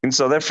in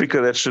South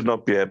Africa, that should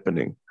not be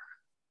happening.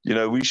 You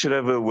know, we should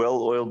have a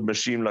well-oiled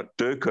machine like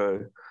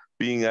DIRCO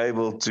being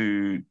able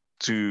to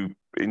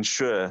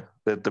ensure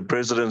that the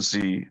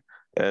presidency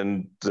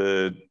and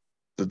the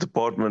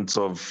Department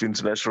of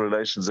International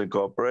Relations and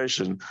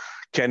Cooperation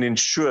can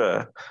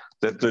ensure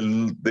that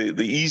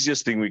the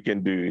easiest thing we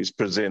can do is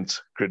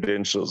present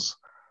credentials.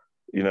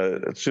 You know,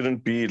 it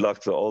shouldn't be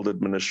like the old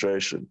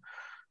administration.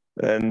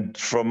 And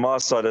from my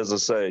side, as I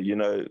say, you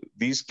know,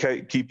 these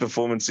key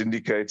performance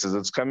indicators,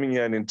 it's coming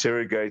here and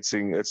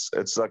interrogating, it's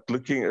like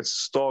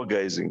it's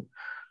stargazing.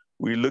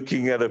 We're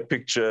looking at a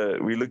picture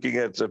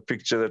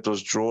that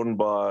was drawn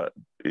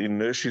in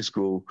nursery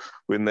school,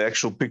 when the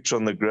actual picture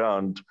on the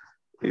ground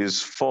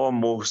is far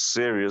more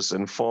serious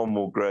and far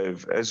more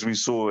grave, as we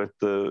saw at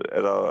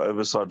our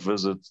oversight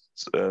visit.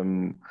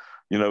 You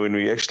know, when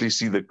we actually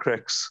see the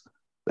cracks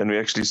and we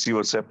actually see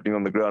what's happening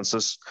on the ground.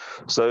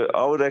 So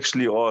I would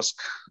actually ask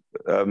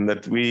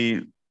that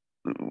we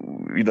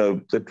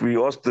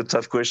ask the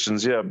tough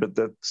questions, yeah, but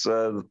that's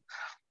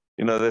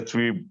that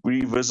we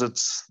revisit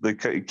the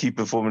key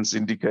performance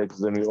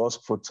indicators and we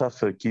ask for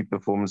tougher key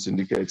performance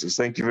indicators.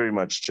 Thank you very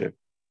much, Chair.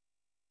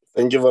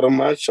 Thank you very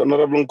much,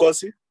 Honorable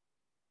Nkosi.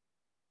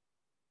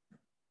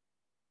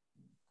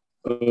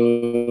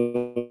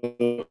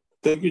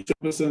 Thank you,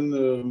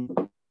 Chairperson.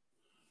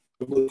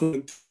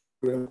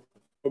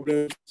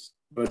 Problems,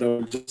 but I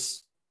will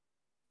just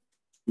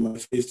my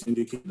face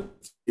indicate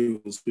that he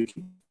was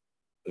speaking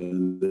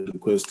and the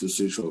request to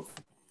switch off.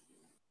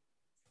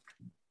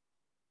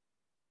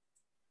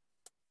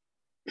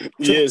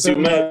 Yes, you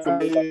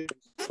may,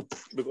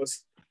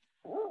 because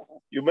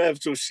You may have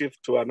to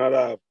shift to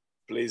another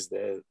place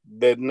there.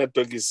 The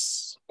network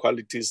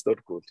quality is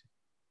not good.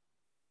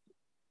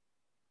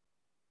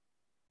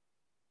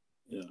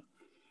 Yeah.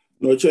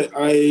 No, Chair,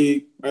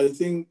 I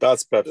think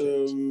that's perfect.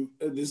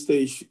 At this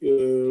stage,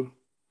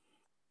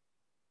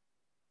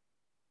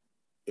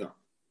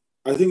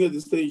 I think at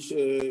this stage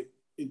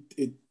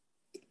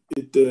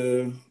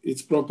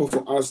it's proper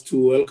for us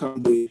to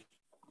welcome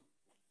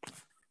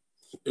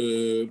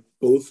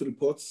both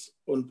reports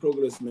on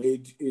progress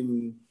made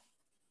in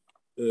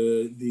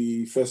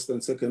the first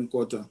and second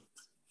quarter.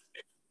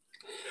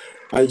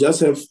 I just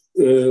have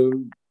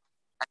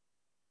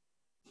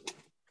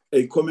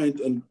a comment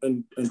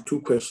and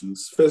two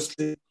questions.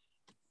 Firstly,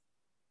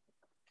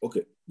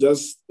 okay,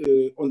 just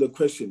on the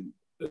question,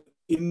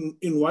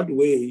 in what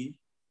way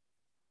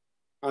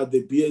are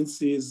the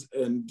BNCs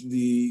and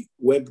the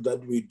work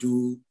that we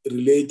do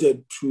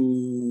related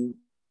to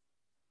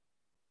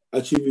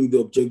achieving the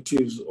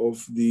objectives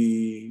of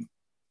the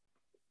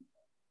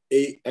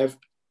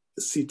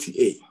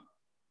AFCTA?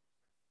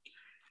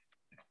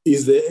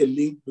 Is there a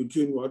link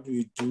between what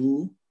we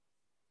do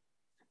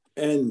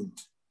and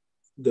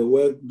the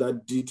work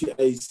that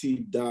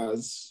DTIC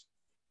does,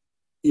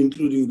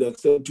 including the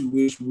extent to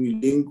which we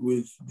link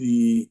with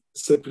the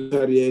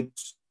Secretariat,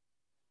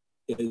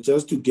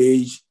 just to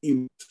gauge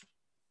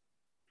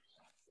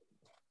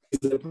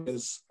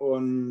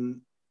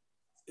on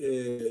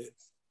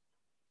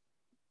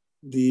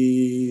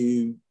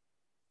the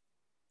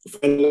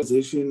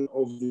finalization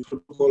of the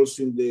protocols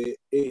in the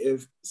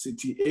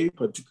AFCTA,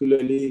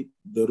 particularly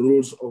the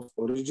rules of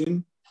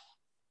origin?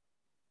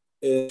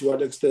 To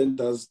what extent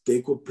does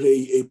DECO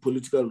play a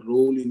political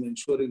role in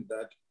ensuring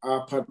that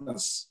our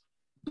partners,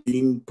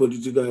 being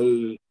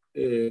political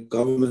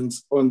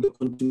governments on the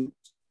continent,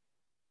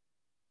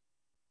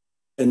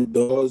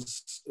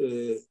 endorse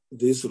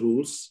these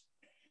rules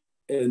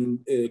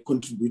and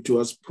contribute to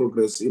us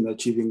progress in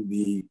achieving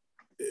the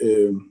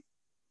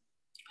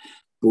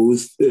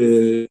both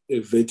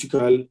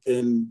vertical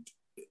and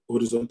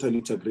horizontal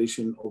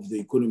integration of the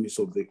economies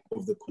of the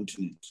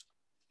continent?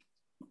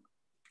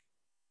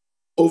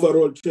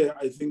 Overall, Chair,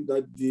 I think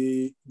that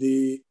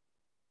the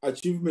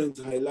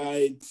achievements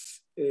highlight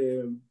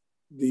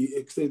the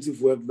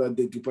extensive work that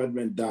the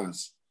department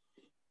does.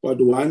 But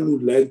one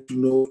would like to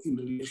know, in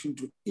relation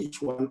to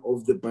each one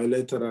of the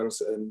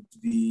bilaterals and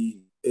the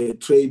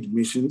trade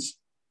missions,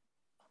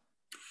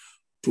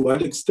 to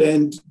what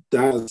extent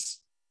does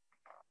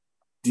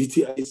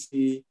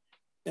DTIC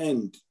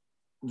and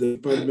the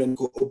department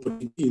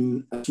cooperate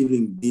in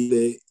achieving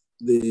the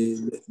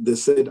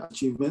said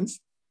achievements?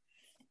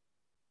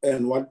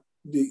 And what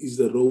is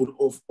the role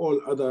of all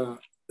other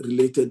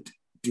related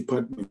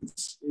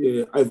departments?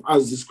 I've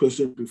asked this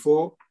question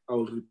before,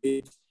 I'll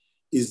repeat.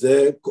 Is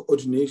there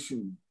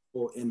coordination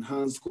or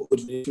enhanced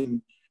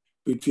coordination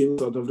between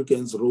South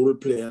Africans' role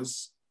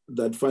players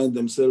that find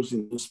themselves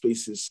in those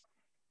spaces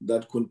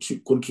that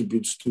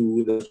contributes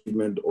to the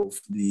achievement of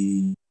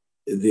the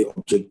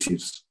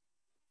objectives?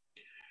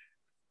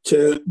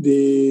 Chair,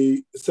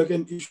 the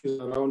second issue is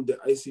around the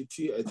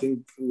ICT. I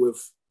think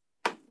we've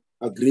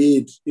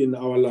agreed in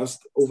our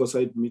last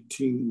oversight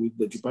meeting with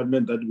the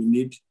department that we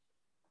need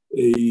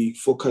a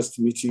focused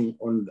meeting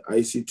on the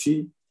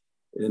ICT,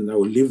 and I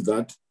will leave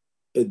that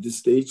at this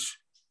stage.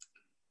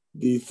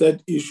 The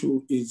third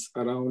issue is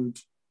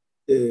around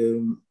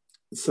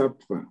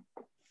SAPA,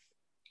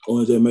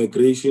 or the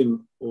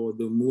migration or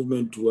the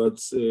movement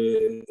towards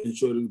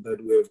ensuring that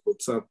we have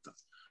got SAPA.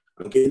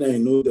 Again, I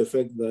know the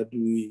fact that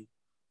we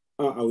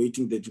are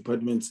awaiting the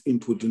department's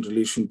input in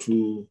relation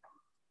to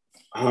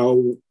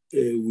how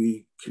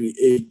we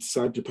create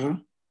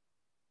SAPA,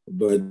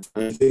 but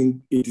I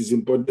think it is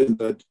important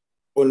that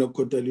on a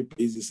quarterly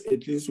basis,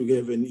 at least we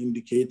have an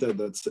indicator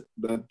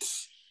that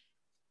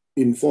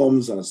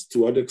informs us to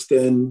what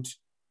extent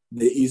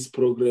there is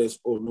progress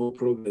or no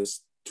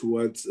progress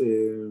towards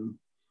doing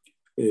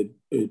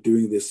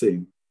the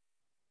same.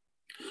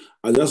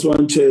 I just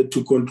want to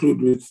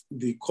conclude with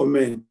the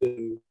comment,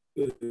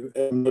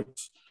 I'm not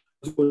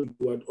going to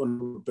what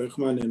Honorable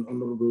Bergman and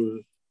Honorable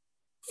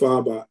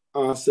Faber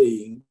are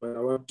saying, but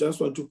I just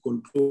want to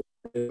conclude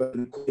by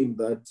saying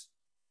that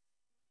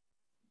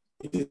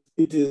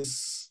it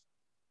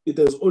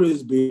has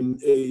always been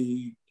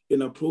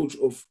an approach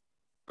of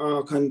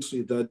our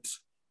country that,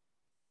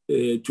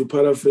 to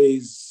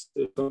paraphrase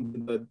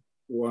something that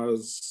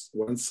was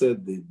once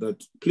said,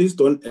 that please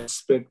don't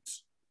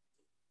expect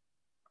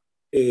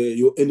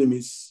your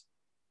enemies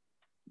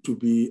to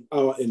be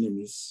our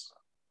enemies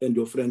and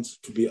your friends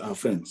to be our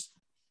friends.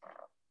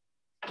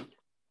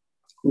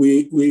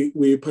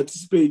 We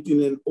participate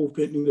in a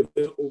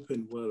very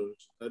open world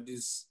that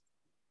is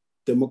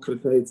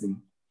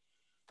democratizing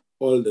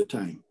all the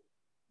time.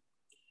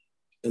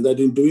 And that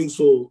in doing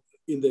so,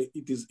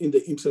 it is in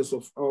the interest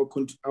of our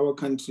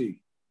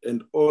country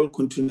and all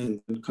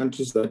continents and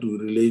countries that we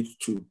relate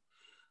to,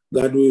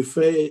 that we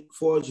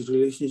forge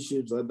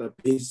relationships that are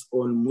based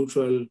on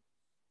mutual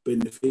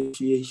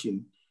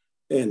beneficiation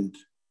and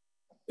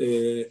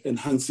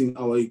enhancing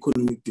our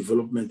economic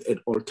development at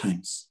all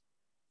times.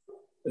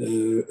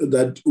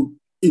 that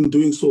in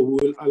doing so,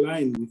 we will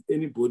align with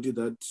anybody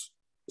that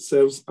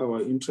serves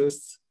our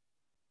interests,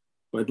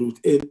 but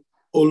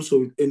also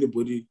with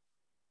anybody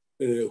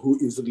who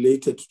is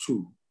related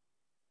to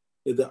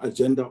the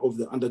agenda of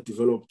the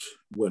underdeveloped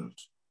world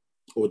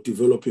or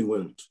developing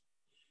world.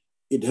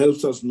 It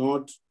helps us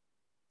not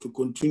to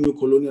continue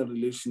colonial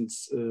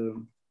relations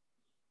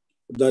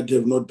that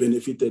have not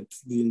benefited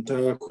the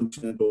entire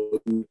continent or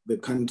the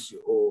country,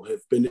 or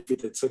have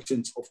benefited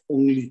sections of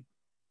only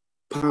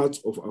parts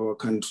of our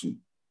country.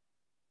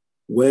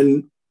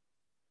 When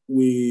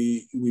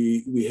we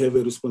have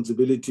a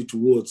responsibility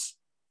towards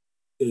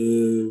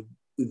the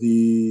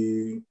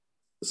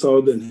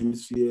Southern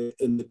Hemisphere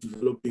and the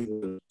developing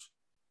world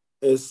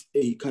as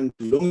a country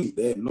belonging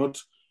there,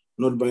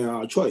 not by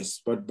our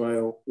choice, but by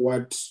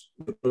what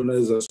the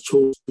colonizers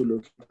chose to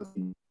look at.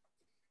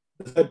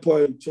 The third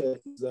point, Chair,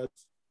 is that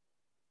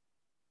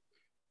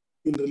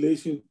in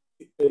relation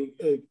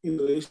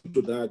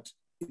to that,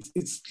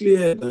 it's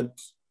clear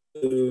that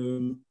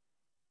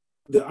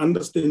the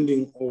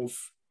understanding of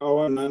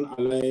our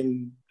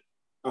non-aligned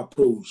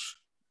approach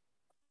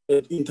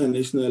at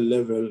international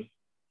level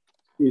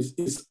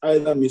is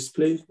either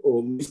misplaced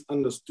or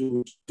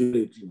misunderstood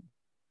directly.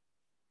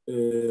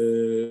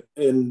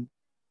 And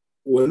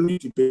when we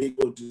debate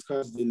or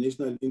discuss the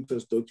national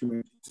interest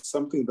document, it's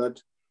something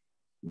that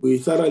we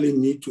thoroughly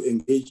need to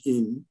engage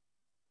in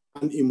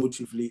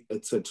unemotively,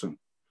 etc.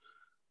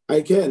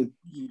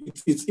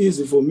 It's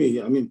easy for me,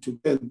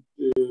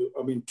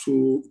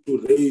 to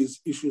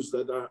raise issues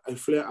that I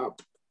flare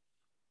up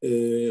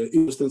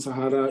in Western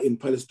Sahara, in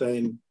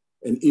Palestine,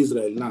 and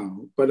Israel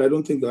now, but I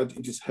don't think that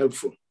it is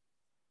helpful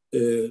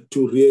to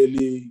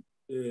really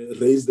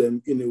raise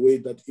them in a way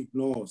that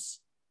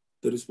ignores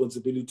the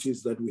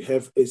responsibilities that we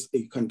have as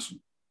a country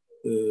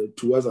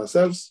towards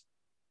ourselves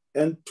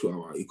and to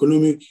our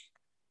economic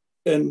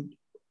and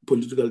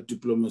political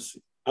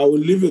diplomacy. I will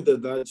leave it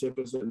at that,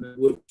 Chairperson.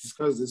 We've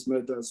discussed this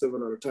matter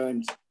several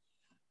times,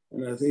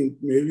 and I think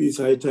maybe it's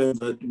high time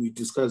that we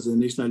discuss the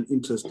national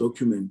interest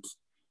document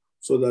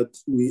so that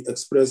we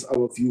express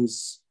our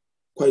views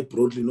quite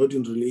broadly, not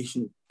in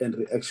relation and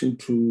reaction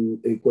to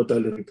a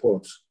quarterly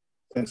report.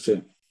 Thanks,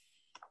 Chair.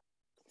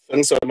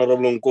 Thanks,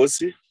 Honorable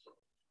Nkosi.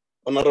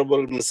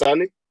 Honorable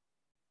Msani.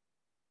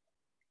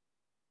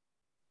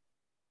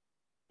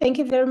 Thank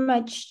you very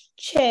much,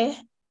 Chair.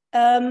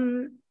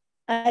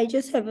 I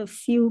just have a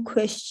few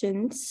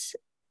questions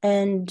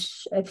and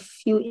a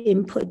few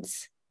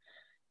inputs.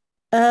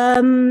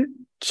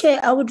 Chair,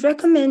 I would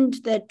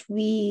recommend that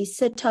we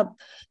set up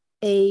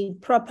a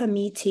proper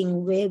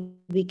meeting where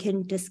we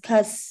can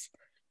discuss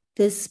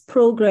this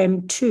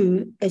program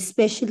too,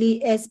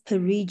 especially as per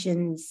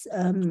regions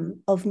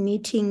of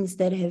meetings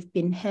that have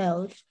been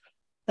held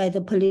by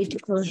the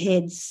political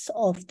heads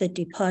of the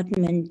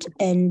department,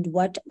 and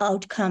what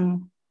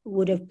outcome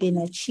would have been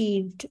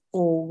achieved,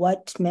 or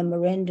what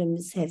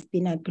memorandums have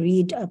been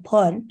agreed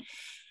upon,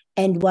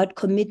 and what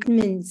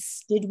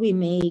commitments did we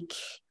make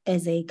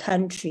as a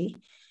country,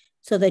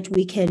 so that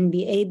we can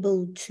be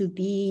able to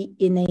be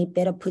in a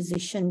better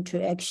position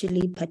to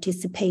actually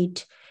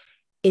participate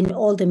in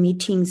all the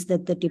meetings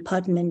that the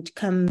department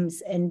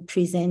comes and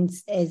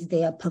presents as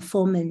their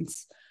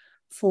performance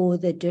for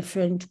the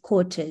different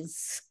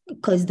quarters.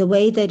 Because the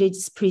way that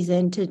it's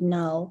presented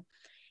now,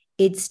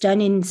 it's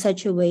done in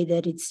such a way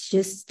that it's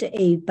just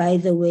by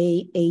the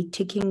way, a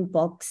ticking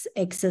box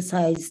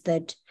exercise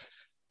that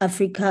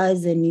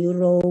Africa's and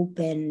Europe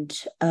and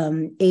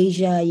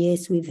Asia,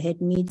 yes, we've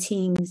had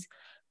meetings,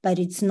 but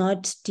it's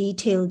not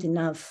detailed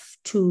enough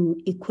to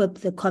equip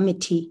the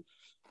committee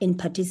in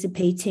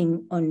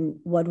participating on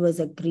what was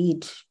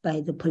agreed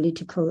by the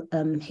political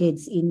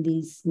heads in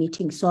these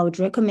meetings. So I would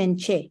recommend,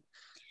 Chair,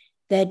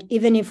 that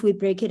even if we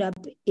break it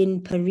up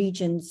in per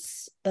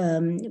regions,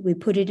 we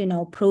put it in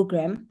our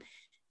program,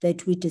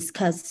 that we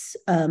discuss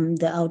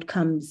the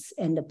outcomes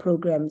and the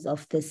programs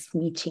of these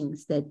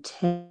meetings that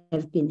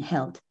have been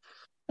held.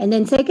 And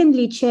then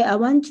secondly, Chair, I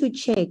want to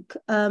check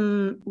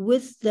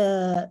with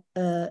the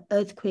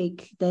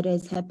earthquake that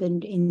has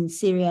happened in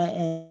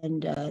Syria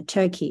and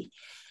Turkey,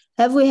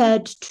 have we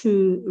had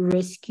to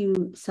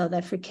rescue South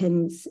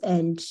Africans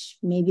and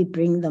maybe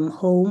bring them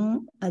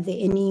home? Are there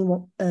any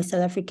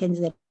South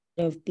Africans that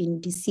have been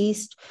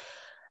deceased?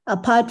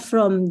 Apart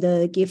from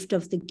the gift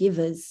of the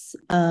givers,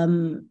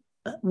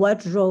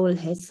 what role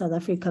has South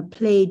Africa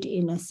played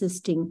in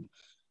assisting,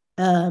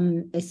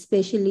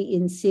 especially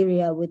in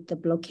Syria with the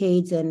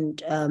blockades,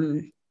 and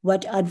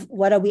what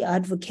are we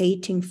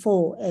advocating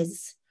for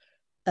as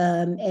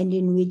and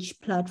in which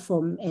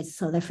platform as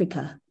South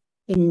Africa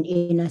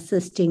in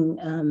assisting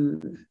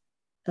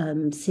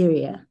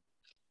Syria?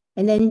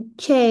 And then,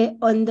 Chair,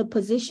 on the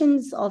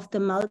positions of the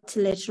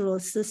multilateral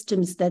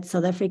systems that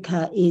South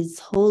Africa is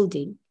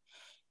holding,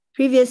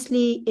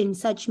 previously in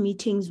such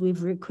meetings,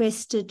 we've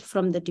requested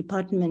from the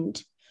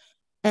department,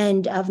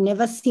 and I've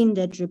never seen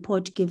that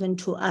report given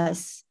to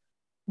us,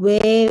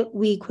 where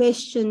we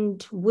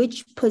questioned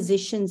which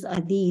positions are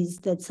these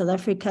that South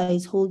Africa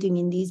is holding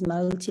in these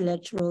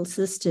multilateral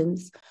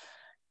systems,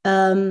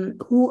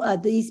 who are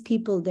these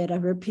people that are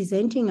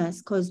representing us?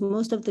 Because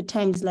most of the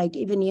times, like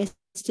even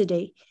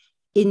yesterday,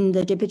 in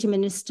the Deputy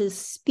Minister's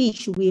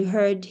speech, we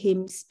heard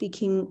him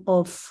speaking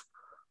of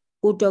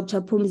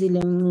Dr.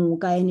 Phumzile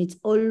Mngcuka, and it's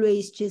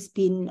always just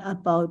been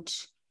about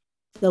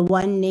the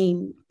one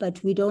name,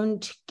 but we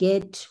don't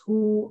get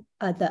who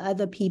are the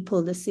other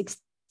people, the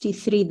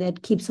 63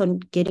 that keeps on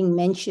getting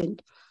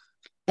mentioned,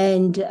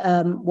 and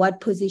what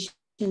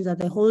positions are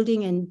they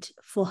holding and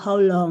for how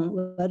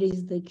long, what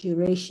is the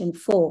duration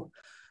for.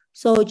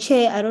 So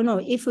Chair, I don't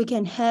know if we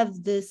can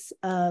have this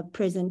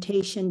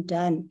presentation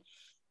done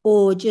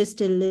or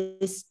just a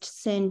list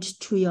sent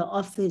to your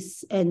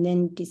office and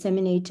then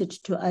disseminated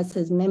to us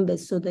as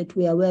members so that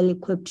we are well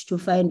equipped to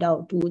find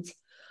out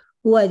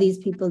who are these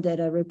people that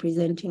are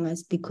representing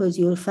us, because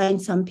you'll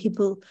find some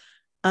people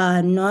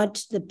are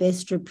not the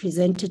best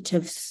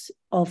representatives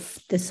of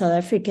the South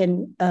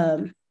African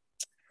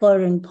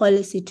foreign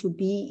policy to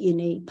be in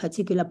a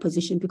particular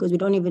position, because we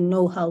don't even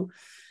know how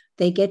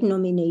they get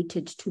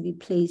nominated to be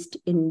placed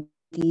in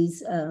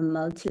these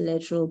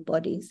multilateral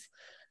bodies.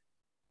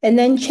 And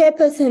then,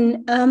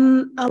 Chairperson,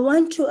 I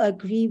want to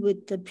agree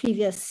with the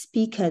previous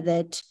speaker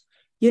that,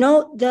 you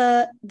know,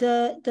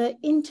 the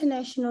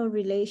international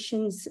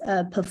relations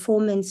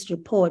performance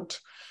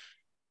report,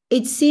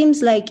 it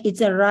seems like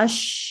it's a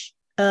rush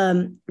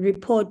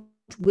report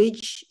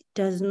which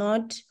does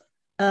not,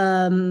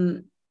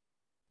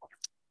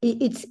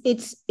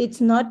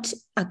 it's not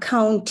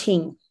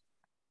accounting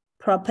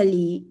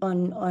properly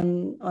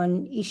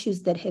on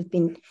issues that have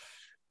been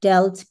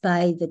dealt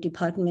by the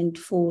department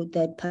for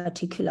that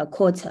particular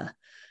quarter.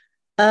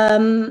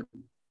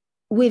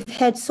 We've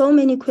had so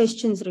many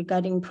questions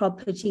regarding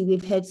property.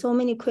 We've had so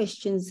many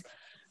questions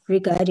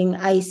regarding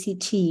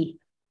ICT,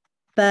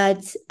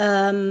 but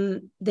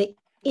the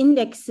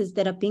indexes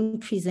that are being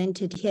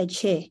presented here,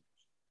 Chair,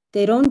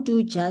 they don't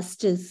do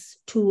justice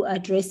to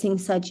addressing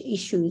such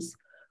issues,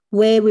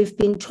 where we've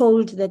been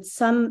told that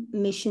some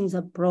missions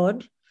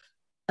abroad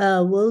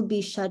will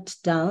be shut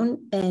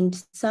down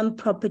and some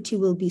property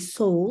will be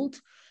sold,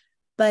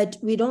 but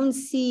we don't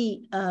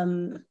see,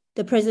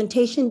 the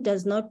presentation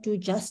does not do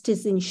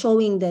justice in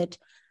showing that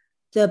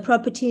the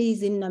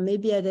properties in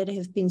Namibia that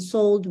have been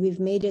sold, we've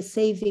made a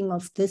saving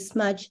of this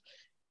much,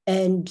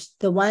 and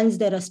the ones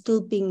that are still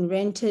being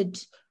rented,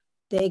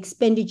 the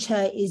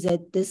expenditure is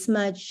at this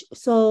much.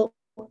 So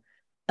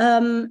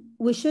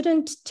we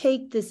shouldn't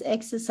take this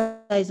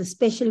exercise,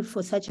 especially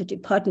for such a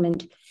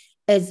department,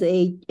 as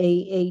a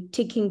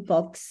ticking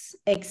box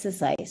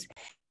exercise.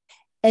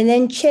 And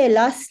then, Chair,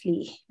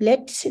 lastly,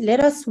 let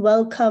us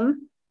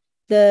welcome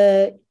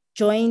the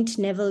joint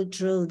naval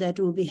drill that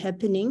will be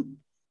happening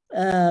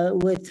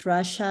with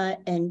Russia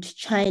and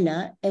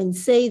China, and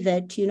say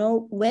that, you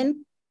know,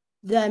 when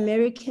the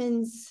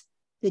Americans,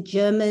 the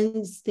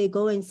Germans, they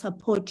go and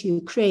support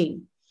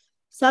Ukraine,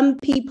 some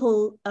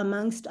people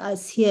amongst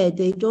us here,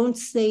 they don't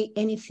say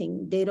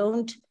anything. They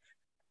don't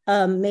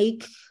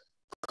make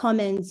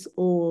comments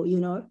or, you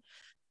know,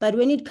 but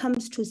when it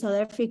comes to South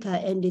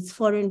Africa and its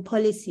foreign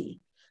policy,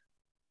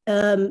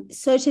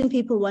 certain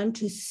people want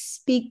to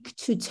speak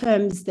to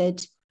terms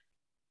that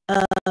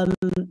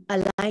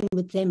align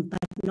with them, but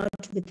not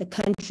with the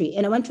country.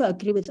 And I want to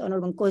agree with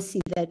Honorable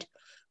Nkosi that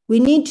we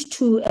need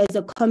to, as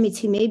a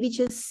committee, maybe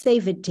just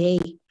save a day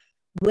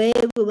where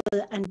we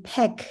will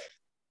unpack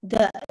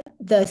the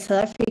South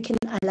African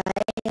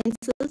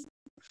alliances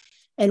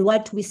and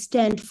what we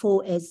stand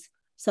for as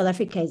South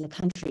Africa as a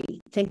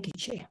country. Thank you,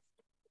 Chair.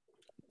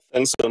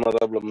 Thanks,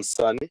 Honorable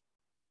Msani.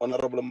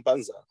 Honorable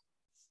Mpanza.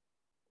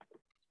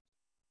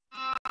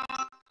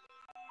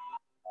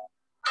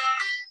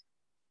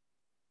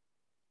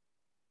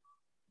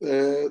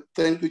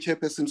 Thank you,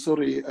 Chairperson.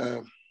 Sorry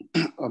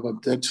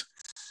about that.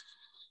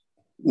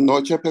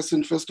 No,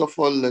 Chairperson, first of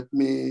all, let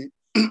me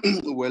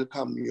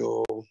welcome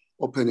your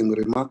opening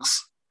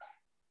remarks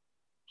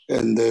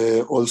and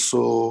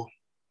also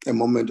a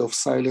moment of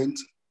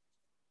silence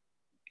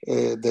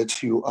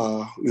that you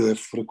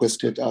have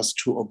requested us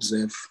to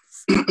observe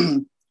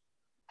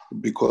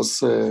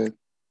because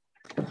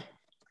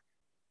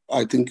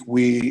I think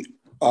we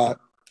are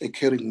a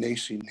caring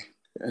nation,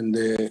 and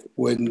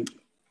when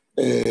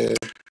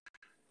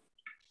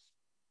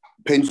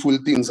painful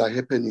things are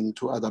happening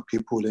to other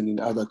people and in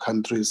other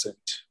countries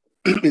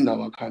and in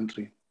our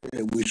country,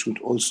 we should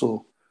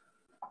also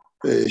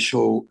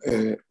show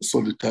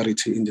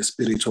solidarity in the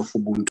spirit of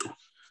Ubuntu.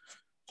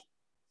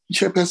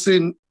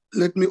 Chairperson,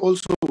 let me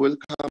also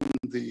welcome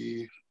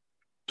the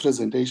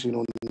presentation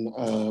on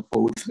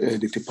both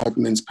the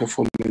department's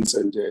performance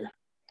and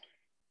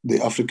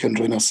the African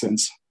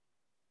Renaissance.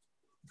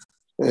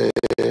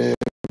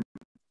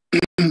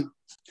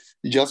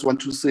 Just want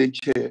to say,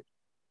 Chair,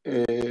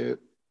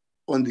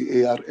 on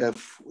the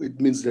ARF, it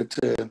means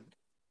that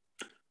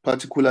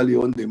particularly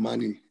on the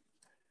money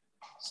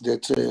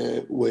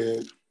that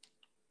were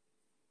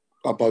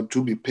about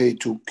to be paid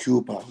to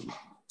Cuba,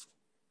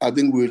 I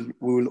think we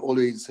will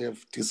always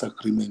have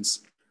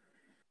disagreements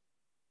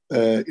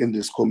in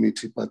this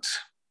committee, but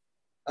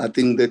I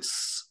think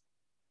that's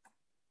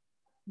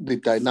the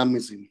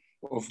dynamism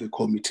of the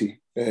committee,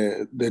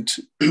 that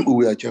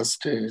we are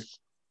just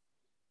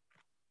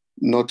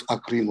not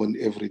agreeing on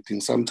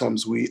everything.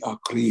 Sometimes we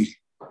agree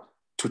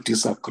to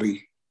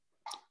disagree.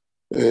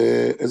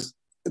 As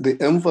the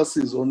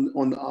emphasis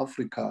on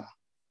Africa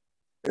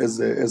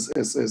as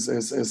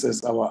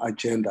our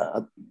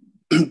agenda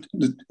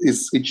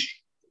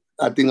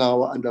I think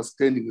our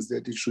understanding is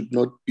that it should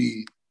not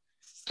be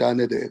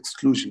done at the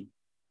exclusion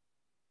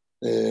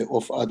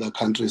of other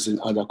countries in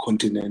other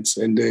continents.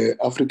 And the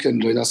African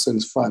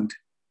Renaissance Fund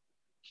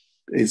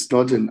is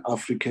not an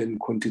African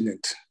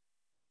continent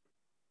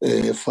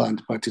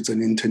fund, but it's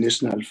an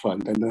international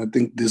fund. And I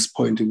think this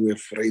point we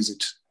have raised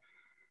it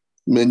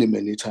many,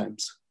 many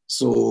times.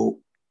 So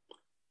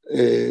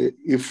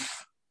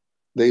if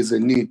there is a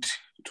need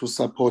to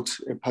support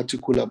a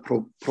particular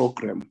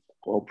program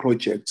or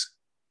project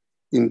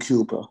in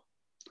Cuba,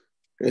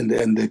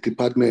 and the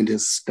department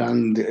has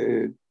done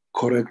the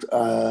correct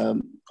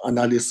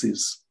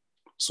analysis,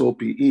 so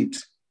be it.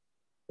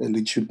 And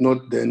it should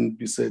not then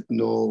be said,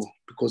 no,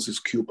 because it's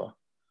Cuba,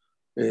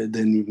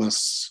 then we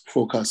must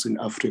focus in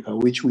Africa,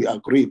 which we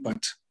agree,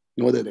 but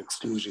not at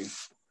exclusion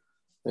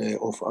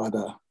of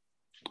other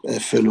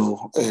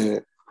fellow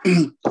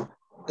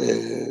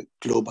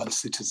global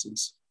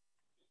citizens.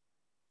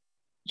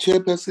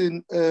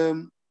 Chairperson,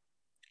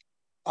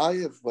 I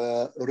have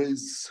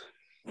raised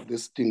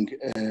this thing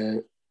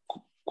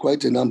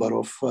quite a number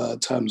of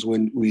times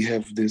when we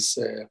have this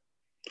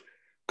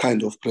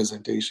kind of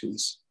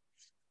presentations.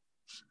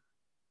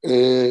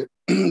 The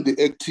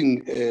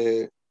acting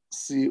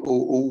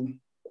COO,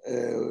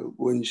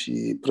 when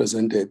she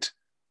presented,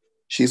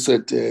 she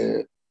said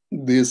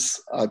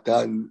these are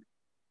done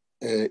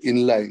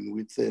in line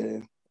with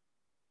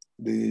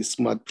the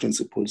SMART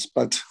principles,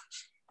 but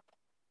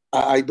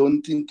I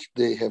don't think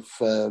they have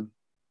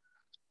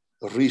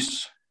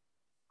reached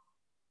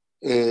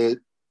to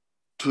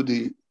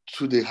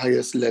the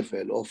highest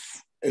level of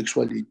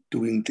actually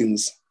doing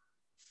things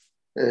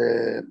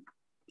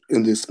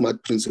in the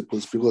SMART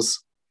principles,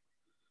 because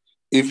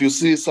if you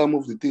see some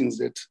of the things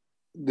that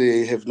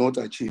they have not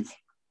achieved,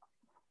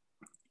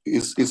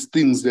 is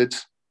things that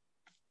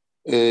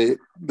they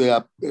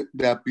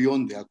are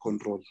beyond their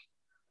control.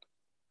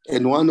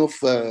 And one of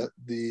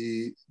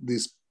the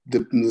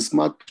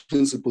SMART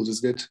principles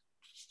is that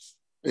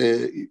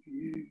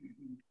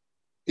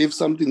if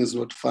something is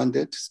not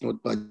funded, it's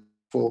not budgeted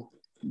for,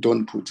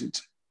 don't put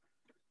it.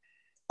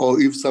 Or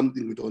if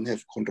something we don't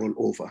have control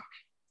over,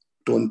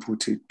 don't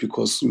put it,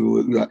 because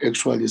you are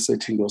actually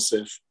setting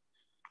yourself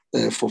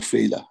for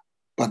failure.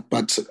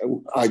 But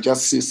I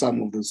just see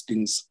some of those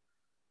things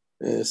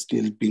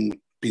still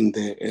being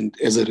there, and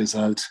as a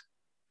result,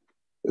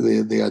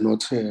 they are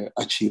not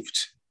achieved.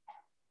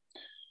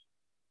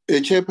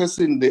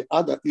 Chairperson, the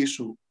other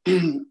issue,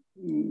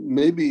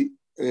 maybe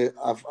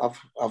I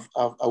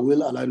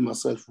will align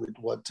myself with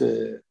what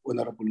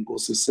Honorable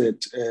Ngozi said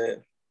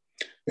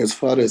as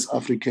far as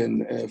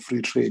African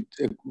free trade,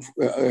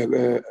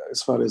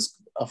 as far as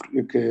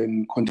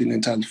African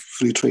continental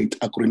free trade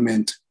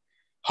agreement.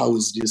 How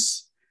is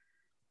this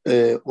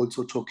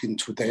also talking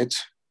to that?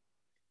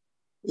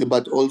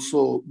 But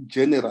also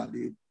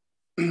generally,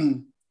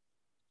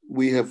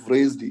 we have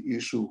raised the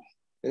issue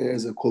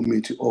as a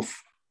committee of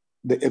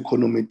the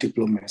economic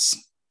diplomacy.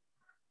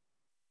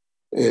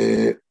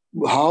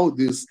 How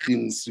these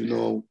things,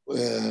 the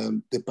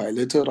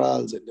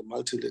bilaterals and the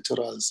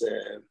multilaterals,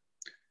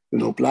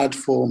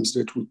 platforms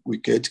that we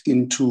get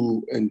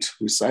into and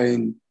we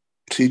sign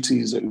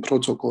treaties and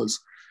protocols.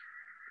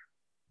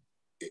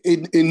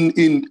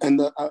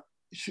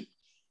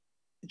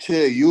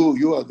 Chair,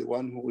 you are the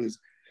one who is.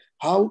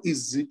 How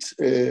is it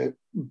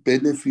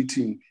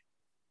benefiting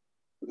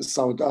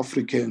South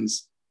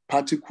Africans,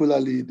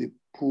 particularly the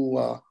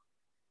poor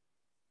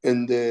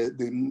and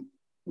the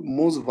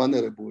most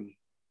vulnerable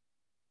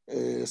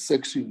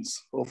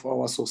sections of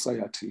our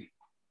society?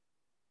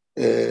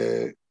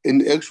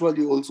 And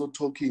actually also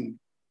talking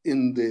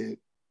in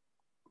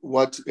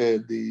what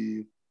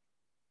the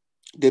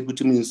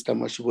Deputy Minister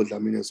Mashigo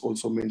Dlamini has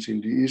also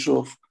mentioned, the issue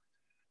of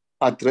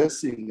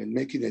addressing and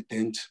making a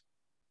dent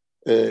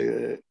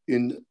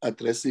in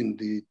addressing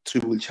the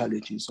triple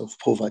challenges of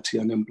poverty,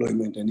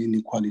 unemployment, and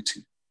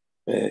inequality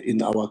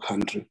in our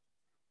country.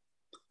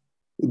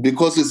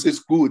 Because it's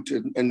good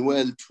and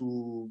well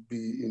to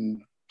be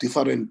in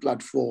different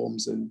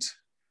platforms and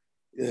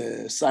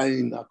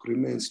sign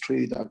agreements,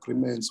 trade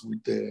agreements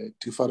with the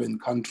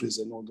different countries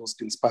and all those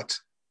things. But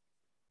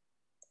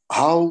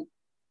how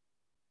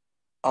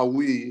are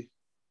we,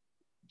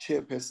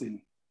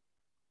 Chairperson,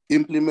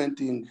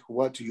 implementing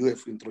what you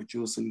have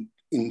introduced in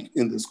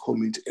this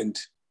committee, and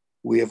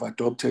we have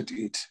adopted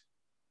it,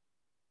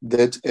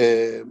 that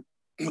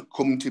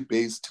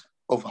community-based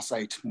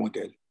oversight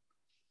model?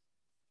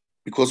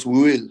 Because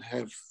we will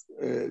have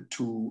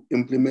to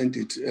implement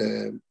it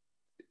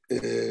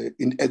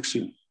in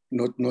action,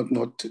 not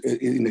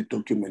in a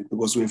document,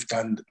 because we've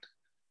done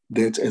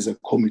that as a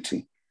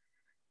committee.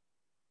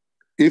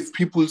 If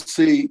people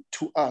say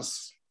to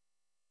us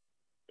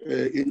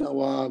in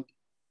our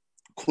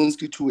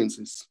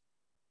constituencies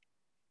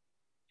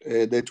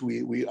that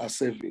we are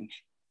serving.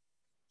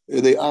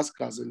 They ask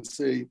us and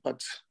say,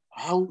 but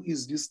how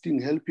is this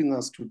thing helping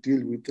us to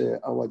deal with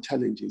our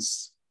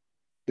challenges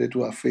that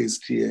we are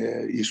faced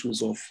here,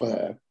 issues of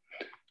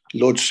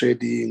load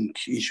shedding,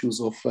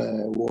 issues of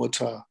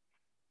water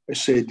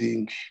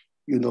shedding,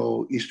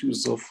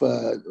 issues of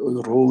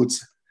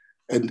roads,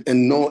 and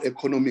no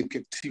economic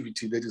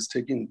activity that is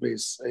taking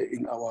place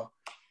in our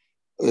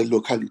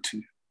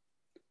locality.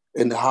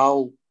 And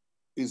how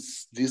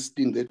is this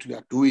thing that we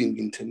are doing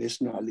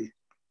internationally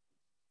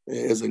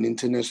as an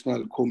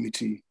international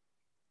committee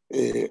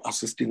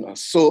assisting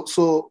us?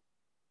 So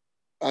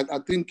I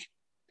think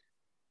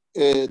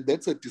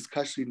that's a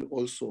discussion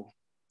also,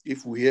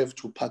 if we have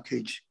to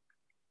package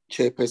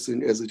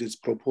Chairperson as it is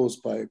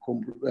proposed by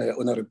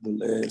Honorable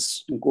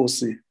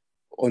Nkosi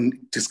on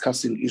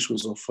discussing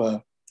issues of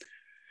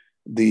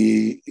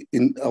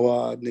in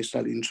our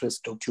national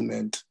interest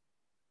document,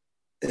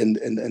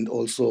 and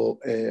also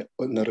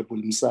Honorable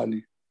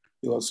Msani,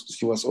 he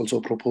was also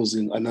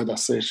proposing another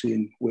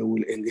session where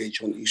we'll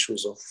engage on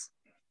issues of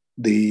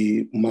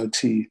the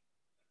multilateralism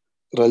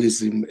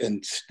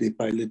and the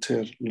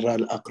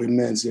bilateral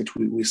agreements that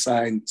we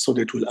signed, so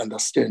that we'll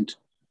understand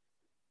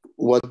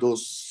what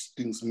those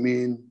things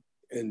mean,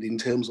 and in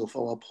terms of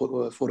our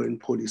foreign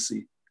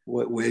policy,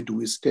 where do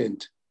we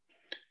stand?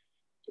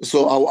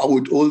 So I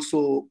would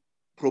also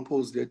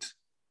propose that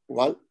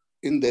while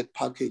in that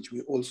package,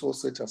 we also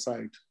set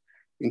aside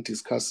in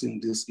discussing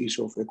this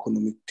issue of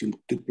economic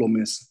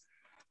diplomacy,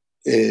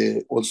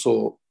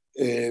 also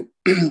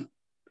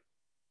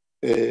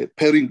pairing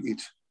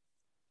it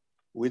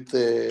with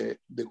the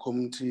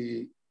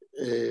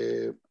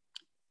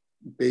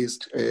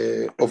community-based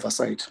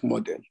oversight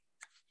model,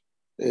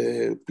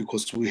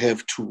 because we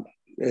have to.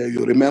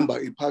 You remember,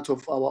 a part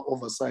of our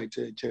oversight,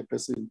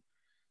 Chairperson,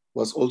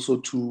 was also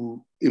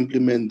to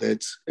implement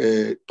that,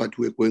 but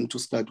we're going to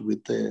start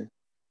with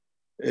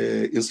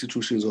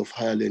institutions of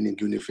higher learning,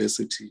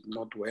 university,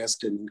 not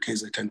Western in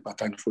KZN,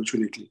 but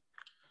unfortunately,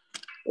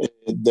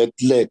 that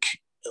lack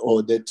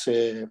or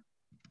that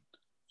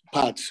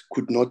part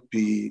could not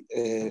be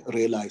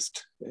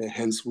realized.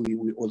 Hence,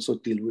 we also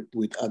deal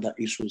with other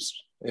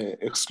issues,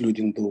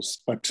 excluding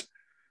those. But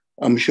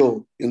I'm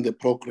sure in the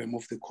program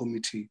of the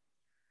committee,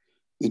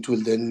 it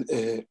will then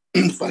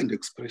find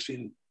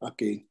expression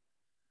again.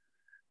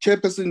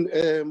 Chairperson,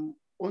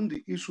 on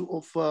the issue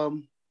of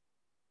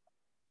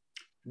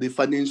the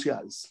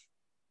financials,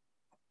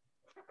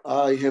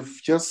 I have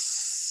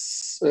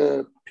just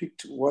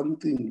picked one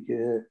thing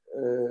here,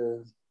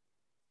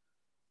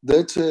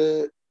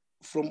 that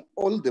from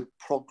all the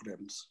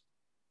programs,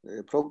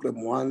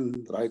 program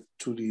one right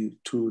to the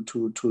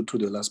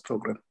last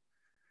program,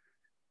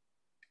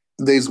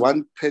 there's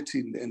one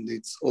pattern, and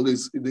it's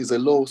always, there's a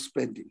low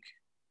spending.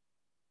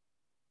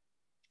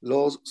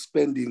 Low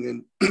spending,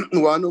 and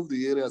one of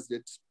the areas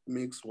that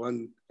makes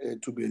one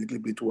to be a little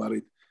bit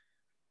worried,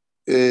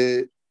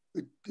 it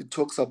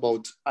talks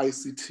about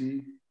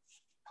ICT.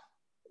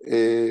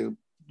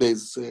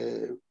 There's,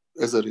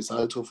 as a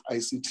result of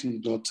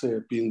ICT not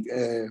being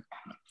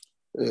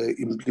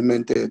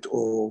implemented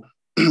or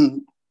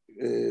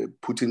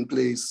put in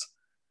place,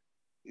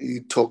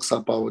 it talks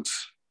about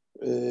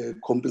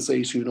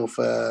compensation of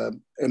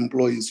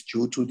employees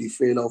due to the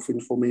failure of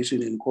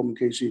information and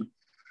communication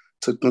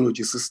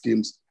technology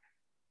systems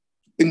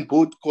in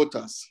both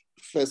quarters,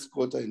 first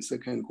quarter and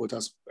second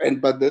quarters.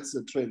 But that's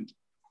the trend.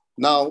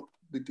 Now,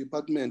 the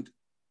department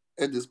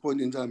at this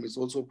point in time is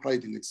also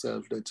priding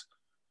itself that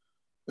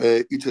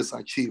it has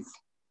achieved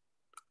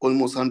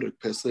almost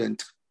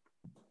 100%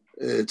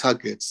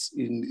 targets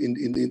in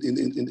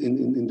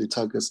the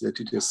targets that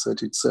it has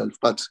set itself.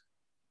 But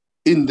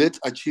in that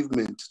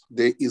achievement,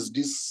 there is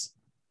this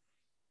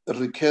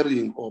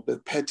recurring or the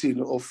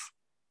pattern of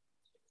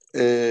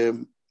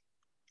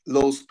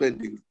low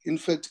spending. In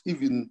fact,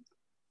 even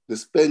the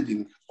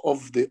spending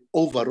of the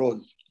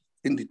overall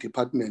in the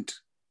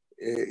department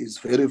is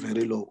very,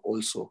 very low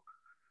also.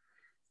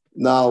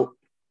 Now,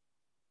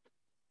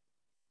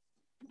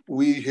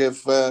 we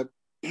have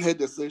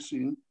had a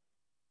session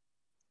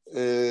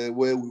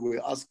where we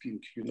were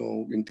asking,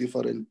 in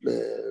different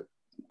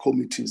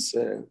committees,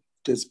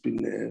 that's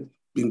been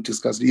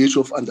discussed, the issue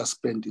of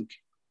underspending.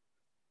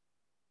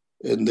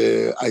 And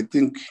I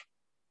think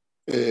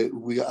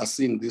we are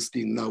seeing this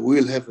thing now.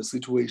 We'll have a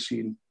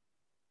situation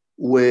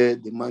where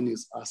the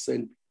monies are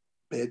sent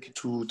back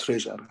to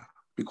Treasury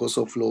because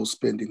of low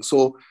spending.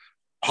 So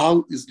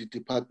how is the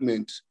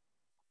department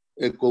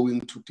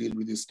going to deal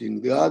with this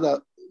thing? The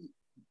other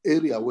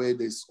area where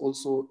there's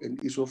also an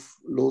issue of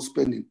low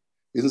spending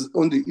is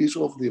on the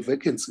issue of the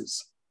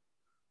vacancies.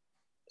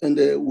 And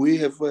we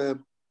have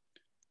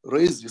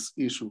raised this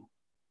issue.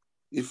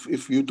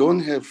 If you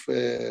don't have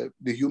the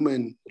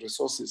human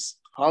resources,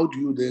 how do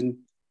you then,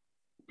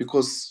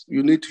 because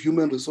you need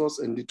human resource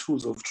and the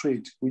tools of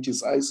trade, which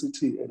is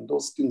ICT, and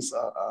those things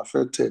are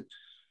affected.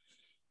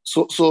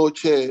 So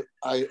Chair,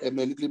 I am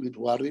a little bit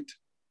worried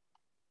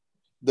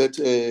that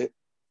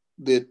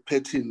the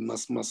pattern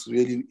must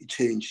really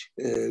change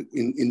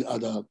in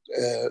other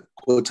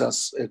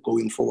quarters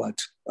going forward.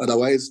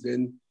 Otherwise,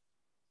 then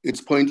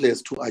it's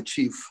pointless to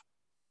achieve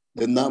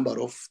the number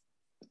of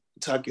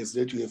targets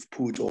that you have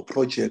put, or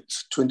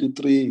projects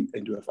 23,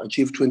 and you have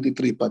achieved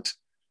 23, but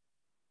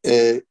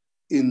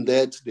in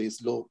that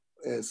there's low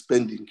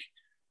spending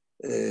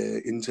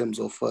in terms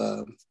of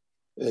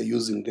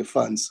using the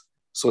funds,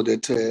 so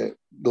that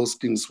those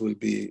things will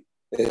be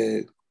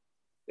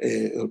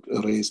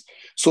raised.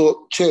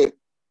 So, Chair,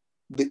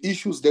 the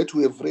issues that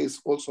we have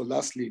raised also,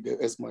 lastly,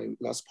 as my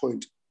last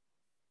point,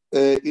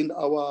 in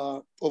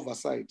our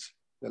oversight,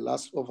 the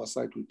last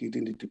oversight we did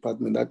in the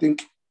department, I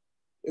think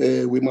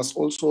we must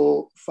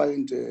also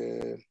find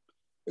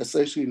a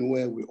session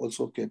where we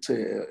also get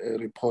a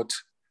report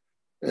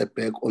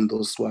back on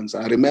those ones.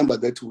 I remember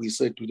that we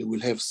said we will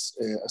have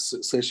a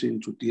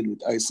session to deal with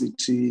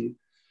ICT,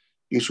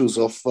 issues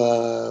of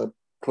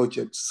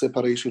project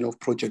separation of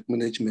project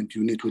management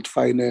unit with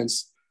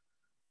finance,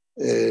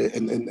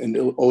 and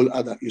all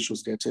other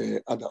issues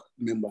that other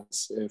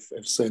members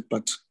have said.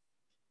 But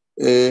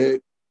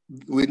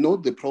we know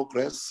the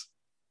progress,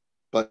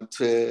 but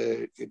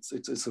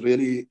it's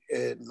really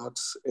not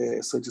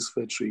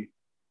satisfactory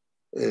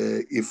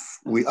if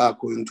we are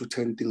going to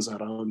turn things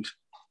around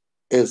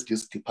as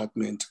this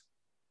department.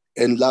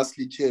 And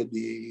lastly, Chair,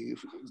 the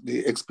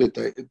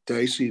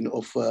expedition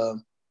of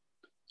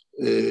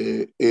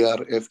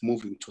ARF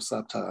moving to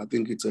SAPTA, I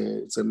think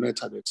it's a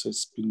matter that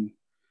has been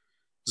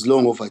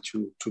long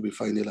overdue to be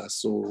finalized.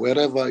 So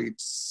wherever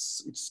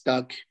it's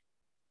stuck,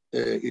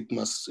 it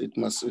must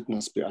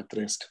be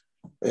addressed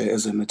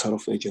as a matter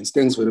of urgency.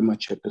 Thanks very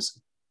much,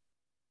 Chairperson.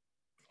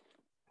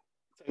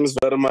 Thanks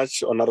very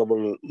much,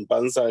 Honorable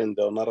Mpanza, and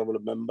the honorable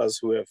members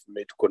who have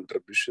made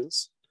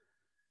contributions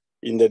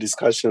in the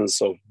discussions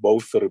of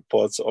both the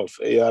reports of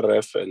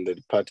ARF and the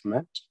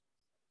department.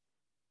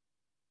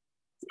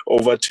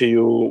 Over to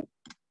you,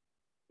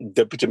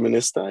 Deputy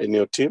Minister, and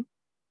your team.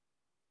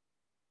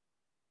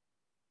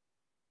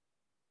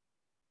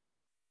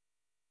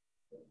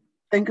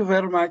 Thank you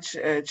very much,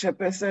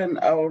 Chairperson.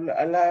 I will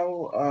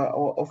allow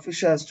our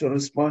officials to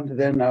respond,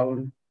 then I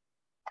will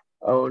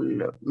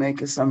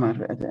make a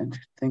summary at the end.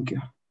 Thank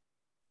you.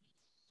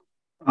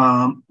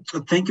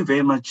 Thank you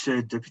very much,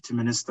 Deputy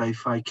Minister.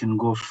 If I can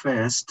go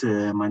first,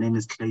 my name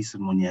is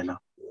Clayson Moniela.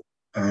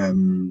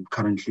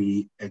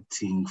 Currently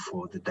acting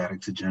for the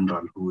Director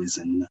General, who is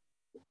in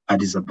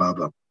Addis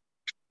Ababa.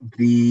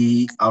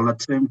 I'll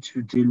attempt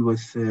to deal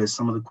with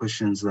some of the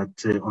questions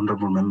that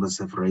honorable members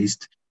have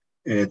raised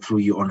through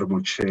you,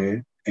 Honorable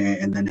Chair,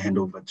 and then hand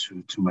over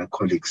to my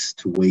colleagues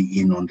to weigh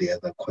in on the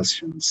other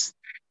questions.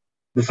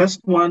 The first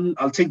one,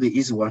 I'll take the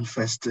easy one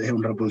first,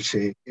 Honorable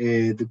Chair.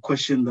 The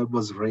question that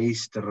was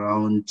raised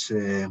around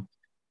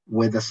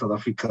whether South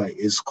Africa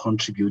is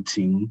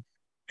contributing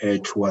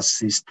to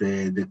assist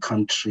the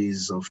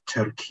countries of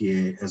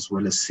Turkey as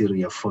well as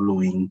Syria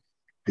following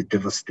the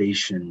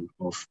devastation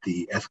of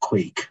the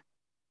earthquake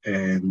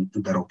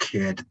that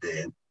occurred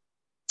there.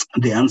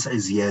 The answer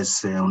is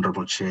yes,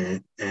 Honorable Chair.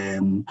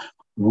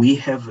 We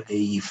have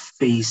a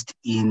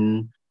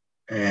phased-in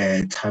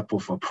type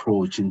of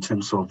approach in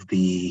terms of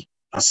the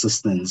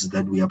assistance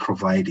that we are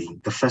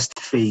providing. The first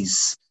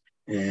phase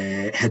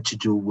had to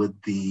do with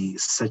the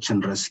search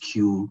and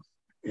rescue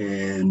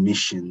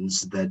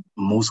missions that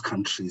most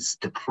countries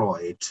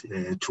deployed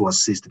to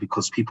assist,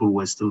 because people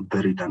were still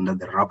buried under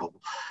the rubble,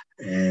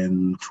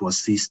 to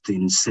assist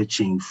in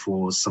searching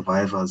for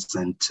survivors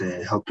and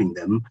helping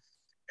them.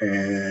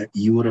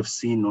 You would have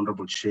seen,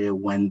 Honorable Chair,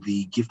 when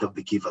the Gift of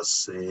the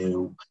Givers,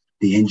 the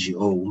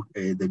NGO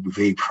that we're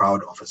very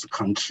proud of as a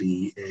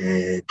country,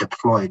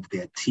 deployed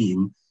their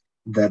team,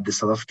 that the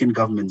South African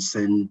government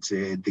sent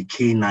the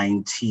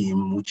K9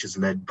 team, which is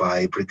led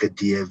by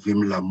Brigadier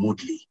Vimla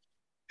Moodley,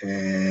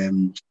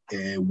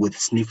 with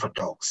sniffer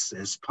dogs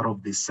as part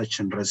of the search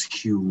and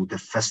rescue, the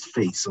first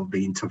phase of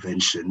the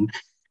intervention.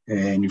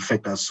 And in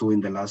fact, I saw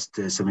in the last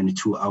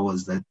 72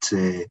 hours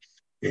that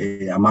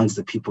amongst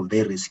the people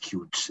they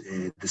rescued,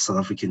 the South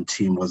African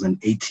team was an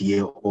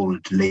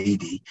 80-year-old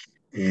lady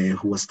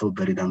who was still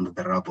buried under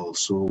the rubble.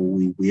 So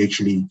we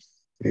actually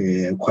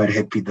quite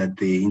happy that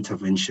the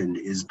intervention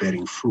is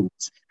bearing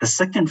fruits. The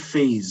second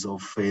phase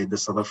of the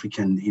South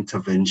African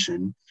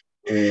intervention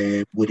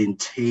would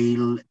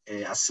entail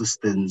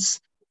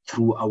assistance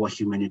through our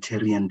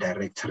humanitarian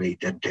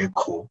directorate at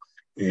DECO.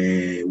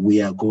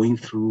 We are going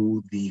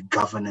through the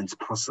governance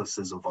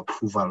processes of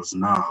approvals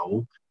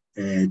now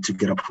to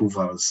get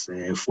approvals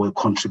for a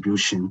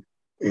contribution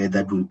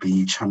that will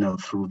be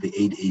channeled through the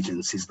aid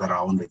agencies that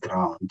are on the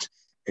ground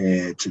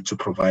to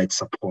provide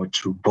support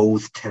to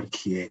both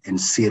Turkey and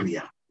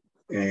Syria.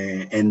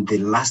 And the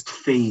last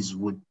phase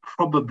would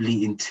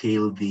probably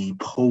entail the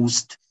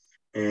post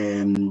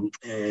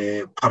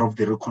part of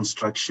the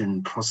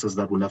reconstruction process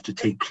that will have to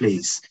take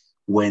place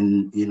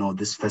when, you know,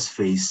 this first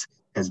phase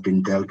has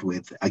been dealt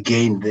with.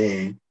 Again,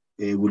 there,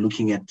 we're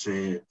looking at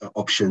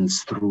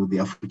options through the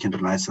African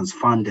Renaissance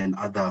Fund and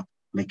other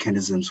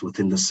mechanisms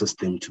within the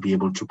system to be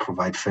able to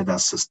provide further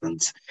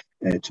assistance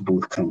to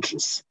both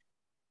countries.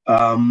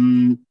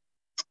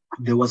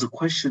 There was a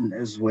question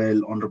as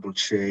well, Honorable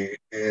Chair,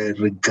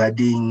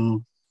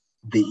 regarding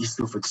the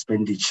issue of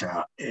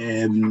expenditure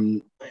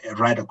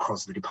right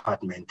across the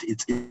department.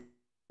 It's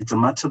a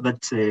matter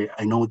that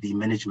I know the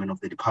management of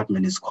the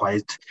department is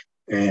quite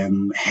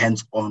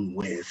hands-on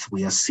with.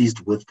 We are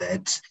seized with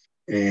that,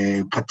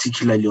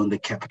 particularly on the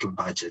capital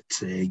budget,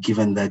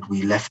 given that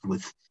we left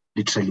with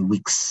literally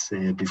weeks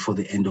before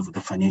the end of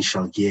the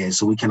financial year.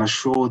 So we can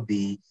assure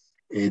the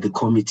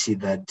committee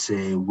that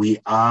we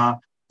are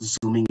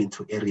zooming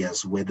into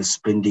areas where the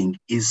spending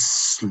is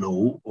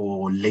slow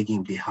or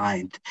lagging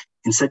behind,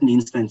 in certain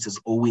instances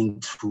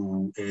owing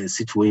to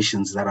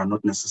situations that are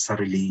not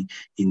necessarily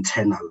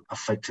internal,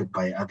 affected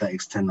by other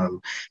external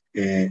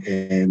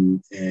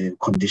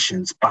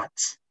conditions.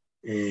 But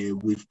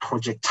we've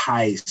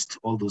projectized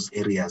all those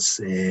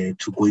areas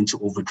to go into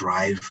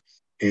overdrive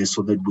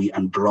so that we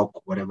unblock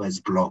whatever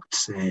is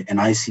blocked. And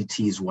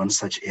ICT is one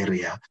such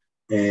area.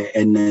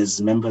 And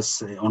as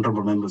members,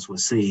 honorable members were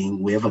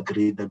saying, we have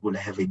agreed that we'll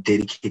have a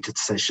dedicated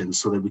session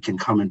so that we can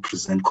come and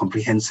present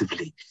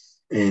comprehensively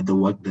the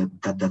work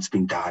that's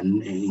been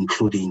done,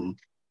 including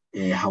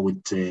how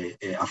it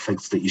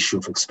affects the issue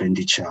of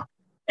expenditure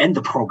and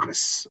the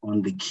progress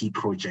on the key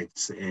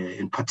projects,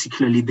 and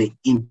particularly the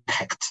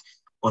impact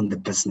on the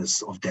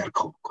business of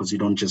DERCO, because you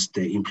don't just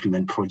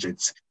implement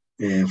projects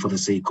for the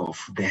sake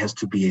of. There has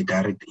to be a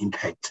direct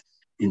impact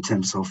in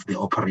terms of the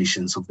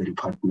operations of the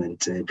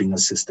department being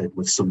assisted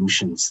with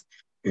solutions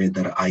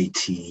that are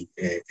IT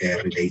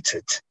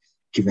related,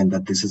 given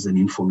that this is an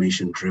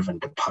information-driven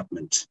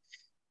department.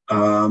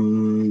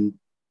 And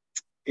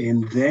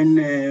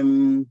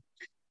then,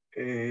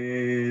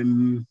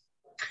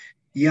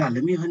 yeah,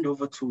 let me hand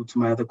over to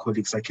my other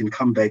colleagues. I can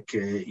come back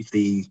if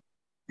they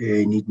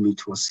need me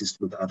to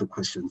assist with other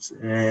questions.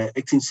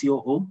 Acting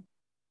COO.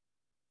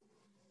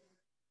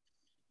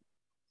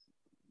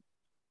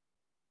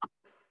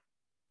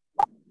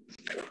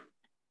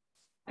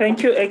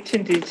 Thank you,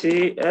 Acting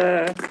DG.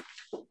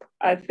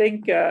 I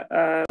think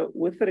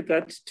with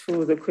regard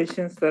to the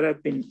questions that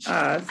have been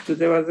asked,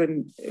 there was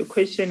a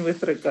question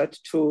with regard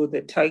to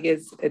the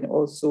targets and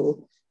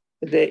also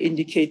the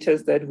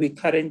indicators that we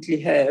currently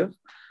have.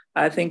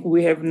 I think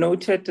we have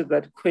noted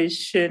that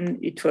question.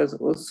 It was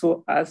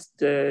also asked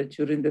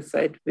during the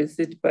site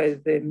visit by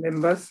the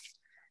members.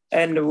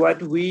 And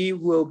what we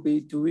will be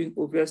doing,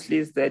 obviously,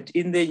 is that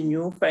in the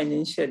new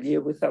financial year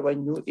with our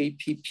new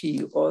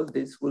APP, all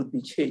this will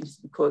be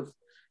changed because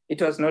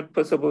it was not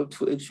possible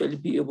to actually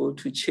be able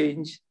to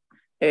change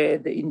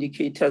the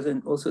indicators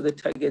and also the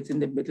targets in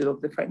the middle of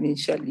the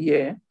financial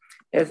year,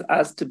 as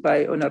asked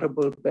by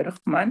Honorable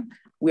Bergman.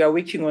 We are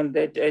working on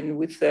that and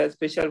with a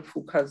special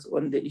focus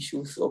on the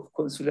issues of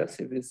consular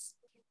service.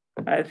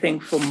 I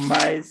think from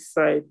my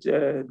side,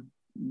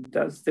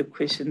 that's the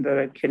question that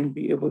I can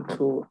be able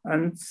to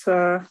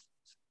answer.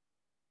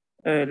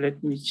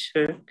 Let me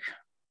check.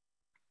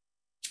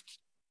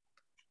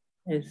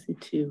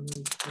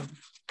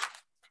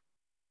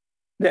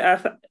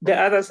 The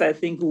others, I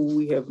think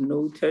we have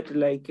noted,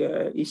 like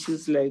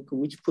issues like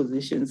which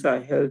positions are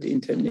held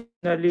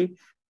internationally.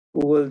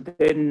 We will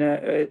then,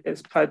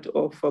 as part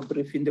of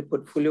briefing the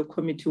portfolio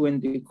committee, when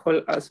they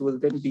call us, will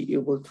then be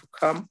able to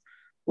come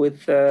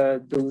with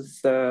those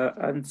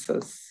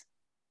answers.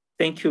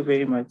 Thank you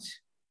very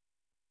much.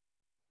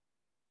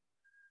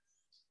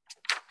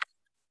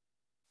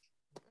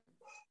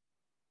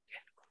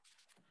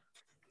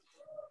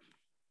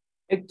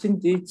 Acting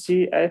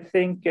DG, I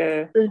think.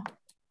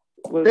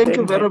 Thank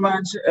you very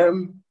much,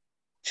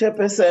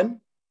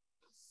 Chairperson.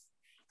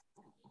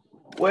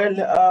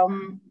 Well,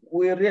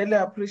 we really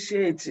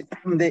appreciate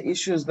the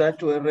issues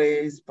that were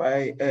raised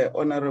by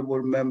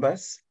honorable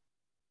members.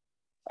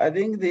 I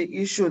think the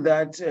issue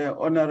that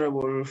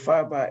Honorable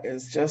Faber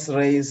has just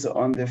raised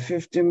on the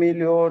 50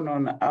 million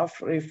on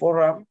Afri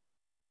Forum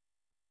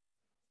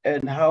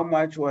and how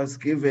much was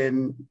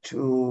given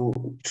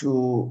to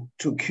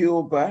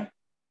Cuba.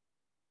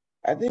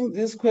 I think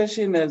this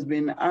question has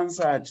been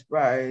answered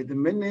by the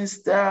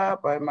minister,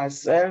 by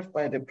myself,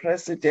 by the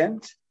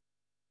president.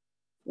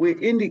 We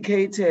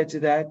indicated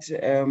that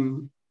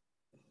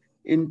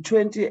in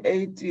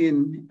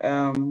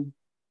 2018,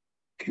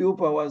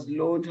 Cuba was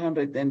loaned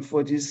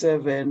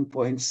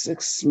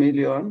 147.6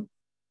 million.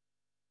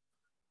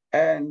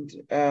 And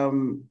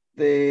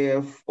they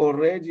have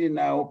already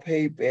now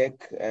paid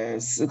back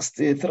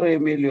 63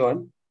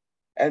 million.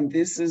 And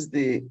this is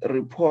the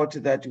report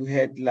that we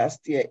had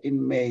last year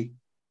in May.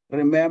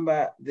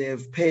 Remember,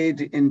 they've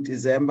paid in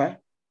December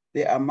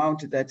the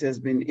amount that has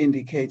been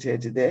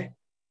indicated there.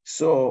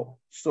 So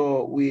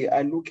we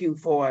are looking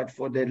forward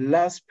for the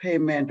last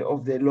payment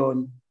of the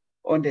loan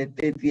on the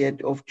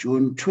 30th of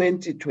June,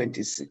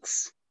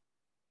 2026.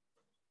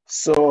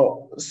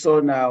 So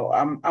now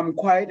I'm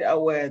quite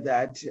aware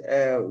that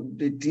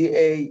the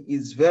DA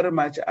is very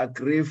much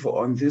aggrieved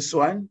on this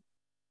one.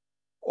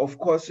 Of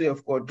course, you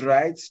have got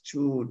rights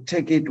to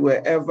take it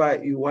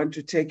wherever you want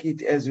to take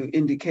it, as you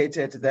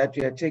indicated that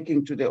you are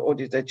taking to the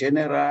Auditor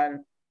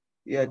General,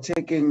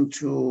 taking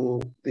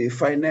to the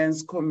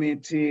finance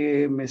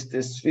committee,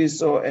 Mr.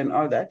 Sfiso and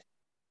all that,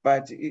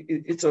 but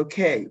it's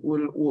okay.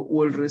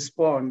 We'll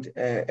respond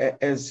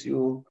as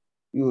you're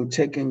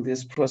taking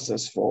this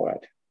process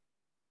forward.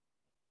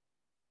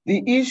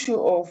 The issue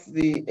of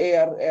the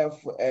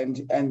ARF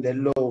and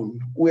the loan,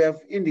 we have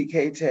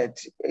indicated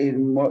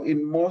in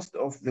most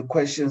of the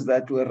questions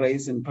that were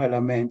raised in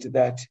Parliament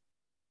that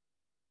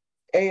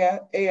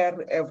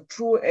ARF,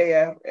 through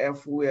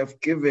ARF, we have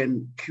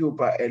given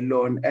Cuba a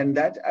loan, and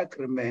that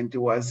agreement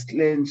was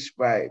clinched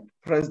by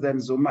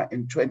President Zuma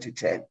in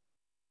 2010.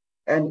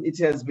 And it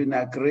has been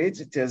agreed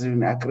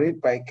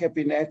by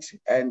Cabinet,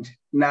 and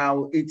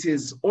now it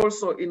is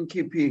also in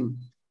keeping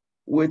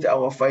with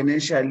our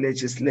financial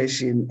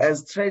legislation,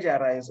 as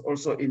Treasurer has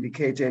also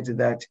indicated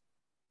that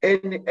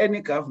any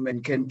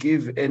government can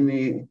give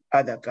any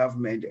other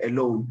government a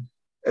loan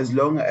as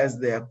long as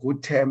there are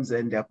good terms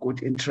and there are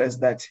good interests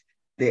that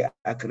they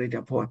agreed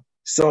upon.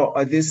 So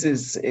this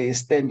is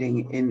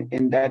standing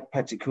in that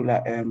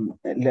particular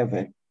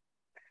level.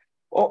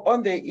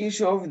 On the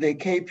issue of the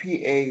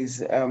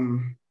KPAs,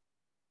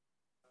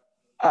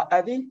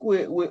 I think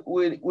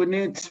we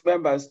need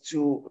members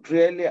to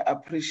really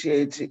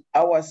appreciate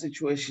our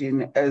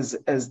situation as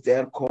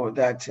DERCO,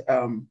 that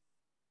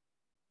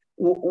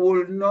we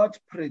will not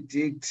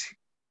predict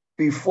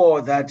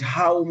before that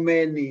how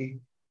many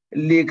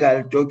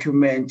legal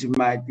documents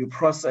might be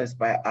processed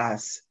by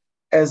us.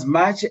 As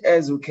much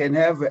as we can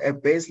have a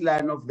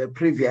baseline of the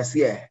previous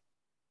year,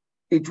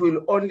 it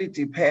will only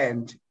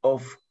depend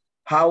of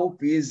how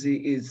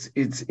busy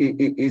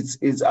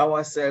it's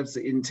ourselves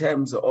in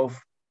terms of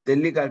the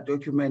legal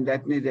document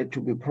that needed to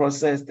be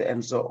processed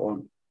and so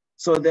on.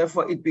 So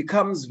therefore, it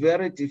becomes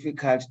very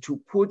difficult to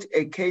put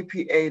a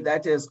KPA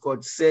that has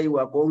got, say,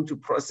 we're going to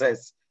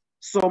process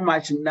so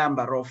much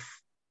number of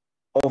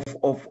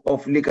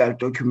legal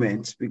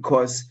documents,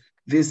 because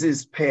this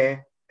is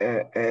per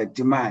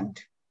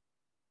demand.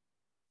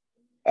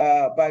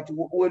 But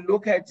we'll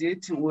look at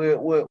it.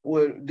 The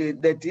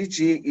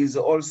DG is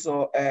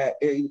also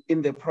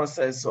in the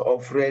process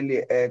of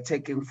really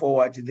taking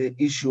forward the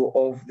issue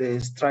of the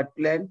strat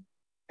plan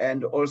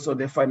and also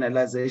the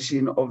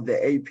finalization of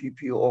the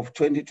APP of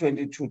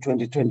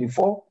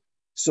 2022-2024.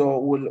 So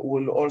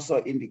we'll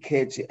also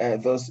indicate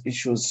those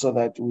issues so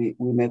that we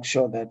make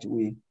sure that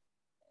we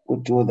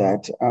do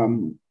that.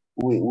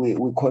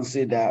 We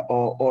consider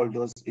all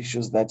those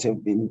issues that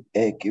have been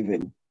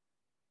given.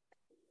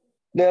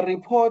 The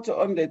report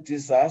on the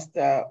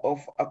disaster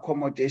of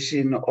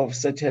accommodation of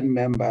certain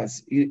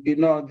members,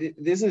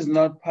 this is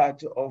not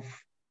part of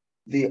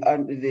the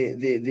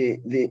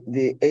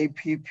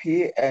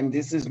APP, and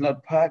this is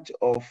not part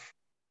of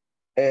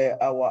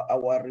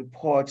our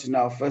report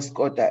now, first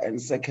quarter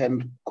and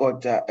second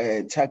quarter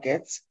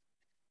targets.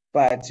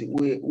 But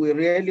we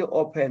really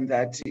open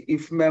that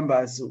if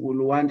members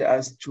will want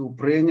us to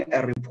bring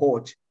a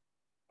report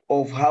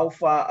of how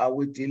far are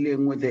we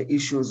dealing with the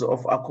issues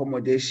of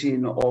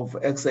accommodation of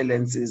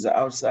excellencies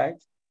outside,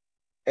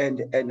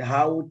 and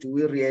how do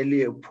we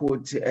really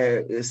put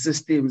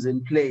systems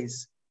in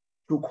place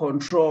to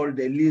control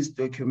the lease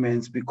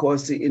documents,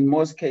 because in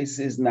most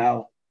cases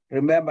now,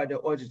 remember the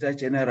Auditor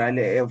General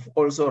have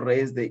also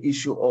raised the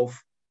issue of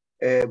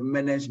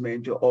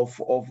management of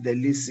the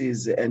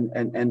leases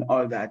and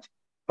all that.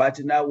 But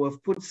now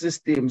we've put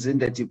systems in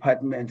the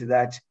department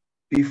that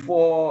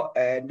before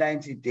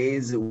 90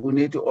 days, we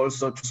need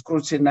also to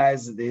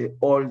scrutinize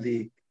all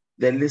the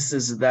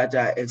leases that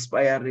are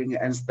expiring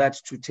and start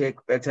to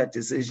take better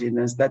decisions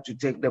and start to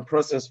take the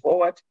process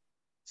forward.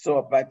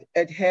 So, but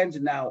at hand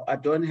now, I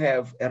don't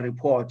have a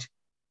report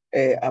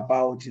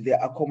about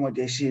the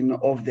accommodation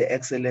of the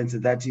excellence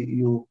that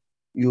you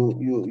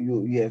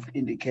have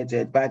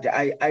indicated. But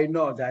I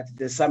know that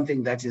there's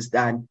something that is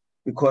done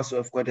because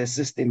we've got a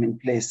system in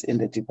place in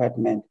the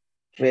department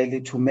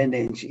really to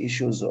manage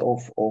issues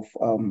of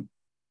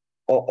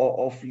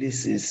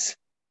leases.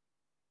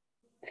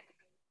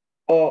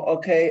 Oh,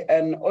 okay,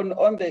 and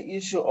on the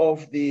issue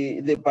of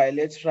the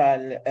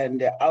bilateral and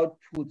the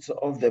outputs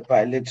of the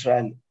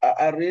bilateral,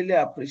 I really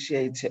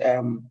appreciate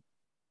your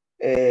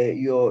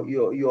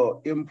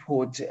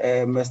input,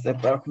 Mr.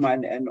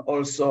 Bergman, and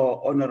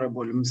also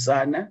Honorable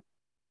Msana,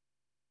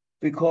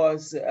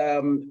 because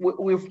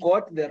we've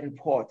got the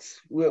reports.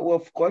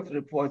 We've got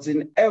reports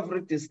in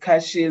every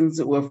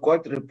discussions. We've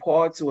got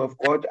reports. We've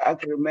got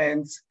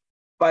agreements.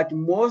 But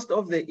most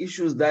of the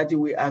issues that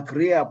we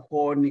agree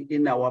upon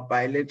in our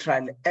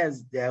bilateral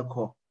as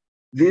DERCO,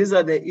 these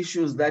are the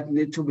issues that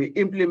need to be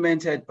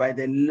implemented by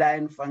the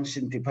line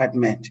function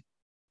department.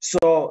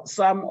 So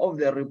some of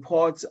the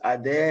reports are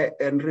there.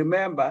 And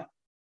remember,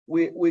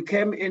 we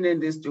came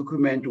in this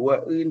document,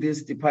 in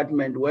this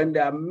department, when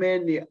there are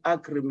many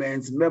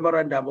agreements,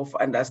 memorandum of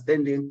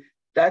understanding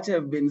that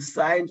have been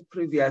signed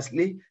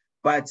previously,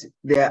 but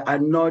they are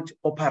not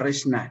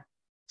operational.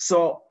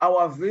 So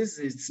our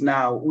visits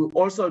now, we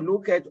also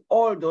look at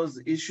all those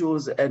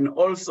issues and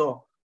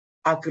also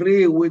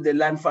agree with the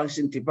land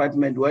function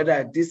department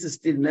whether this is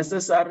still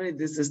necessary,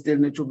 this is still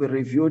need to be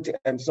reviewed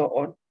and so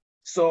on.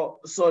 So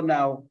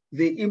now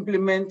the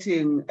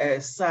implementing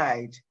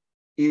side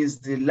is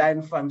the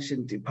line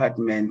function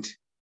department,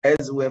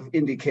 as we have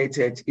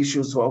indicated,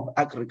 issues of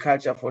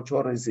agriculture, for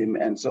tourism,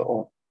 and so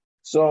on.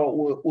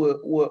 So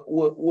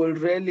we'll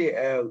really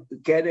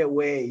get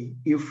away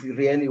if you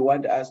really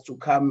want us to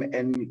come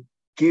and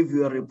give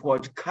you a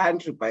report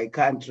country by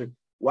country.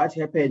 What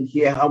happened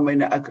here, how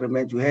many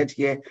agreements you had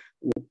here,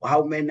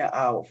 how many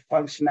are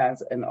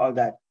functionals and all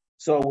that.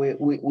 So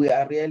we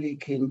are really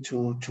keen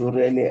to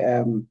really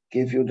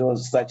give you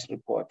such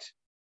report.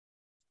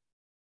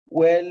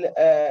 Well,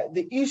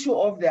 the issue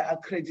of the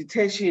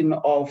accreditation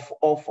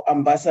of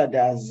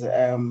ambassadors,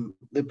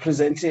 the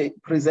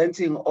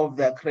presenting of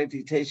the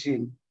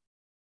accreditation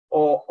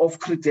or of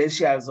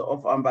credentials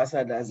of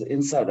ambassadors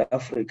in South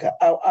Africa,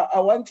 I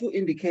want to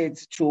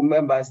indicate to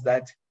members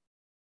that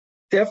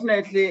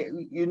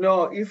definitely, you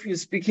know, if you're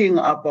speaking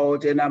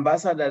about an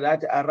ambassador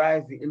that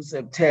arrived in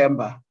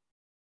September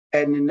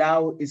and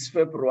now it's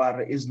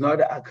February, is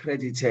not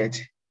accredited,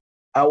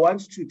 I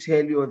want to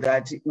tell you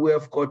that we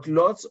have got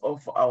lots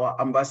of our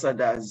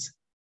ambassadors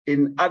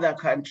in other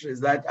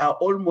countries that are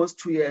almost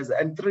 2 years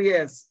and 3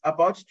 years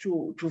about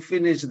to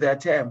finish their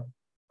term,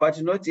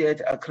 but not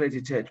yet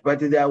accredited, but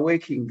they are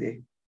working there.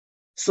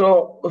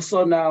 So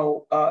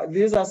now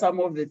these are some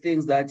of the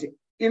things that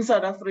in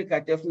South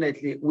Africa,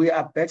 definitely we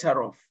are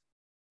better off.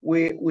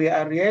 We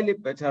are really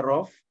better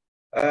off.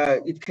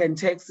 It can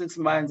take 6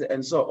 months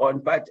and so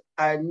on, but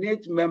I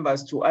need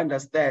members to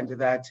understand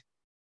that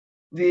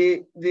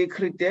the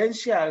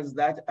credentials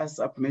that are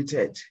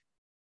submitted,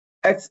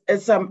 at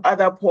some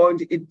other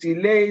point, it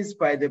delays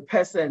by the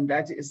person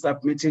that is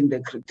submitting the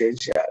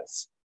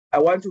credentials. I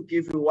want to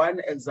give you one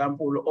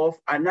example of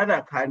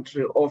another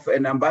country, of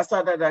an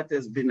ambassador that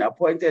has been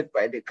appointed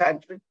by the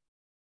country,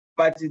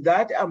 but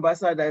that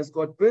ambassador has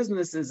got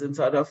businesses in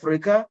South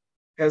Africa,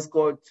 has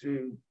got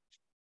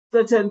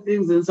certain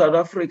things in South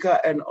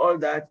Africa and all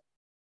that.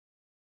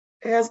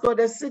 He has got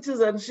a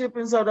citizenship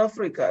in South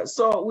Africa.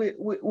 So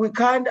we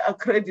can't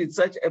accredit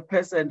such a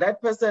person.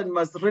 That person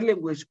must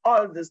relinquish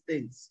all these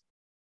things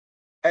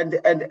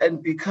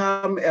and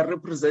become a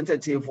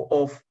representative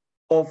of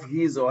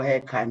his or her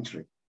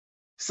country.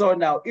 So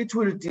now it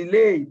will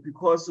delay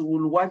because we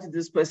will want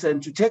this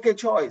person to take a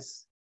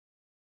choice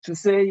to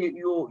say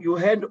you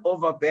hand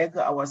over back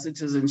our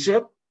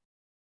citizenship,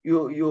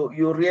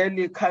 you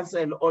really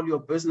cancel all your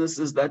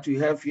businesses that you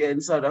have here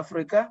in South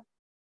Africa,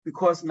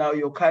 because now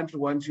your country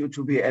wants you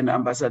to be an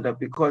ambassador,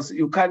 because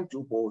you can't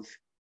do both.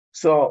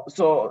 So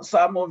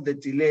some of the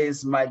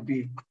delays might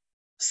be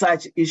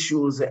such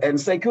issues and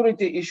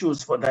security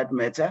issues for that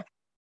matter.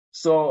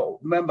 So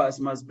members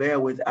must bear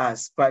with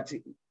us, but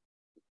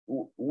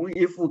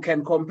if we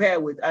can compare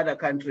with other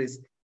countries,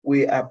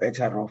 we are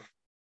better off.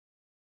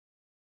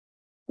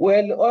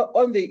 Well,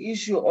 on the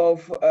issue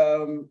of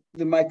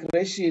the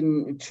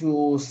migration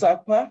to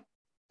SACPA,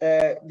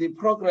 the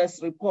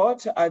progress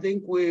report, I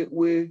think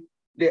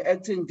the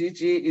acting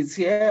DG is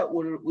here,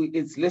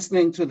 it's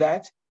listening to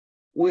that.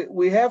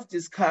 We have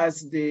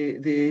discussed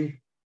the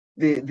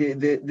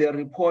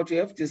report, we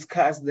have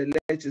discussed the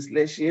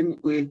legislation.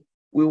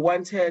 We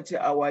wanted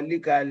our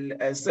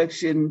legal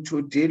section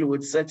to deal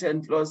with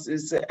certain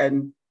clauses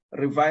and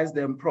revise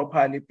them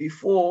properly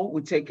before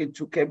we take it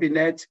to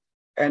cabinet,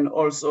 and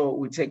also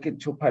we take it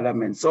to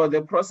parliament. So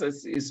the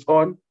process is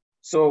on.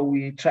 So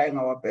we're trying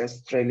our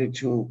best really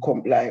to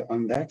comply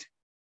on that.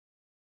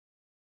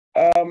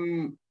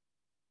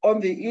 On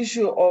the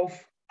issue of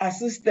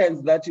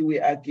assistance that we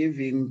are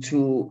giving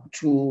to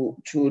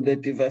the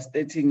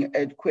devastating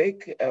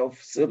earthquake of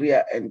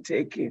Syria and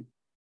Turkey,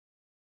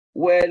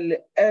 well,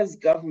 as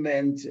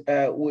government,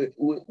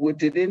 we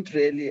didn't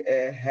really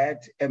had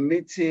a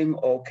meeting,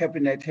 or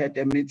cabinet had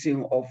a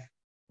meeting of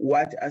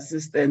what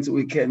assistance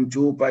we can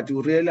do, but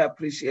we really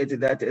appreciate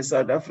that a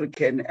South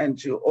African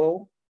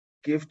NGO,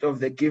 Gift of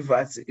the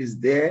Givers, is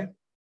there.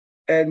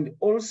 And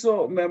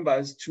also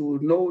members to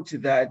note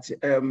that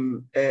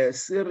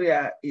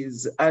Syria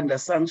is under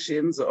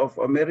sanctions of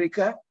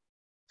America,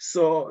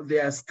 so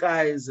their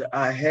skies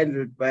are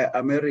handled by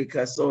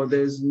America, so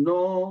there's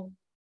no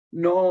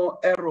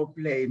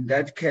aeroplane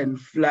that can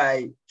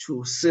fly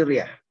to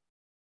Syria.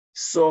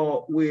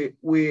 So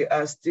we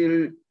are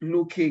still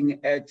looking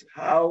at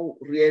how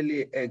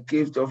really a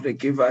Gift of the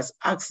Givers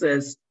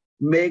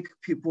make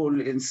people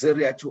in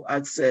Syria to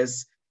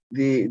access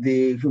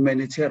the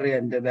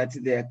humanitarian that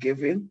they are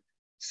giving.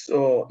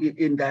 So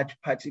in that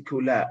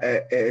particular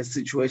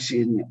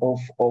situation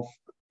of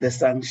the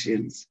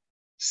sanctions.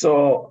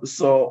 So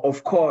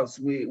of course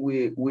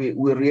we're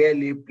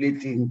really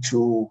pleading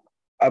to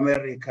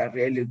America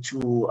really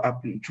to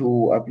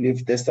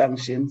uplift the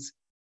sanctions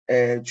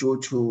due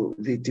to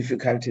the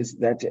difficulties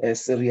that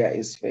Syria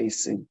is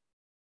facing.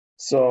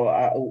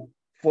 So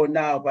for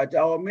now, but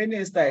our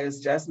minister has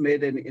just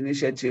made an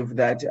initiative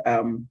that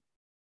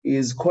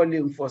is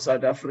calling for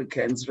South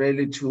Africans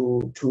really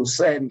to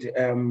send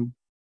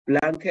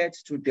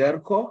blankets to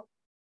DERCO.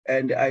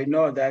 And I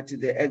know that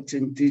the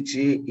acting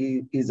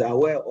DG is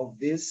aware of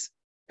this.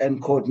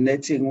 and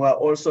coordinating. We're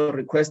also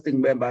requesting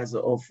members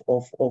of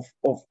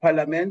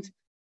parliament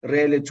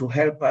really to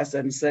help us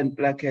and send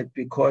plaquettes,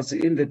 because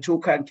in the two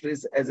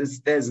countries as it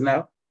stands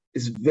now,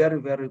 it's very,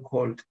 very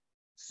cold.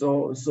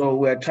 So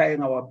we're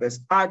trying our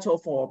best out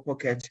of our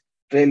pocket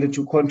really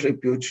to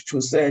contribute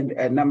to send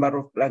a number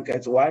of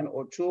blankets, 1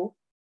 or 2.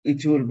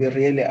 It will be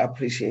really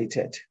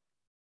appreciated.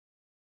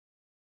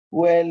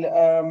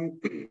 Well,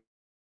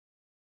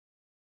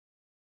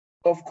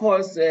 of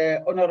course,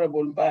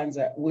 Honorable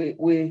Panza,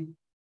 we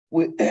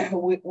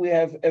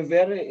have a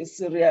very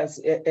serious,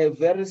 a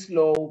very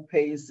slow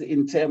pace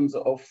in terms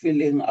of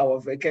filling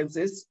our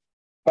vacancies,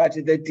 but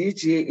the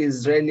DG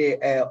is really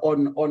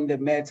on the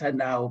matter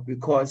now,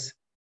 because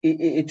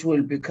it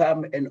will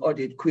become an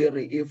audit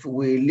query if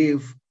we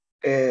leave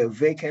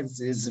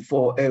vacancies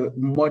for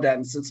more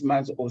than 6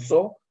 months or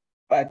so.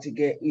 But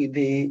the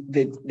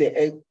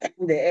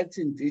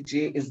acting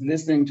DG is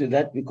listening to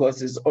that,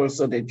 because it's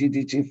also the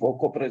DDG for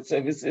corporate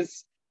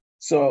services.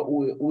 So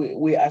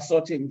we are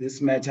sorting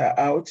this matter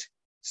out.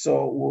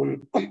 So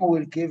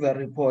we'll give a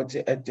report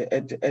at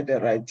the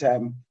right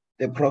time,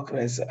 the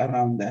progress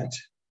around that.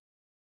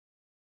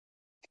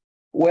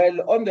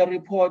 Well, on the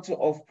report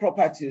of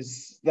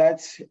properties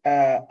that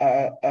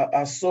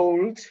are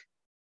sold,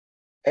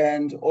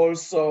 and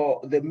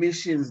also the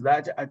missions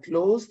that are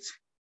closed,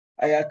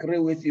 I agree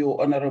with you,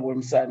 Honorable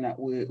Msana.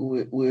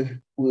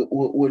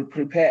 We'll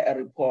prepare a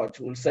report,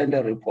 we'll send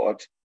a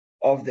report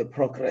of the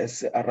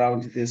progress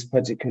around this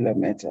particular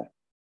matter.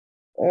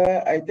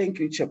 I thank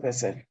you,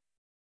 Chairperson.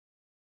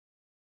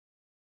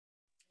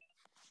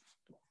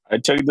 I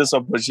take this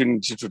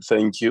opportunity to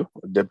thank you,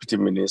 Deputy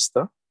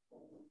Minister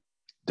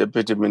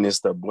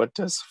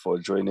Botes, for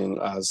joining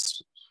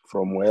us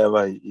from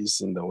wherever he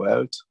is in the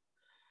world.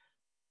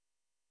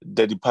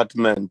 The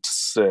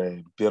department's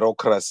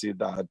bureaucracy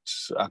that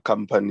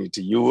accompanied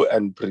you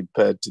and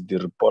prepared the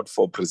report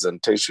for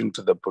presentation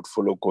to the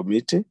Portfolio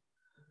Committee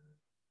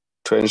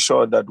to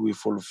ensure that we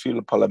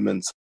fulfill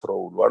Parliament's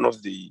role. One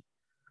of the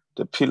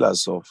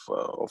pillars of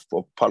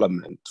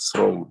Parliament's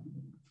role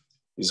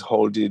is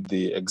holding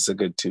the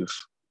executive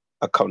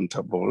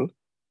accountable.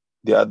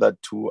 The other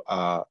two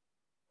are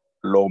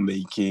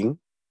lawmaking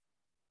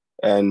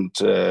and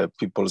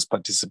people's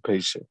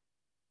participation.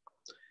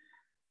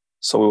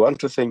 So we want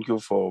to thank you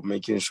for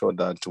making sure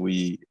that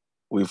we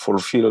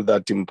fulfill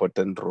that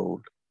important role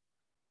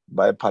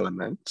by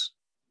Parliament.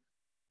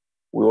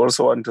 We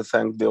also want to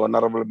thank the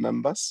honorable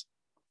members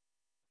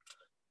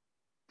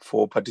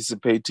for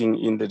participating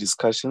in the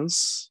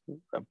discussions,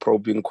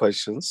 probing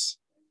questions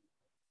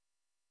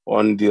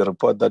on the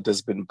report that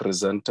has been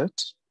presented.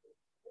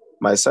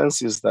 My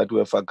sense is that we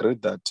have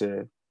agreed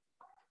that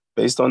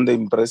based on the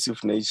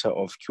impressive nature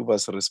of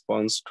Cuba's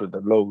response to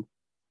the law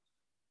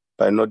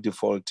by not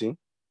defaulting,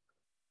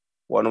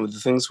 one of the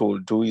things we will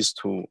do is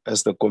to,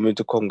 as the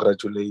committee,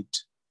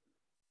 congratulate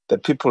the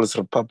People's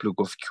Republic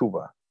of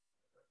Cuba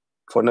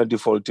for not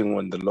defaulting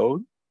on the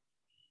loan,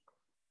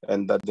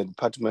 and that the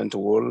department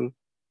will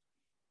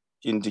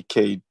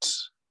indicate,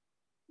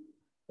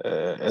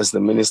 as the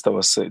minister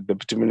was saying,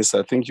 Deputy Minister,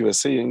 I think you were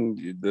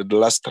saying the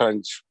last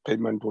tranche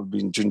payment will be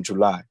in June,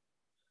 July,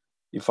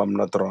 if I'm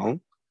not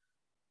wrong,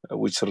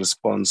 which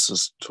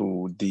responds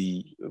to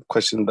the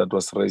question that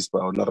was raised by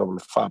Honorable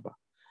Faber.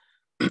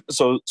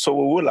 So we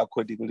will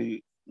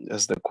accordingly,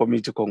 as the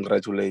committee,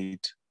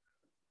 congratulate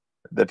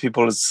the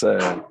People's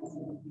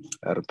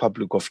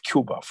Republic of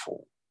Cuba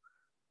for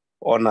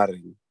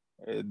honoring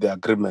the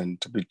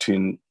agreement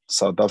between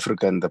South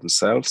Africa and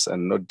themselves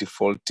and not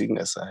defaulting,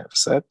 as I have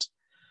said.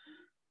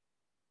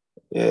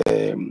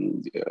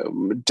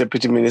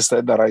 Deputy Minister,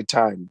 at the right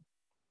time,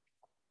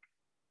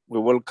 we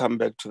will come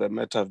back to the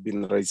matter I've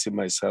been raising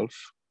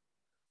myself,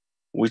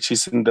 which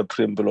is in the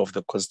preamble of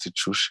the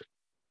Constitution.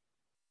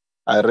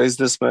 I raised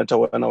this matter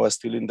when I was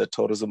still in the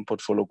Tourism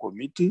Portfolio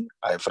Committee.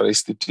 I've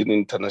raised it in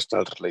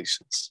international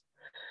relations.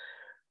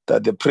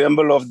 That the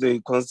preamble of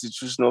the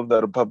Constitution of the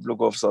Republic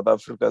of South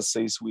Africa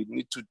says we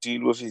need to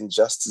deal with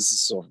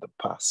injustices of the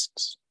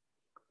past.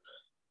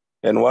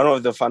 And one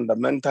of the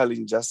fundamental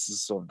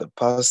injustices of the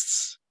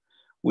past,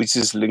 which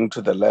is linked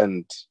to the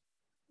land,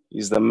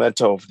 is the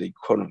matter of the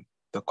economy,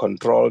 the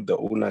control, the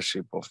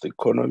ownership of the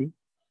economy.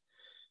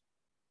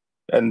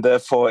 And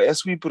therefore,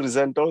 as we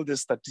present all the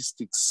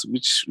statistics,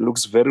 which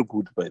looks very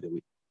good, by the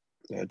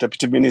way,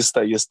 Deputy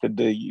Minister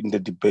yesterday in the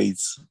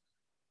debates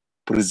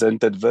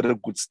presented very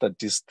good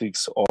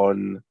statistics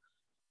on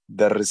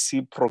the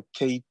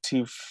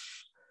reciprocative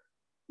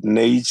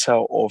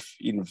nature of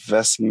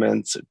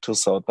investments to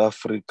South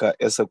Africa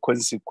as a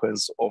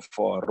consequence of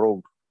our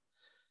role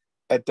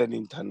at an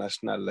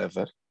international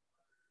level.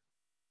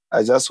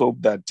 I just hope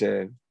that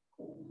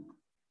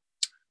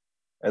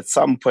at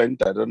some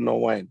point, I don't know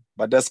when,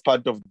 but that's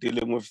part of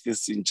dealing with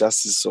this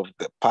injustice of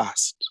the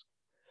past.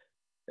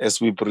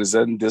 As we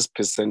present these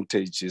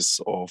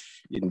percentages of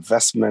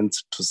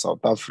investments to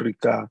South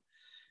Africa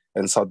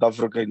and South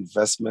Africa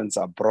investments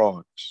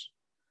abroad,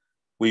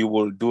 we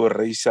will do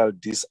racial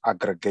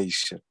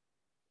disaggregation.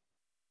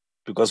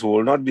 because we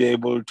will not be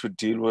able to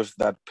deal with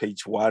that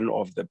page 1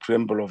 of the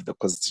preamble of the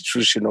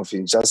Constitution of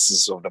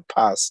injustice of the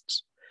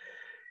past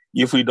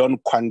if we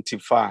don't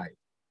quantify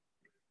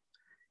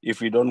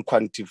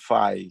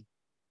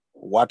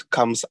what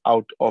comes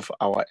out of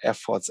our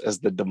efforts as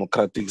the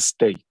democratic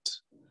state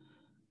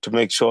to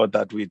make sure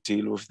that we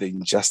deal with the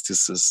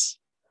injustices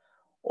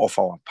of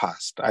our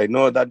past. I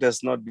know that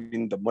has not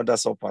been the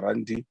modus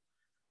operandi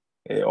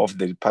of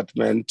the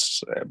department,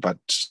 but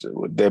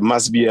there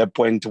must be a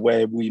point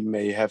where we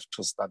may have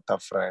to start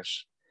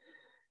afresh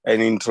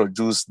and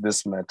introduce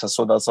this matter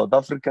so that South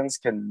Africans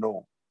can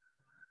know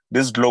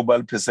these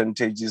global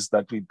percentages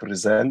that we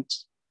present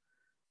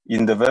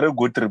in the very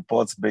good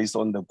reports based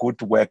on the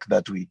good work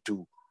that we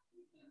do.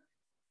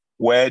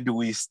 Where do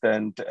we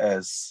stand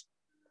as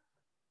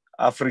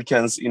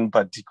Africans in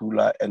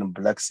particular and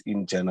Blacks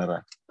in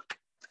general?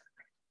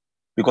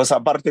 Because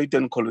apartheid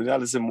and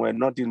colonialism were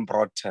not in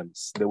broad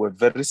terms. They were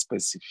very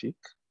specific.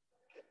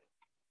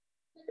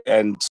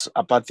 And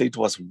apartheid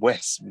was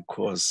worse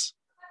because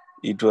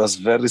it was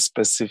very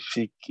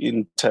specific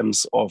in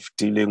terms of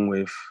dealing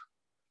with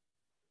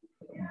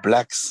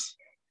Blacks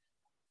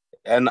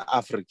and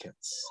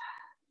Africans.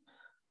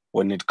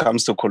 When it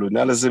comes to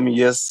colonialism,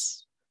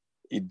 yes,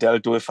 it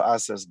dealt with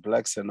us as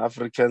Blacks and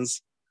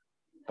Africans,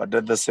 but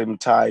at the same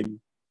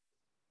time,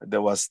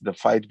 there was the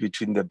fight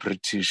between the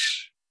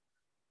British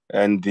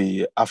and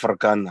the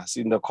Afrikaners.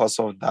 In the course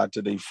of that,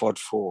 they fought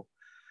for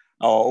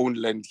our own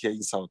land here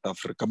in South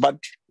Africa. But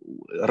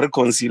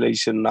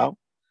reconciliation now,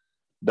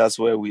 that's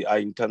where we are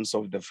in terms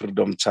of the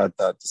Freedom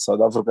Charter.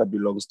 South Africa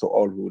belongs to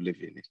all who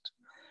live in it.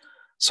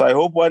 So I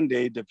hope one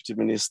day, Deputy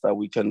Minister,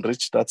 we can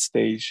reach that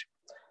stage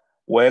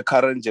where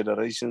current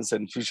generations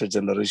and future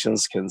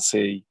generations can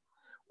say,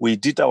 we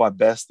did our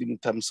best in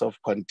terms of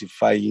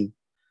quantifying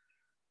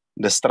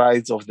the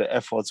strides of the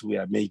efforts we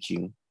are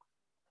making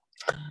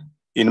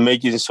in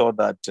making sure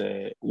that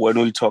when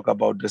we talk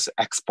about these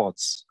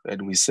exports,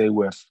 and we say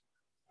we have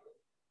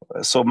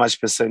so much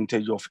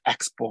percentage of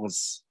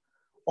exports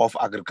of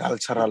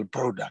agricultural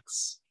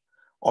products,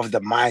 of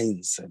the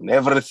mines and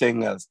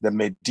everything else, the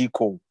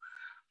medico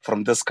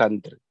from this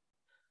country,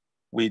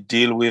 we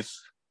deal with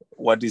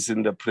what is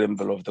in the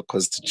preamble of the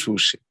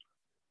Constitution,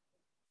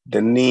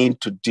 the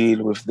need to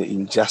deal with the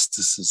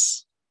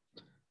injustices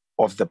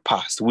of the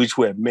past, which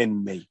were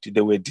man-made.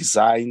 They were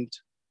designed,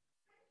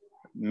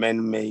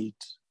 man-made,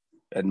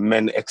 and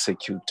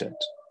man-executed.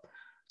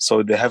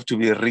 So they have to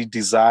be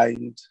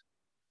redesigned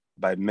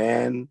by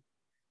men,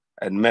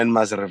 and men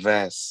must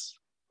reverse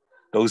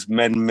those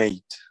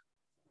man-made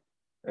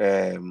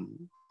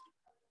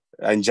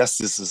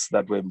injustices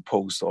that were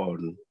imposed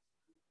on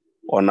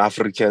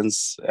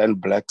Africans and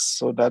Blacks,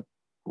 so that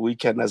we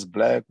can, as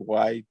Black,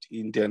 white,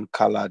 Indian,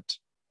 colored,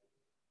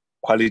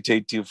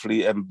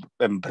 qualitatively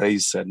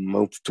embrace and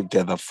move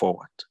together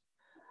forward.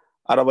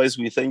 Otherwise,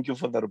 we thank you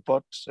for the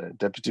report,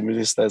 Deputy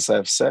Minister, as I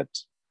have said,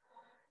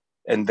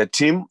 and the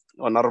team.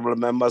 Honorable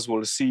members,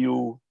 will see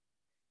you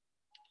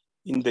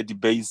in the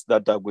debates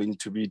that are going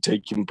to be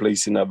taking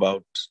place in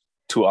about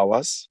 2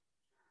 hours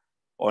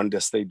on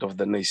the State of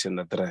the Nation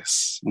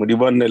address.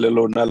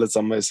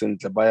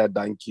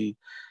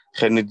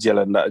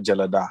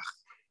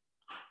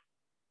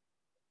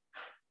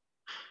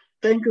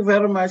 Thank you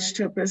very much,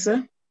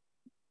 Chairperson.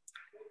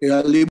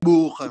 Yeah,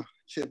 Libucha,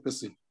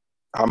 Chairperson.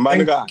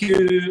 Thank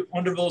you,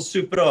 Honorable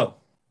Supra.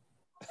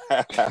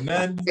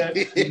 Man,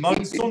 die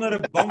man sonder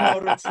 'n bang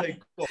haar op sy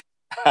kop.